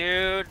lagging,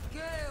 dude.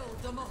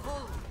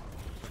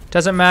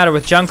 Doesn't matter.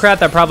 With Junkrat,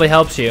 that probably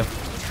helps you.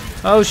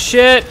 Oh,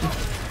 shit.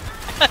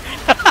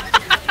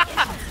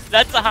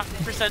 That's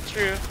 100%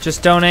 true.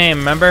 Just don't aim,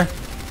 remember?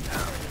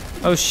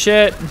 Oh,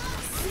 shit.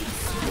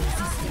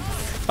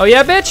 Oh,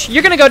 yeah, bitch?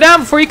 You're gonna go down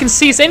before you can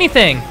cease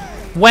anything.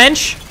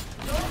 Wench!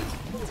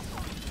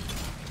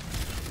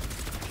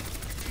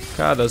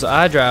 God, those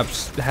eye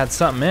drops had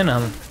something in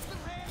them.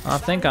 I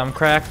think I'm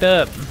cracked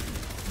up.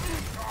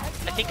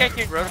 I think I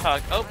hear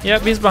Roadhog. Oh,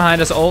 Yep, he's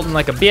behind us ulting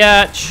like a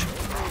bitch.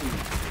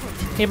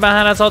 He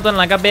behind us ulting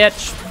like a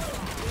bitch.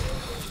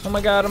 Oh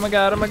my god, oh my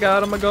god, oh my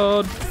god, oh my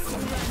god.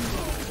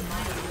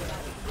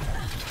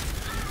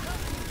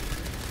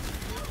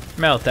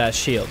 Melt that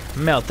shield.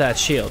 Melt that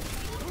shield.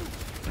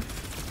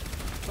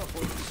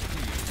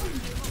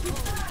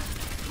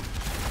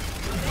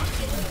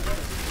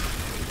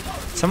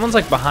 Someone's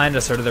like behind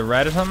us or to the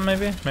right or something,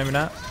 maybe? Maybe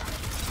not.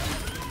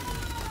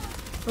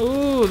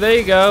 Ooh, there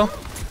you go.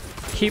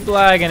 Keep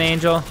lagging,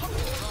 Angel.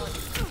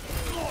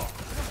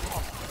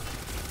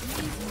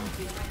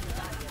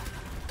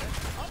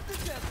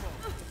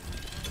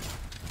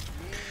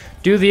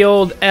 Do the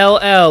old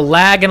LL,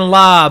 lag and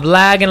lob,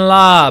 lag and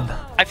lob.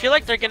 I feel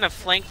like they're gonna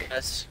flank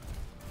us.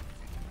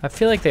 I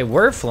feel like they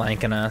were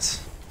flanking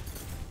us.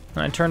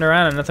 And I turned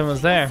around and nothing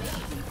was there.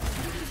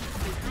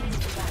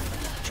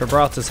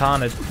 Gibraltar's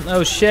haunted.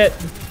 Oh shit.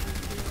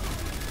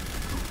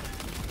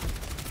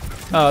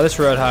 Oh, this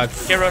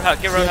Roadhog. Get Roadhog,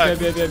 get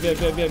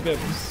Roadhog. Yep.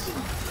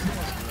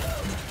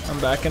 I'm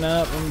backing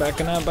up,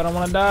 I don't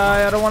wanna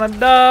die, I don't wanna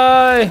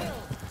die!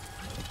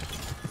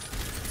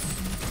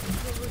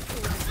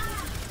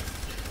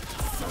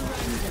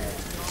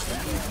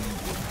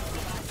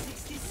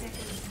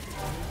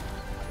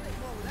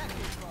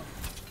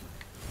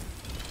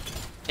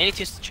 They need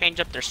to change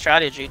up their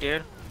strategy,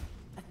 dude.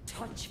 A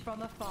touch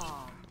from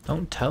afar.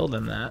 Don't tell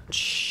them that.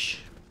 Shh.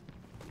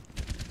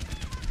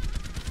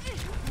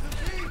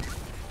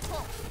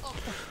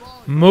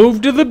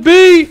 Move to the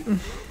beat!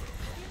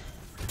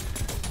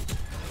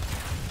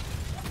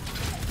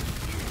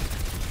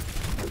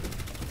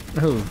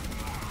 Ooh.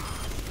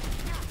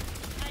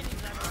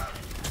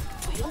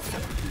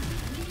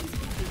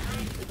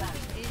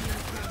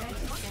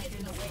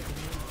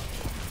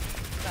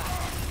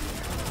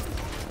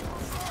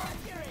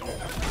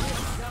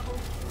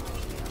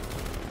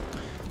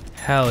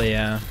 Hell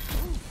yeah.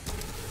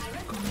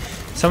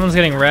 Someone's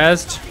getting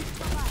rezzed.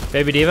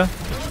 Baby Diva.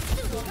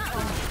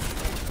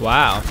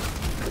 Wow.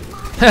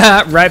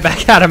 Right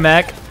back out of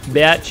mech,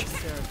 bitch.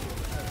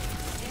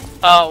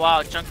 Oh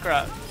wow,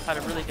 Junkrat had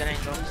a really good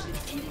angle.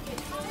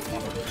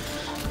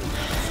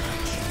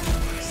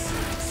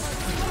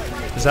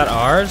 Is that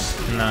ours?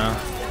 No.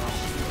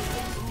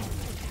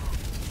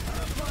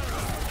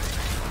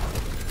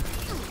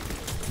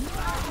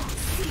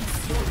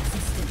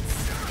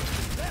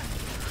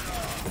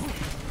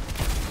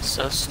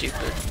 So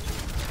stupid.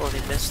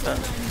 Totally missed them.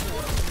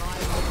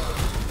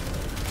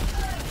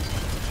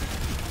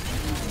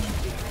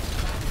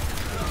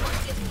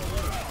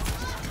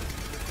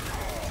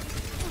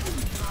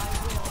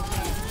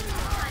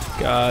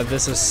 God,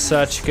 this is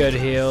such good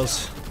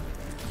heals.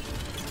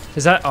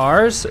 Is that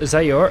ours? Is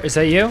that your? Is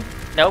that you?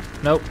 Nope.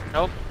 Nope.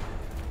 Nope.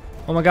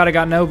 Oh my god, I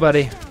got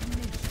nobody.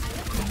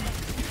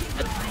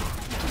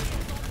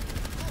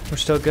 We're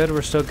still good,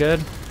 we're still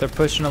good. They're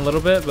pushing a little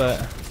bit,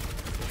 but...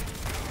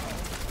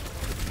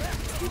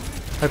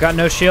 I've got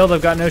no shield,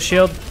 I've got no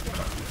shield.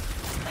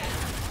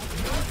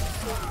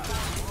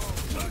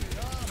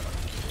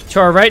 To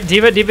our right,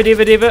 Diva, Diva,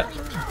 Diva, Diva.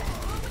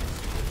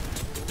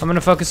 I'm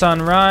gonna focus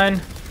on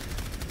Ryan.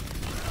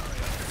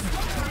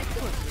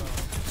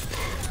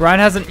 Ryan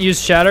hasn't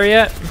used Shatter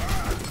yet.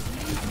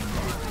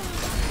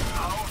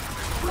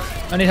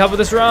 I need help with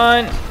this,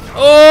 Ryan.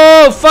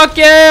 Oh, fuck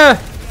yeah!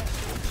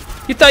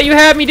 You thought you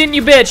had me, didn't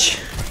you, bitch?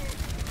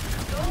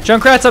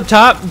 Junkrat's up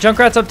top.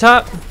 Junkrat's up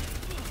top.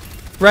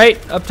 Right,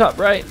 up top,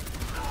 right.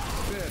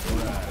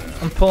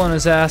 I'm pulling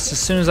his ass as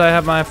soon as I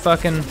have my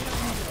fucking...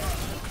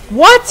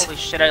 What? Holy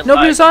shit, I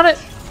Nobody was lied. on it?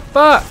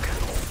 Fuck.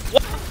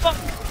 What the fuck?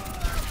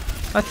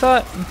 I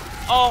thought...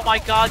 Oh my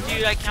god,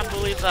 dude, I can't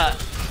believe that.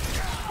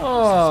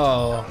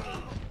 Oh.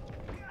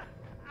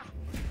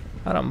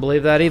 I don't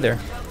believe that either.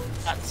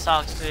 That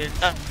sucks, dude.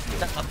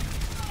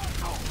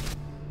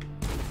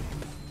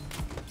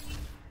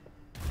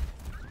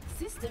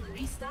 System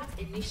restart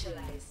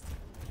initialized.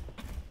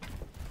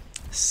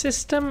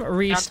 System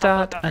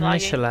restart about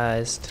lagging.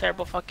 initialized.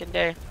 Terrible fucking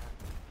day.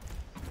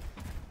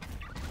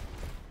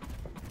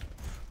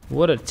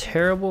 What a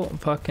terrible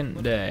fucking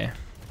day.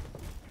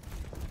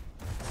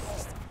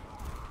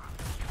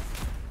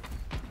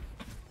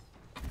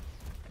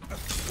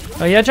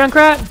 Oh yeah,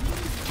 Junkrat?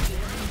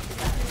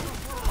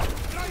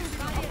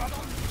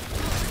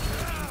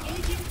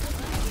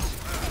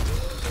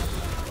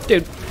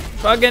 Dude,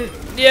 fucking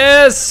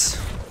yes!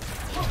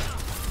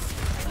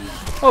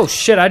 Oh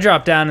shit, I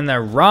dropped down in the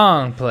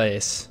wrong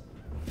place.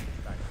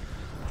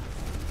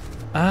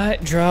 I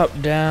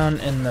dropped down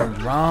in the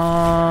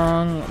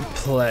wrong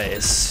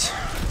place.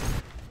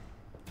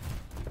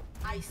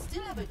 I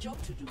still have a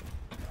job to do.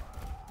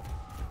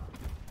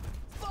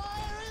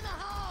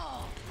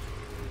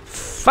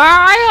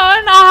 Fire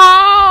in the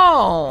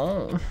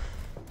hole!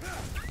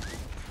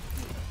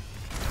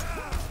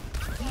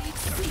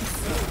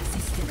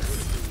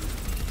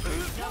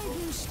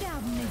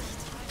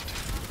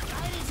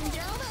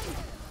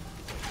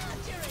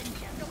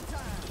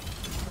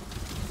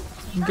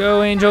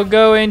 Go, Angel,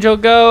 go, Angel,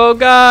 go. Oh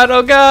god,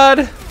 oh god.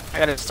 I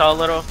gotta install a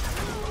little.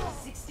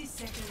 60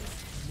 seconds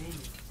remaining.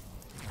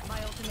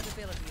 My ultimate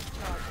ability is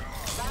charged.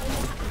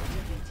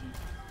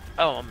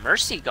 Oh,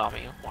 Mercy got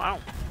me. Wow.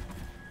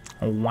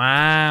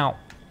 Wow.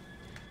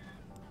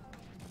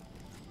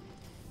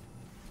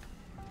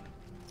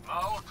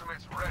 My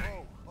ultimate's ready.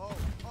 Oh,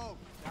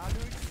 time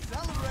to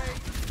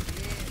accelerate.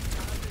 Yeah,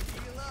 time to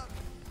heal up.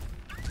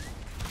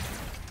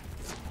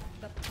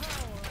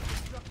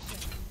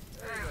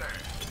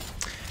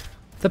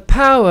 The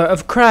power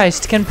of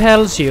Christ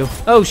compels you.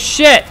 Oh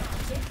shit!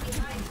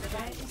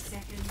 30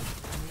 seconds.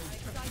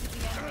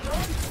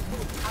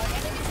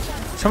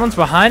 Someone's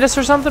behind us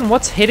or something?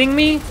 What's hitting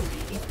me?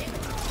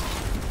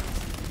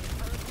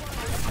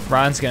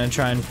 Ron's gonna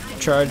try and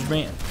charge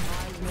me.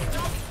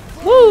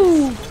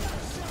 Woo!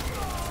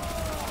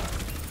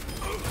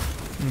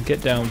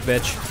 Get down,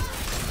 bitch.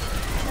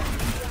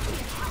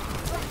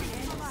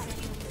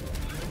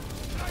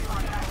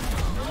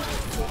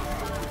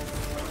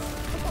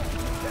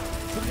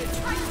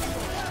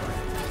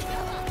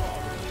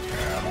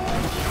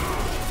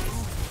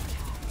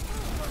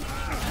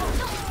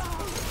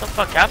 What the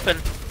fuck happened?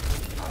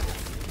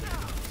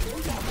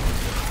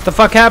 The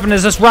fuck happened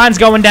is this Ryan's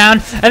going down,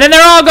 and then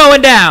they're all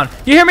going down.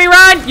 You hear me,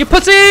 Ryan? You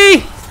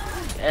pussy!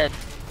 Dead.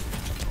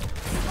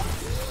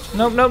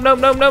 Nope, nope, nope,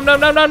 nope, nope, nope,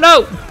 nope, nope,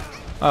 nope.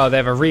 Oh, they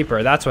have a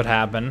Reaper. That's what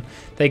happened.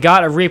 They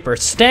got a Reaper.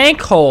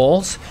 Stank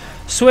holes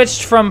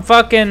switched from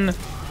fucking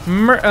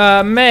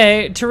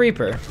May to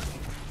Reaper.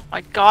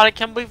 My god, I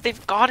can't believe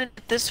they've gotten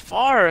this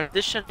far.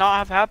 This should not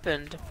have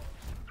happened.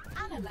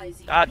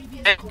 Analyzing God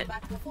previous damn it.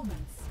 combat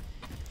performance.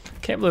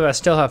 Can't believe I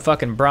still have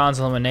fucking bronze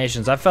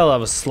eliminations. I felt I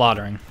was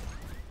slaughtering.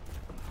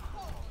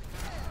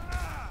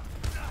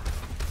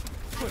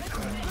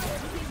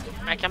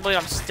 I can't believe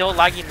I'm still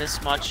lagging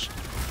this much.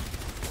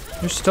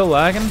 You're still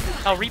lagging?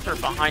 Oh, Reaper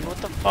behind. What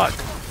the fuck?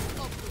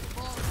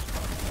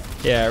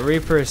 Yeah,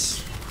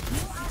 Reaper's...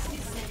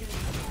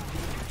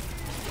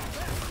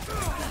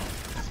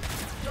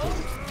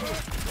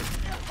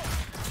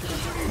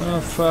 Oh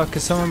fuck,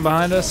 is someone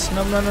behind us?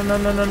 No, no, no, no,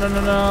 no, no, no,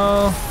 no,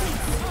 no.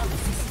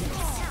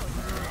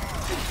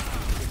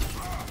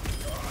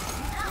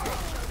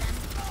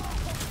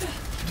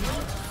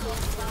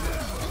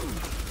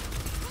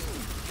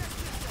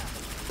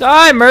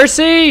 Die,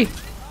 Mercy!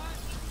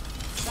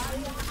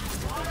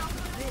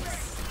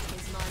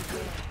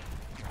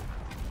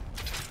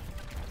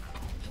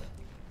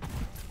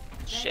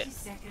 Shit. 30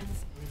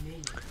 seconds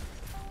remaining.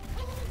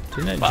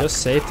 Didn't it just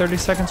say 30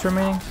 seconds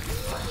remaining?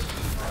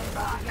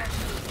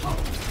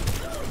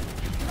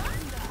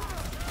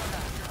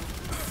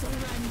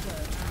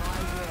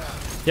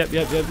 Yep,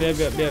 yep, yep, yep,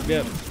 yep, yep,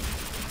 yep.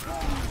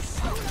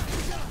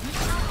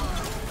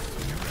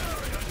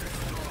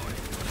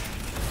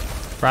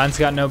 Ron's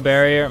got no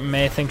barrier.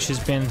 May thinks she's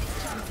being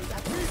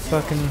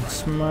fucking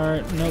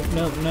smart. Nope,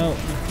 nope, nope.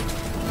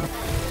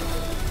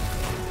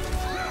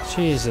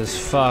 Jesus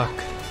fuck.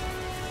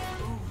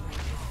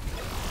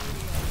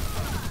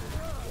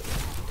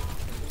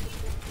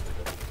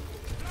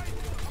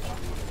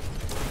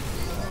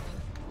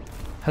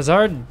 Has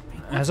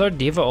our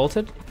diva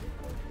ulted?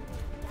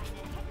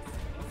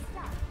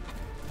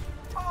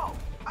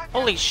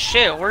 Holy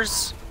shit,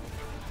 where's...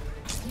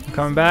 I'm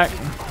coming back.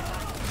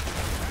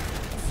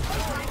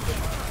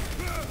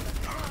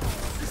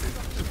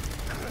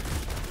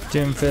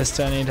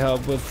 Doomfist I need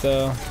help with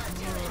though.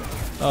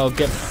 Oh,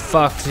 get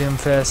fucked,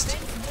 Doomfist.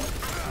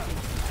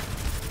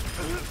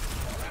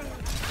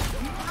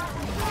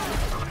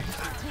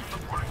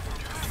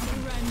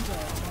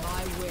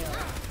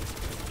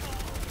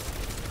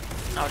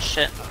 Oh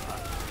shit.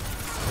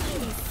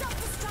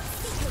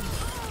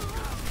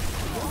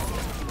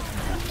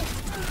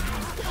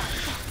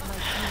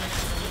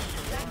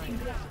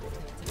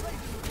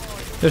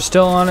 They're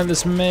still on it.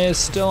 This May is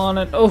still on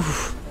it.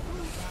 Oh.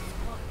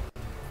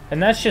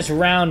 And that's just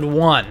round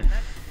one.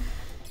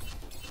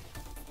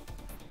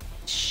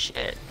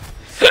 Shit.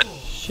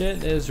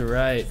 Shit is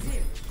right.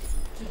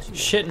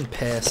 Shit and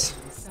piss.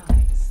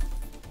 Sides.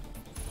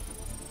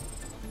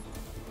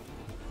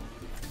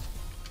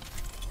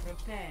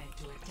 Prepare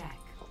to attack.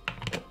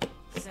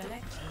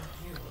 Select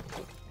your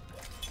hero.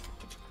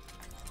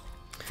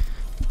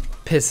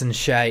 Piss and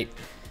shite.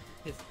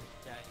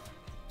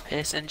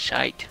 Piss and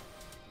shite.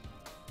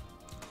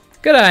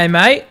 Good eye,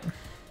 mate.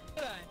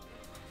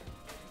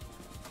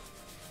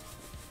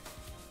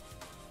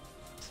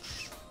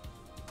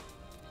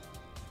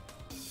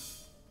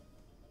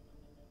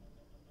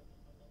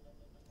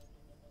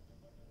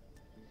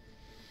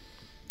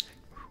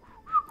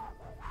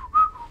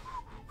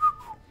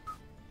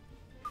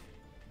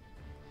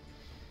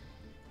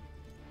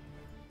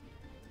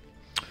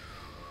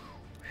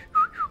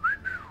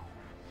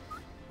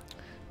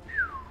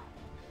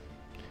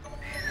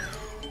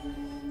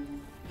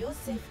 Your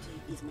safety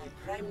is my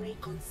primary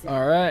concern.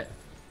 Alright.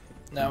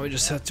 Now we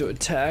just have to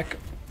attack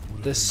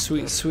this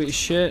sweet, sweet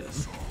shit.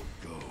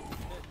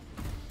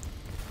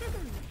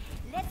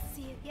 Let's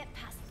see you get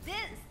past this.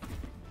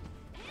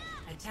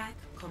 Attack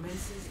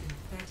commences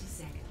in 30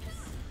 seconds.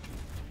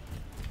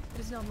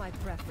 It is not my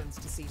preference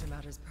to see to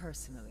matters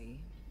personally,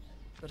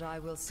 but I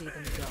will see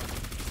them done.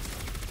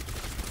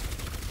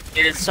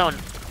 It is so. I'm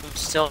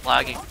still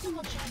lagging.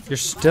 You're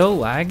still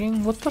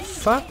lagging? What the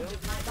fuck?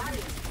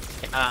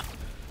 Yeah.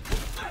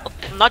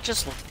 I'm not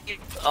just lagging,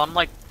 I'm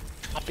like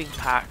dropping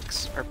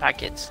packs or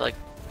packets. Like,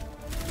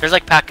 there's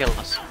like packet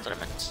loss. That's what I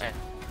meant to say.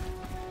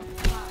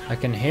 I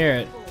can hear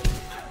it.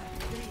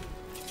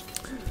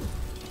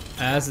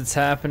 As it's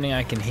happening,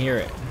 I can hear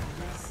it.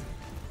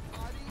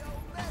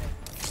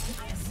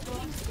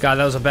 God,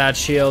 that was a bad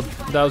shield.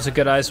 That was a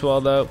good ice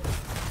wall, though.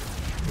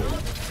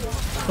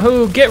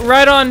 Ooh, get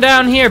right on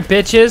down here,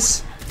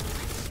 bitches.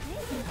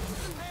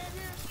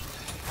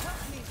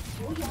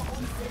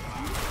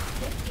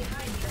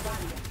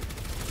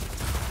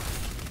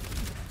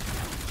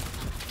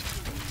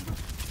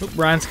 Oop,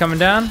 Ryan's coming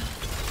down.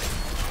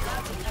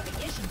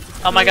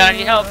 Oh my god, I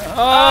need help.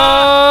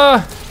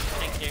 Oh!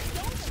 Thank you.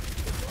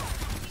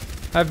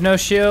 I have no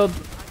shield.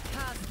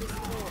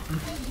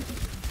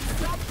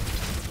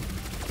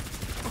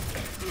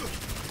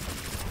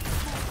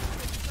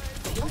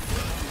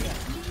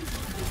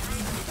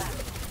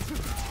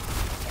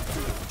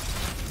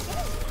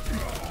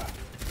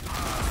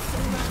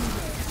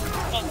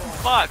 Oh,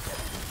 fuck.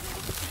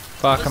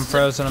 Fuck, I'm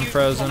frozen, I'm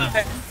frozen.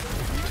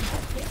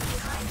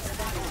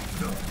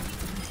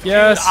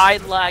 Yes! Dude, I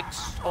lagged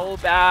so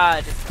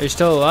bad. Are you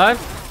still alive?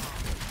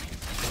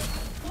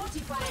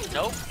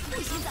 Nope.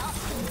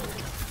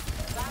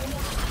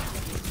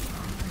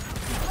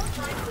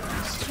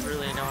 This is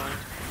really annoying.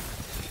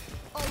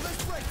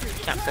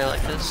 Can't play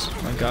like this.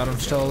 Oh my god, I'm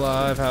still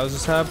alive. How is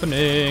this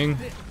happening?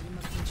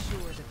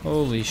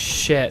 Holy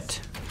shit.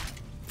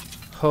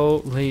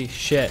 Holy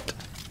shit.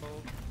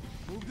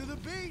 Move to the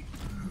beat.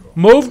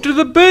 Move to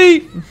the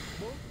beat!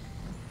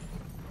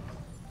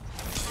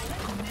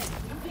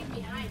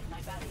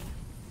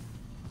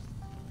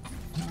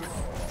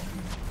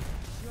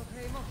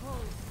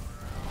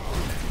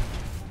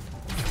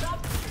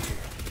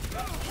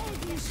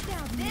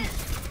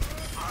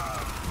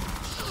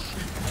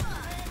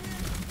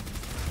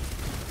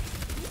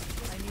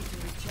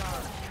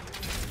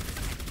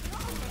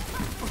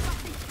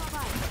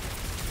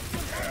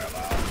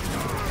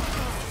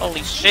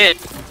 Holy shit.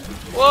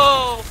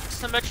 Whoa!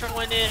 Symmetra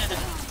went in.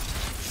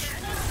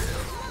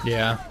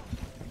 Yeah.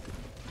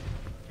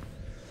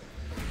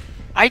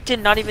 I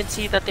did not even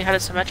see that they had a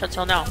Symmetra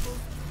until now.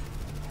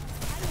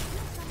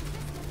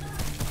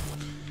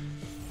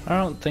 I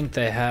don't think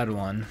they had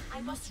one.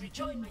 I must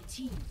rejoin my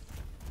team.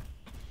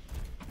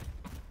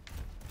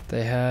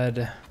 They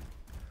had...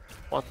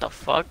 What the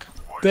fuck?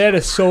 They had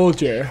a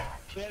soldier.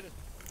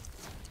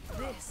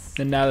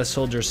 And now the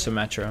soldier's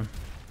Symmetra.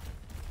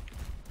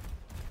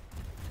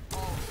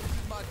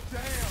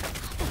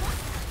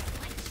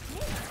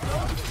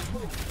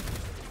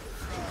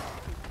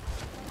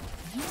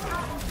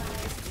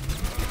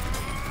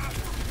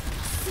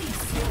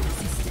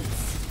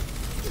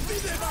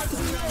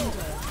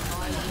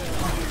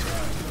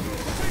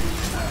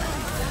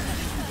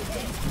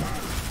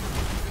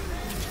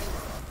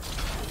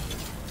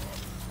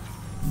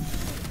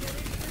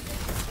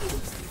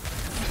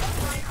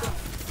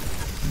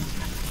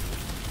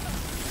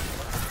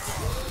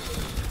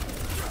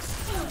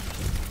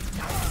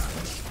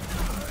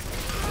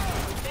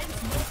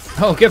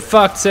 Oh, get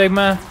fucked,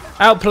 Sigma.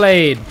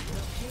 Outplayed.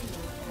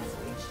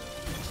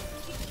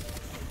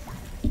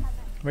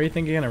 Where do you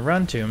think you're gonna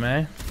run to,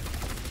 man?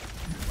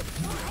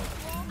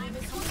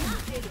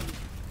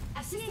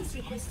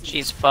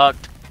 She's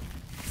fucked.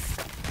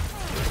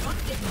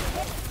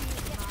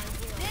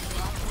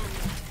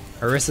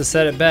 Arissa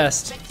said it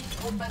best.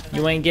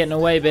 You ain't getting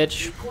away,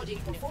 bitch.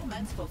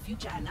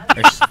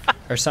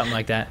 Or something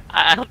like that.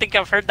 I don't think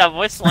I've heard that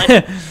voice line.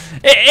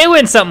 it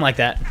went something like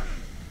that.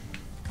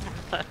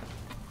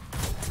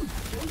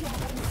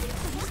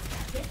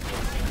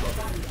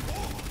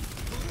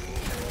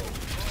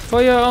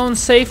 For your own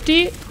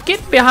safety,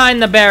 get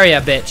behind the barrier,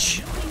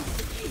 bitch.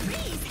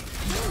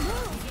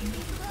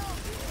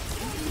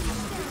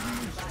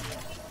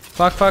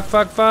 Fuck, fuck,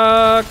 fuck,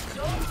 fuck.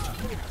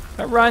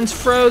 That Ryan's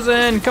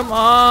frozen, come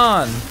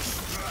on. Oh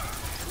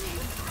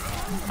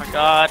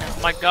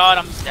my god,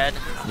 I'm dead.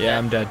 Yeah,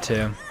 I'm dead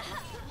too.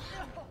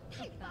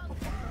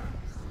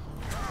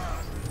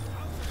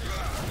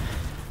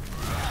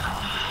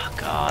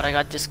 God, I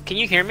got this. Can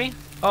you hear me?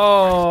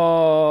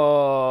 Oh,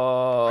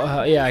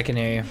 yeah, I can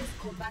hear you.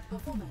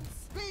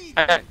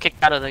 I got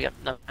kicked out of the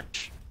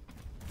match.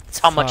 That's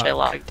how much I Fuck.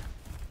 lagged.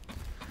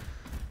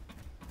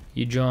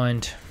 You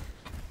joined.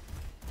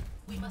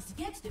 We must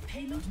get the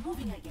payload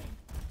moving again.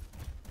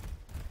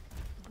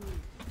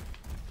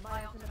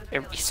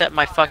 It reset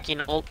my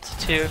fucking ult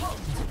too.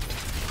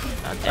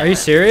 Are you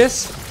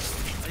serious?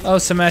 Oh,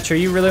 Symmetra,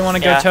 you really want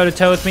to go Yeah. toe to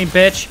toe with me,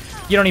 bitch?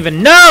 You don't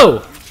even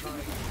know!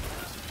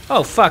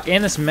 Oh, fuck,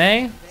 and this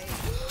May?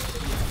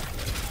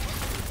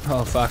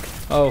 Oh, fuck.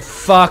 Oh,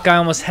 fuck, I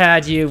almost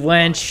had you,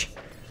 wench.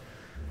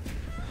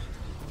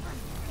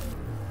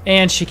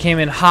 And she came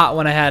in hot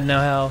when I had no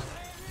health.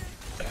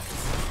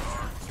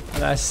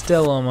 And I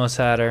still almost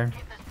had her.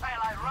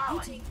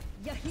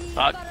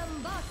 Fuck.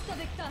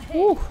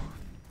 Woo.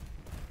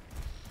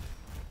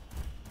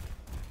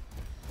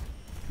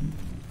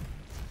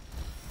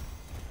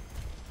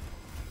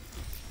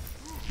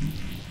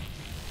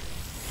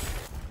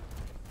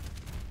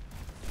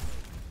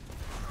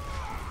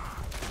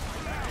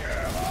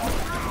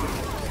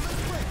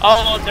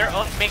 Oh, their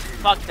own mate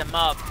fucked them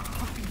up.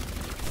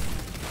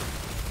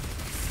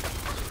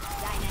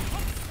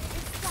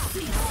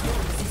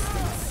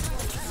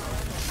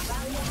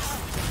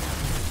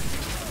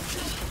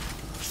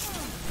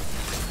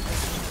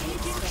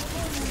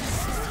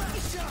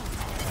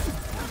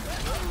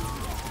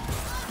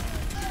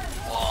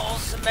 Oh,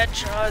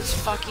 Symmetra is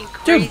fucking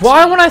crazy. Dude,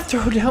 why when I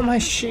throw down my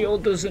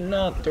shield does it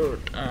not throw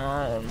it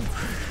down?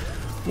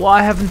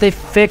 Why haven't they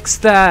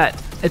fixed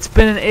that? It's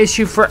been an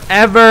issue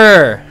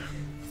forever.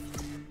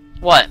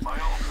 What?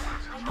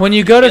 When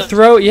you go to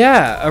throw,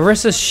 yeah,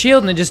 Orissa's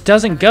shield and it just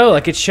doesn't go.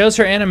 Like, it shows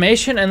her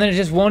animation and then it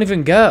just won't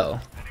even go.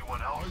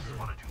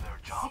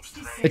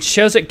 It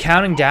shows it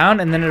counting down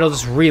and then it'll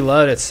just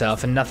reload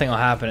itself and nothing will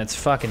happen. It's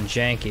fucking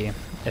janky.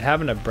 It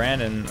happened to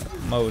Brandon,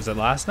 what was it,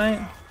 last night?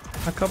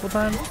 A couple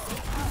times?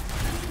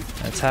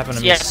 It's happened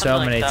to me so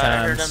like many that.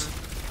 times.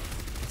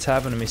 It's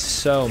happened to me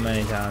so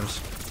many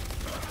times.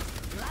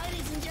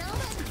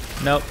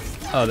 Nope.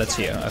 Oh, that's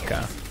you.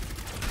 Okay.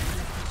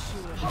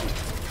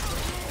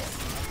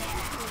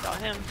 Got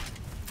him.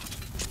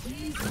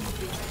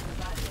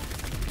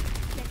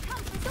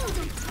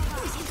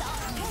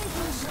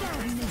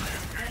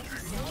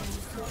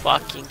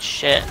 Fucking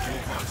shit.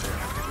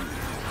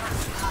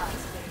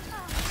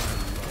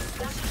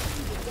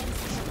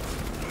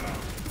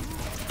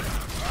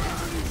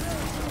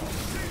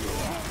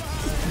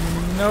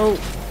 Nope.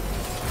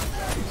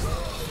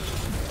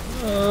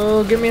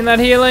 Oh, get me in that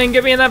healing.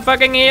 Get me in that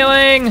fucking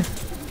healing.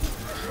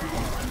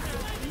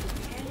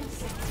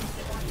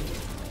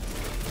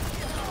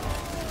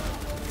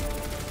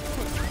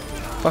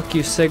 Fuck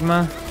you,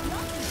 Sigma.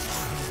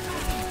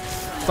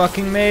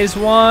 Fucking Maze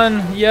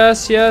won.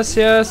 Yes, yes,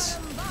 yes.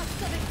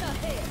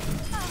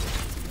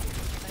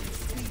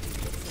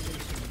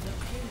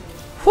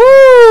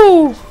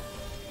 Woo!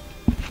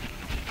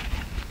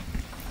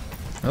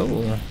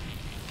 Oh.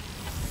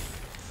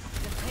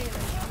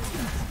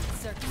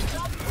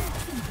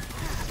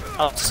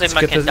 Oh, Sigma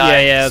Let's can get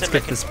die. yeah, let's Sigma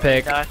get can this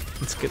pick. die.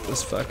 Let's get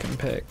this fucking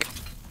pick.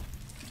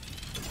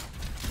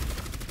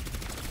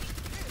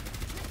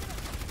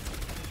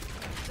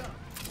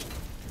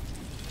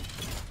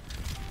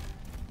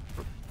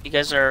 You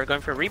guys are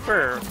going for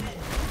Reaper? Or...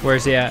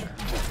 Where's he at?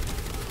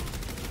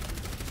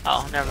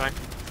 Oh, never mind.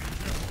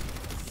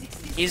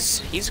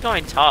 He's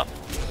going top.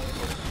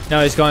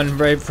 No, he's going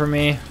right for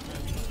me.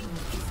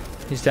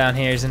 He's down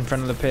here. He's in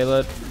front of the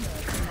payload.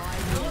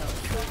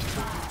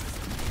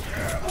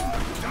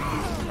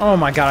 Oh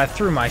my god, I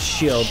threw my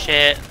shield.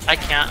 Shit, I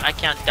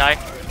can't die.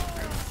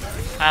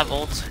 I have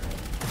ult.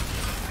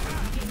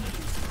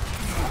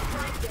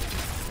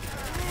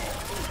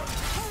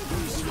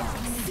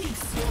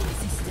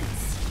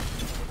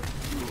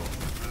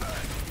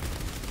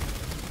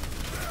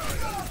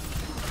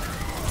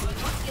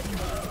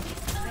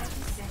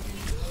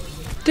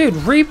 Dude,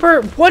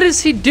 Reaper, what is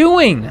he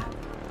doing?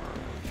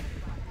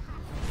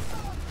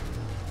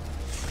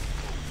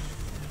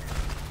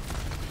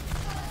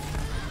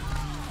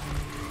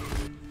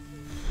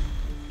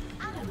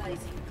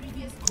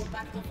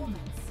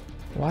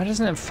 Why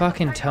doesn't it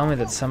fucking tell me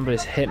that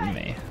somebody's hitting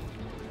me?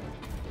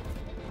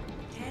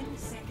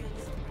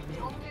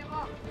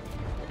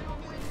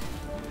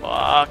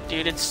 Fuck,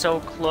 dude, it's so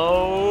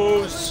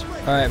close.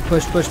 Alright,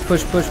 push, push,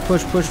 push, push,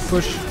 push, push,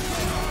 push.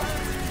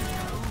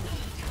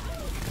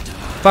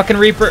 Fucking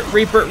Reaper,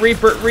 Reaper,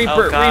 Reaper,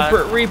 Reaper,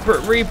 Reaper, Reaper,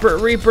 Reaper,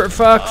 Reaper,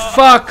 fuck,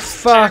 fuck,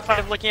 fuck.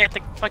 I'm looking at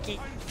the fucking...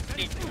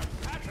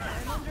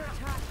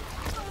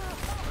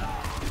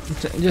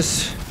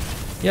 Just...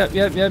 Yep.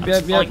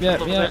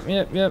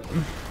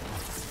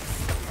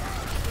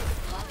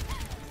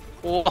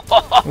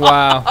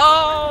 Wow.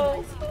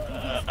 Oh!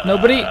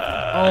 Nobody?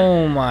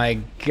 Oh my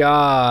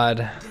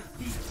god.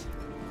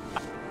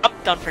 I'm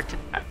done for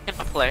today. I can't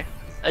play.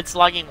 It's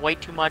lagging way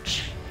too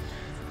much.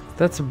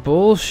 That's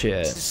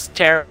bullshit. This is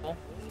terrible.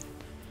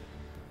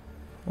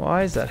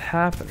 Why is that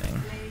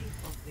happening?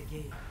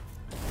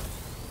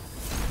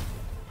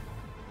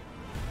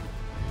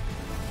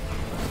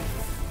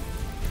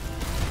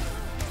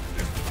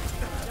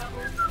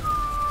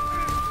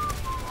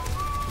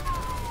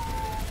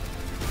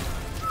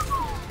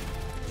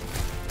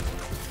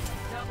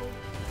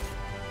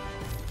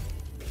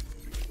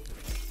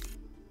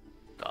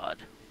 God.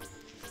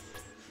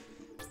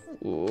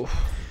 Ooh.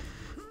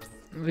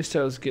 At least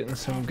I was getting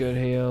some good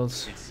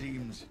heals. It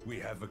seems we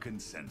have a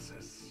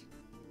consensus.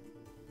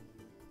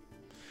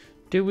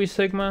 Do we,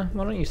 Sigma?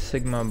 Why don't you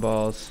Sigma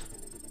balls?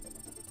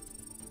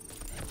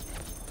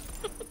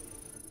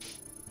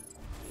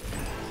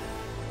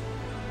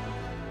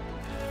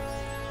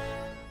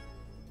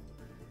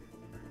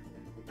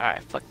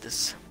 Alright, fuck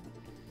this.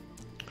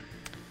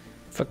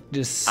 Fuck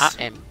this. I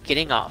am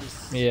getting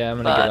off. Yeah,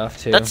 I'm gonna get off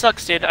too. That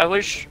sucks, dude. I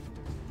wish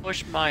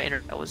wish my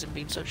internet wasn't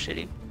being so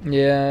shitty.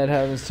 Yeah, it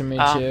happens to me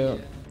Um,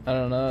 too. I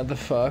don't know what the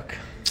fuck.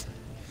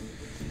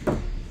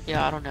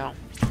 Yeah, I don't know.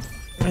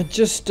 I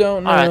just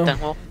don't know. Alright then,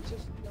 well,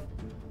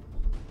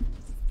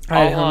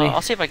 Alright, homie.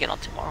 I'll see if I get on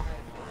tomorrow.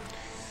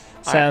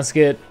 Sounds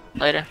good.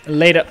 Later.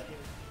 Later.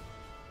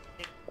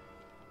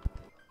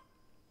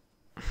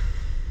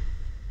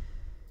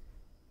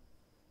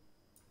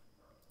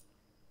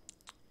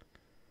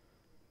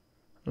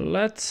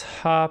 Let's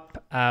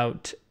hop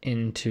out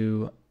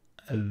into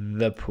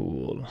the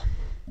pool.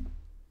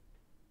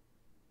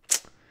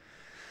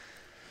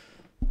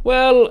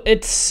 Well,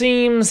 it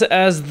seems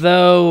as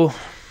though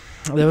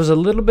there was a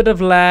little bit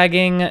of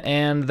lagging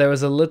and there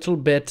was a little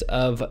bit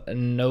of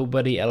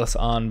nobody else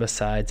on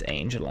besides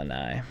Angel and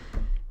I.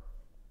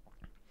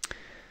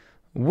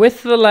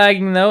 With the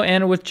lagging though,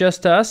 and with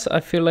just us, I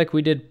feel like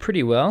we did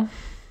pretty well,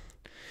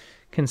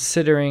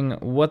 considering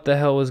what the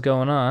hell was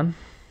going on,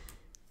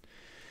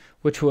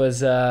 which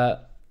was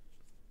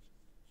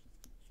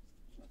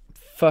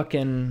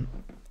fucking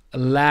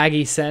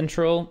laggy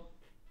central,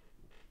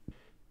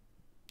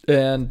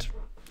 and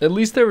at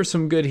least there were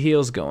some good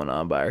heals going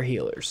on by our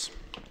healers.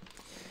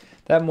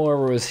 That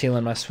Moira was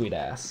healing my sweet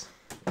ass.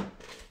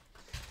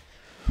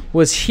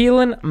 Was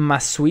healing my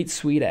sweet,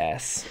 sweet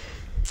ass.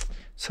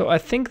 So I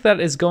think that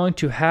is going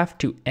to have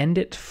to end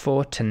it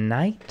for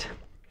tonight.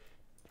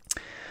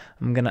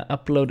 I'm going to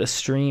upload a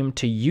stream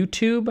to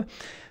YouTube.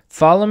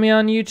 Follow me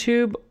on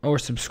YouTube or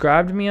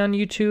subscribe to me on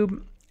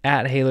YouTube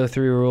at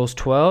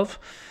Halo3Rules12.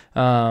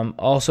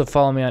 Also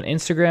follow me on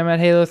Instagram at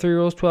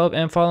Halo3Rules12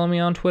 and follow me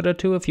on Twitter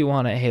too if you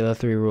want at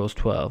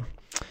Halo3Rules12.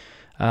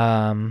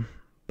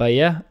 But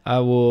yeah, I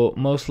will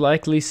most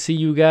likely see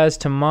you guys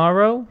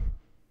tomorrow.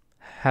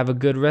 Have a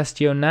good rest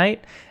of your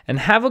night and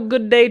have a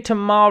good day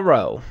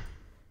tomorrow.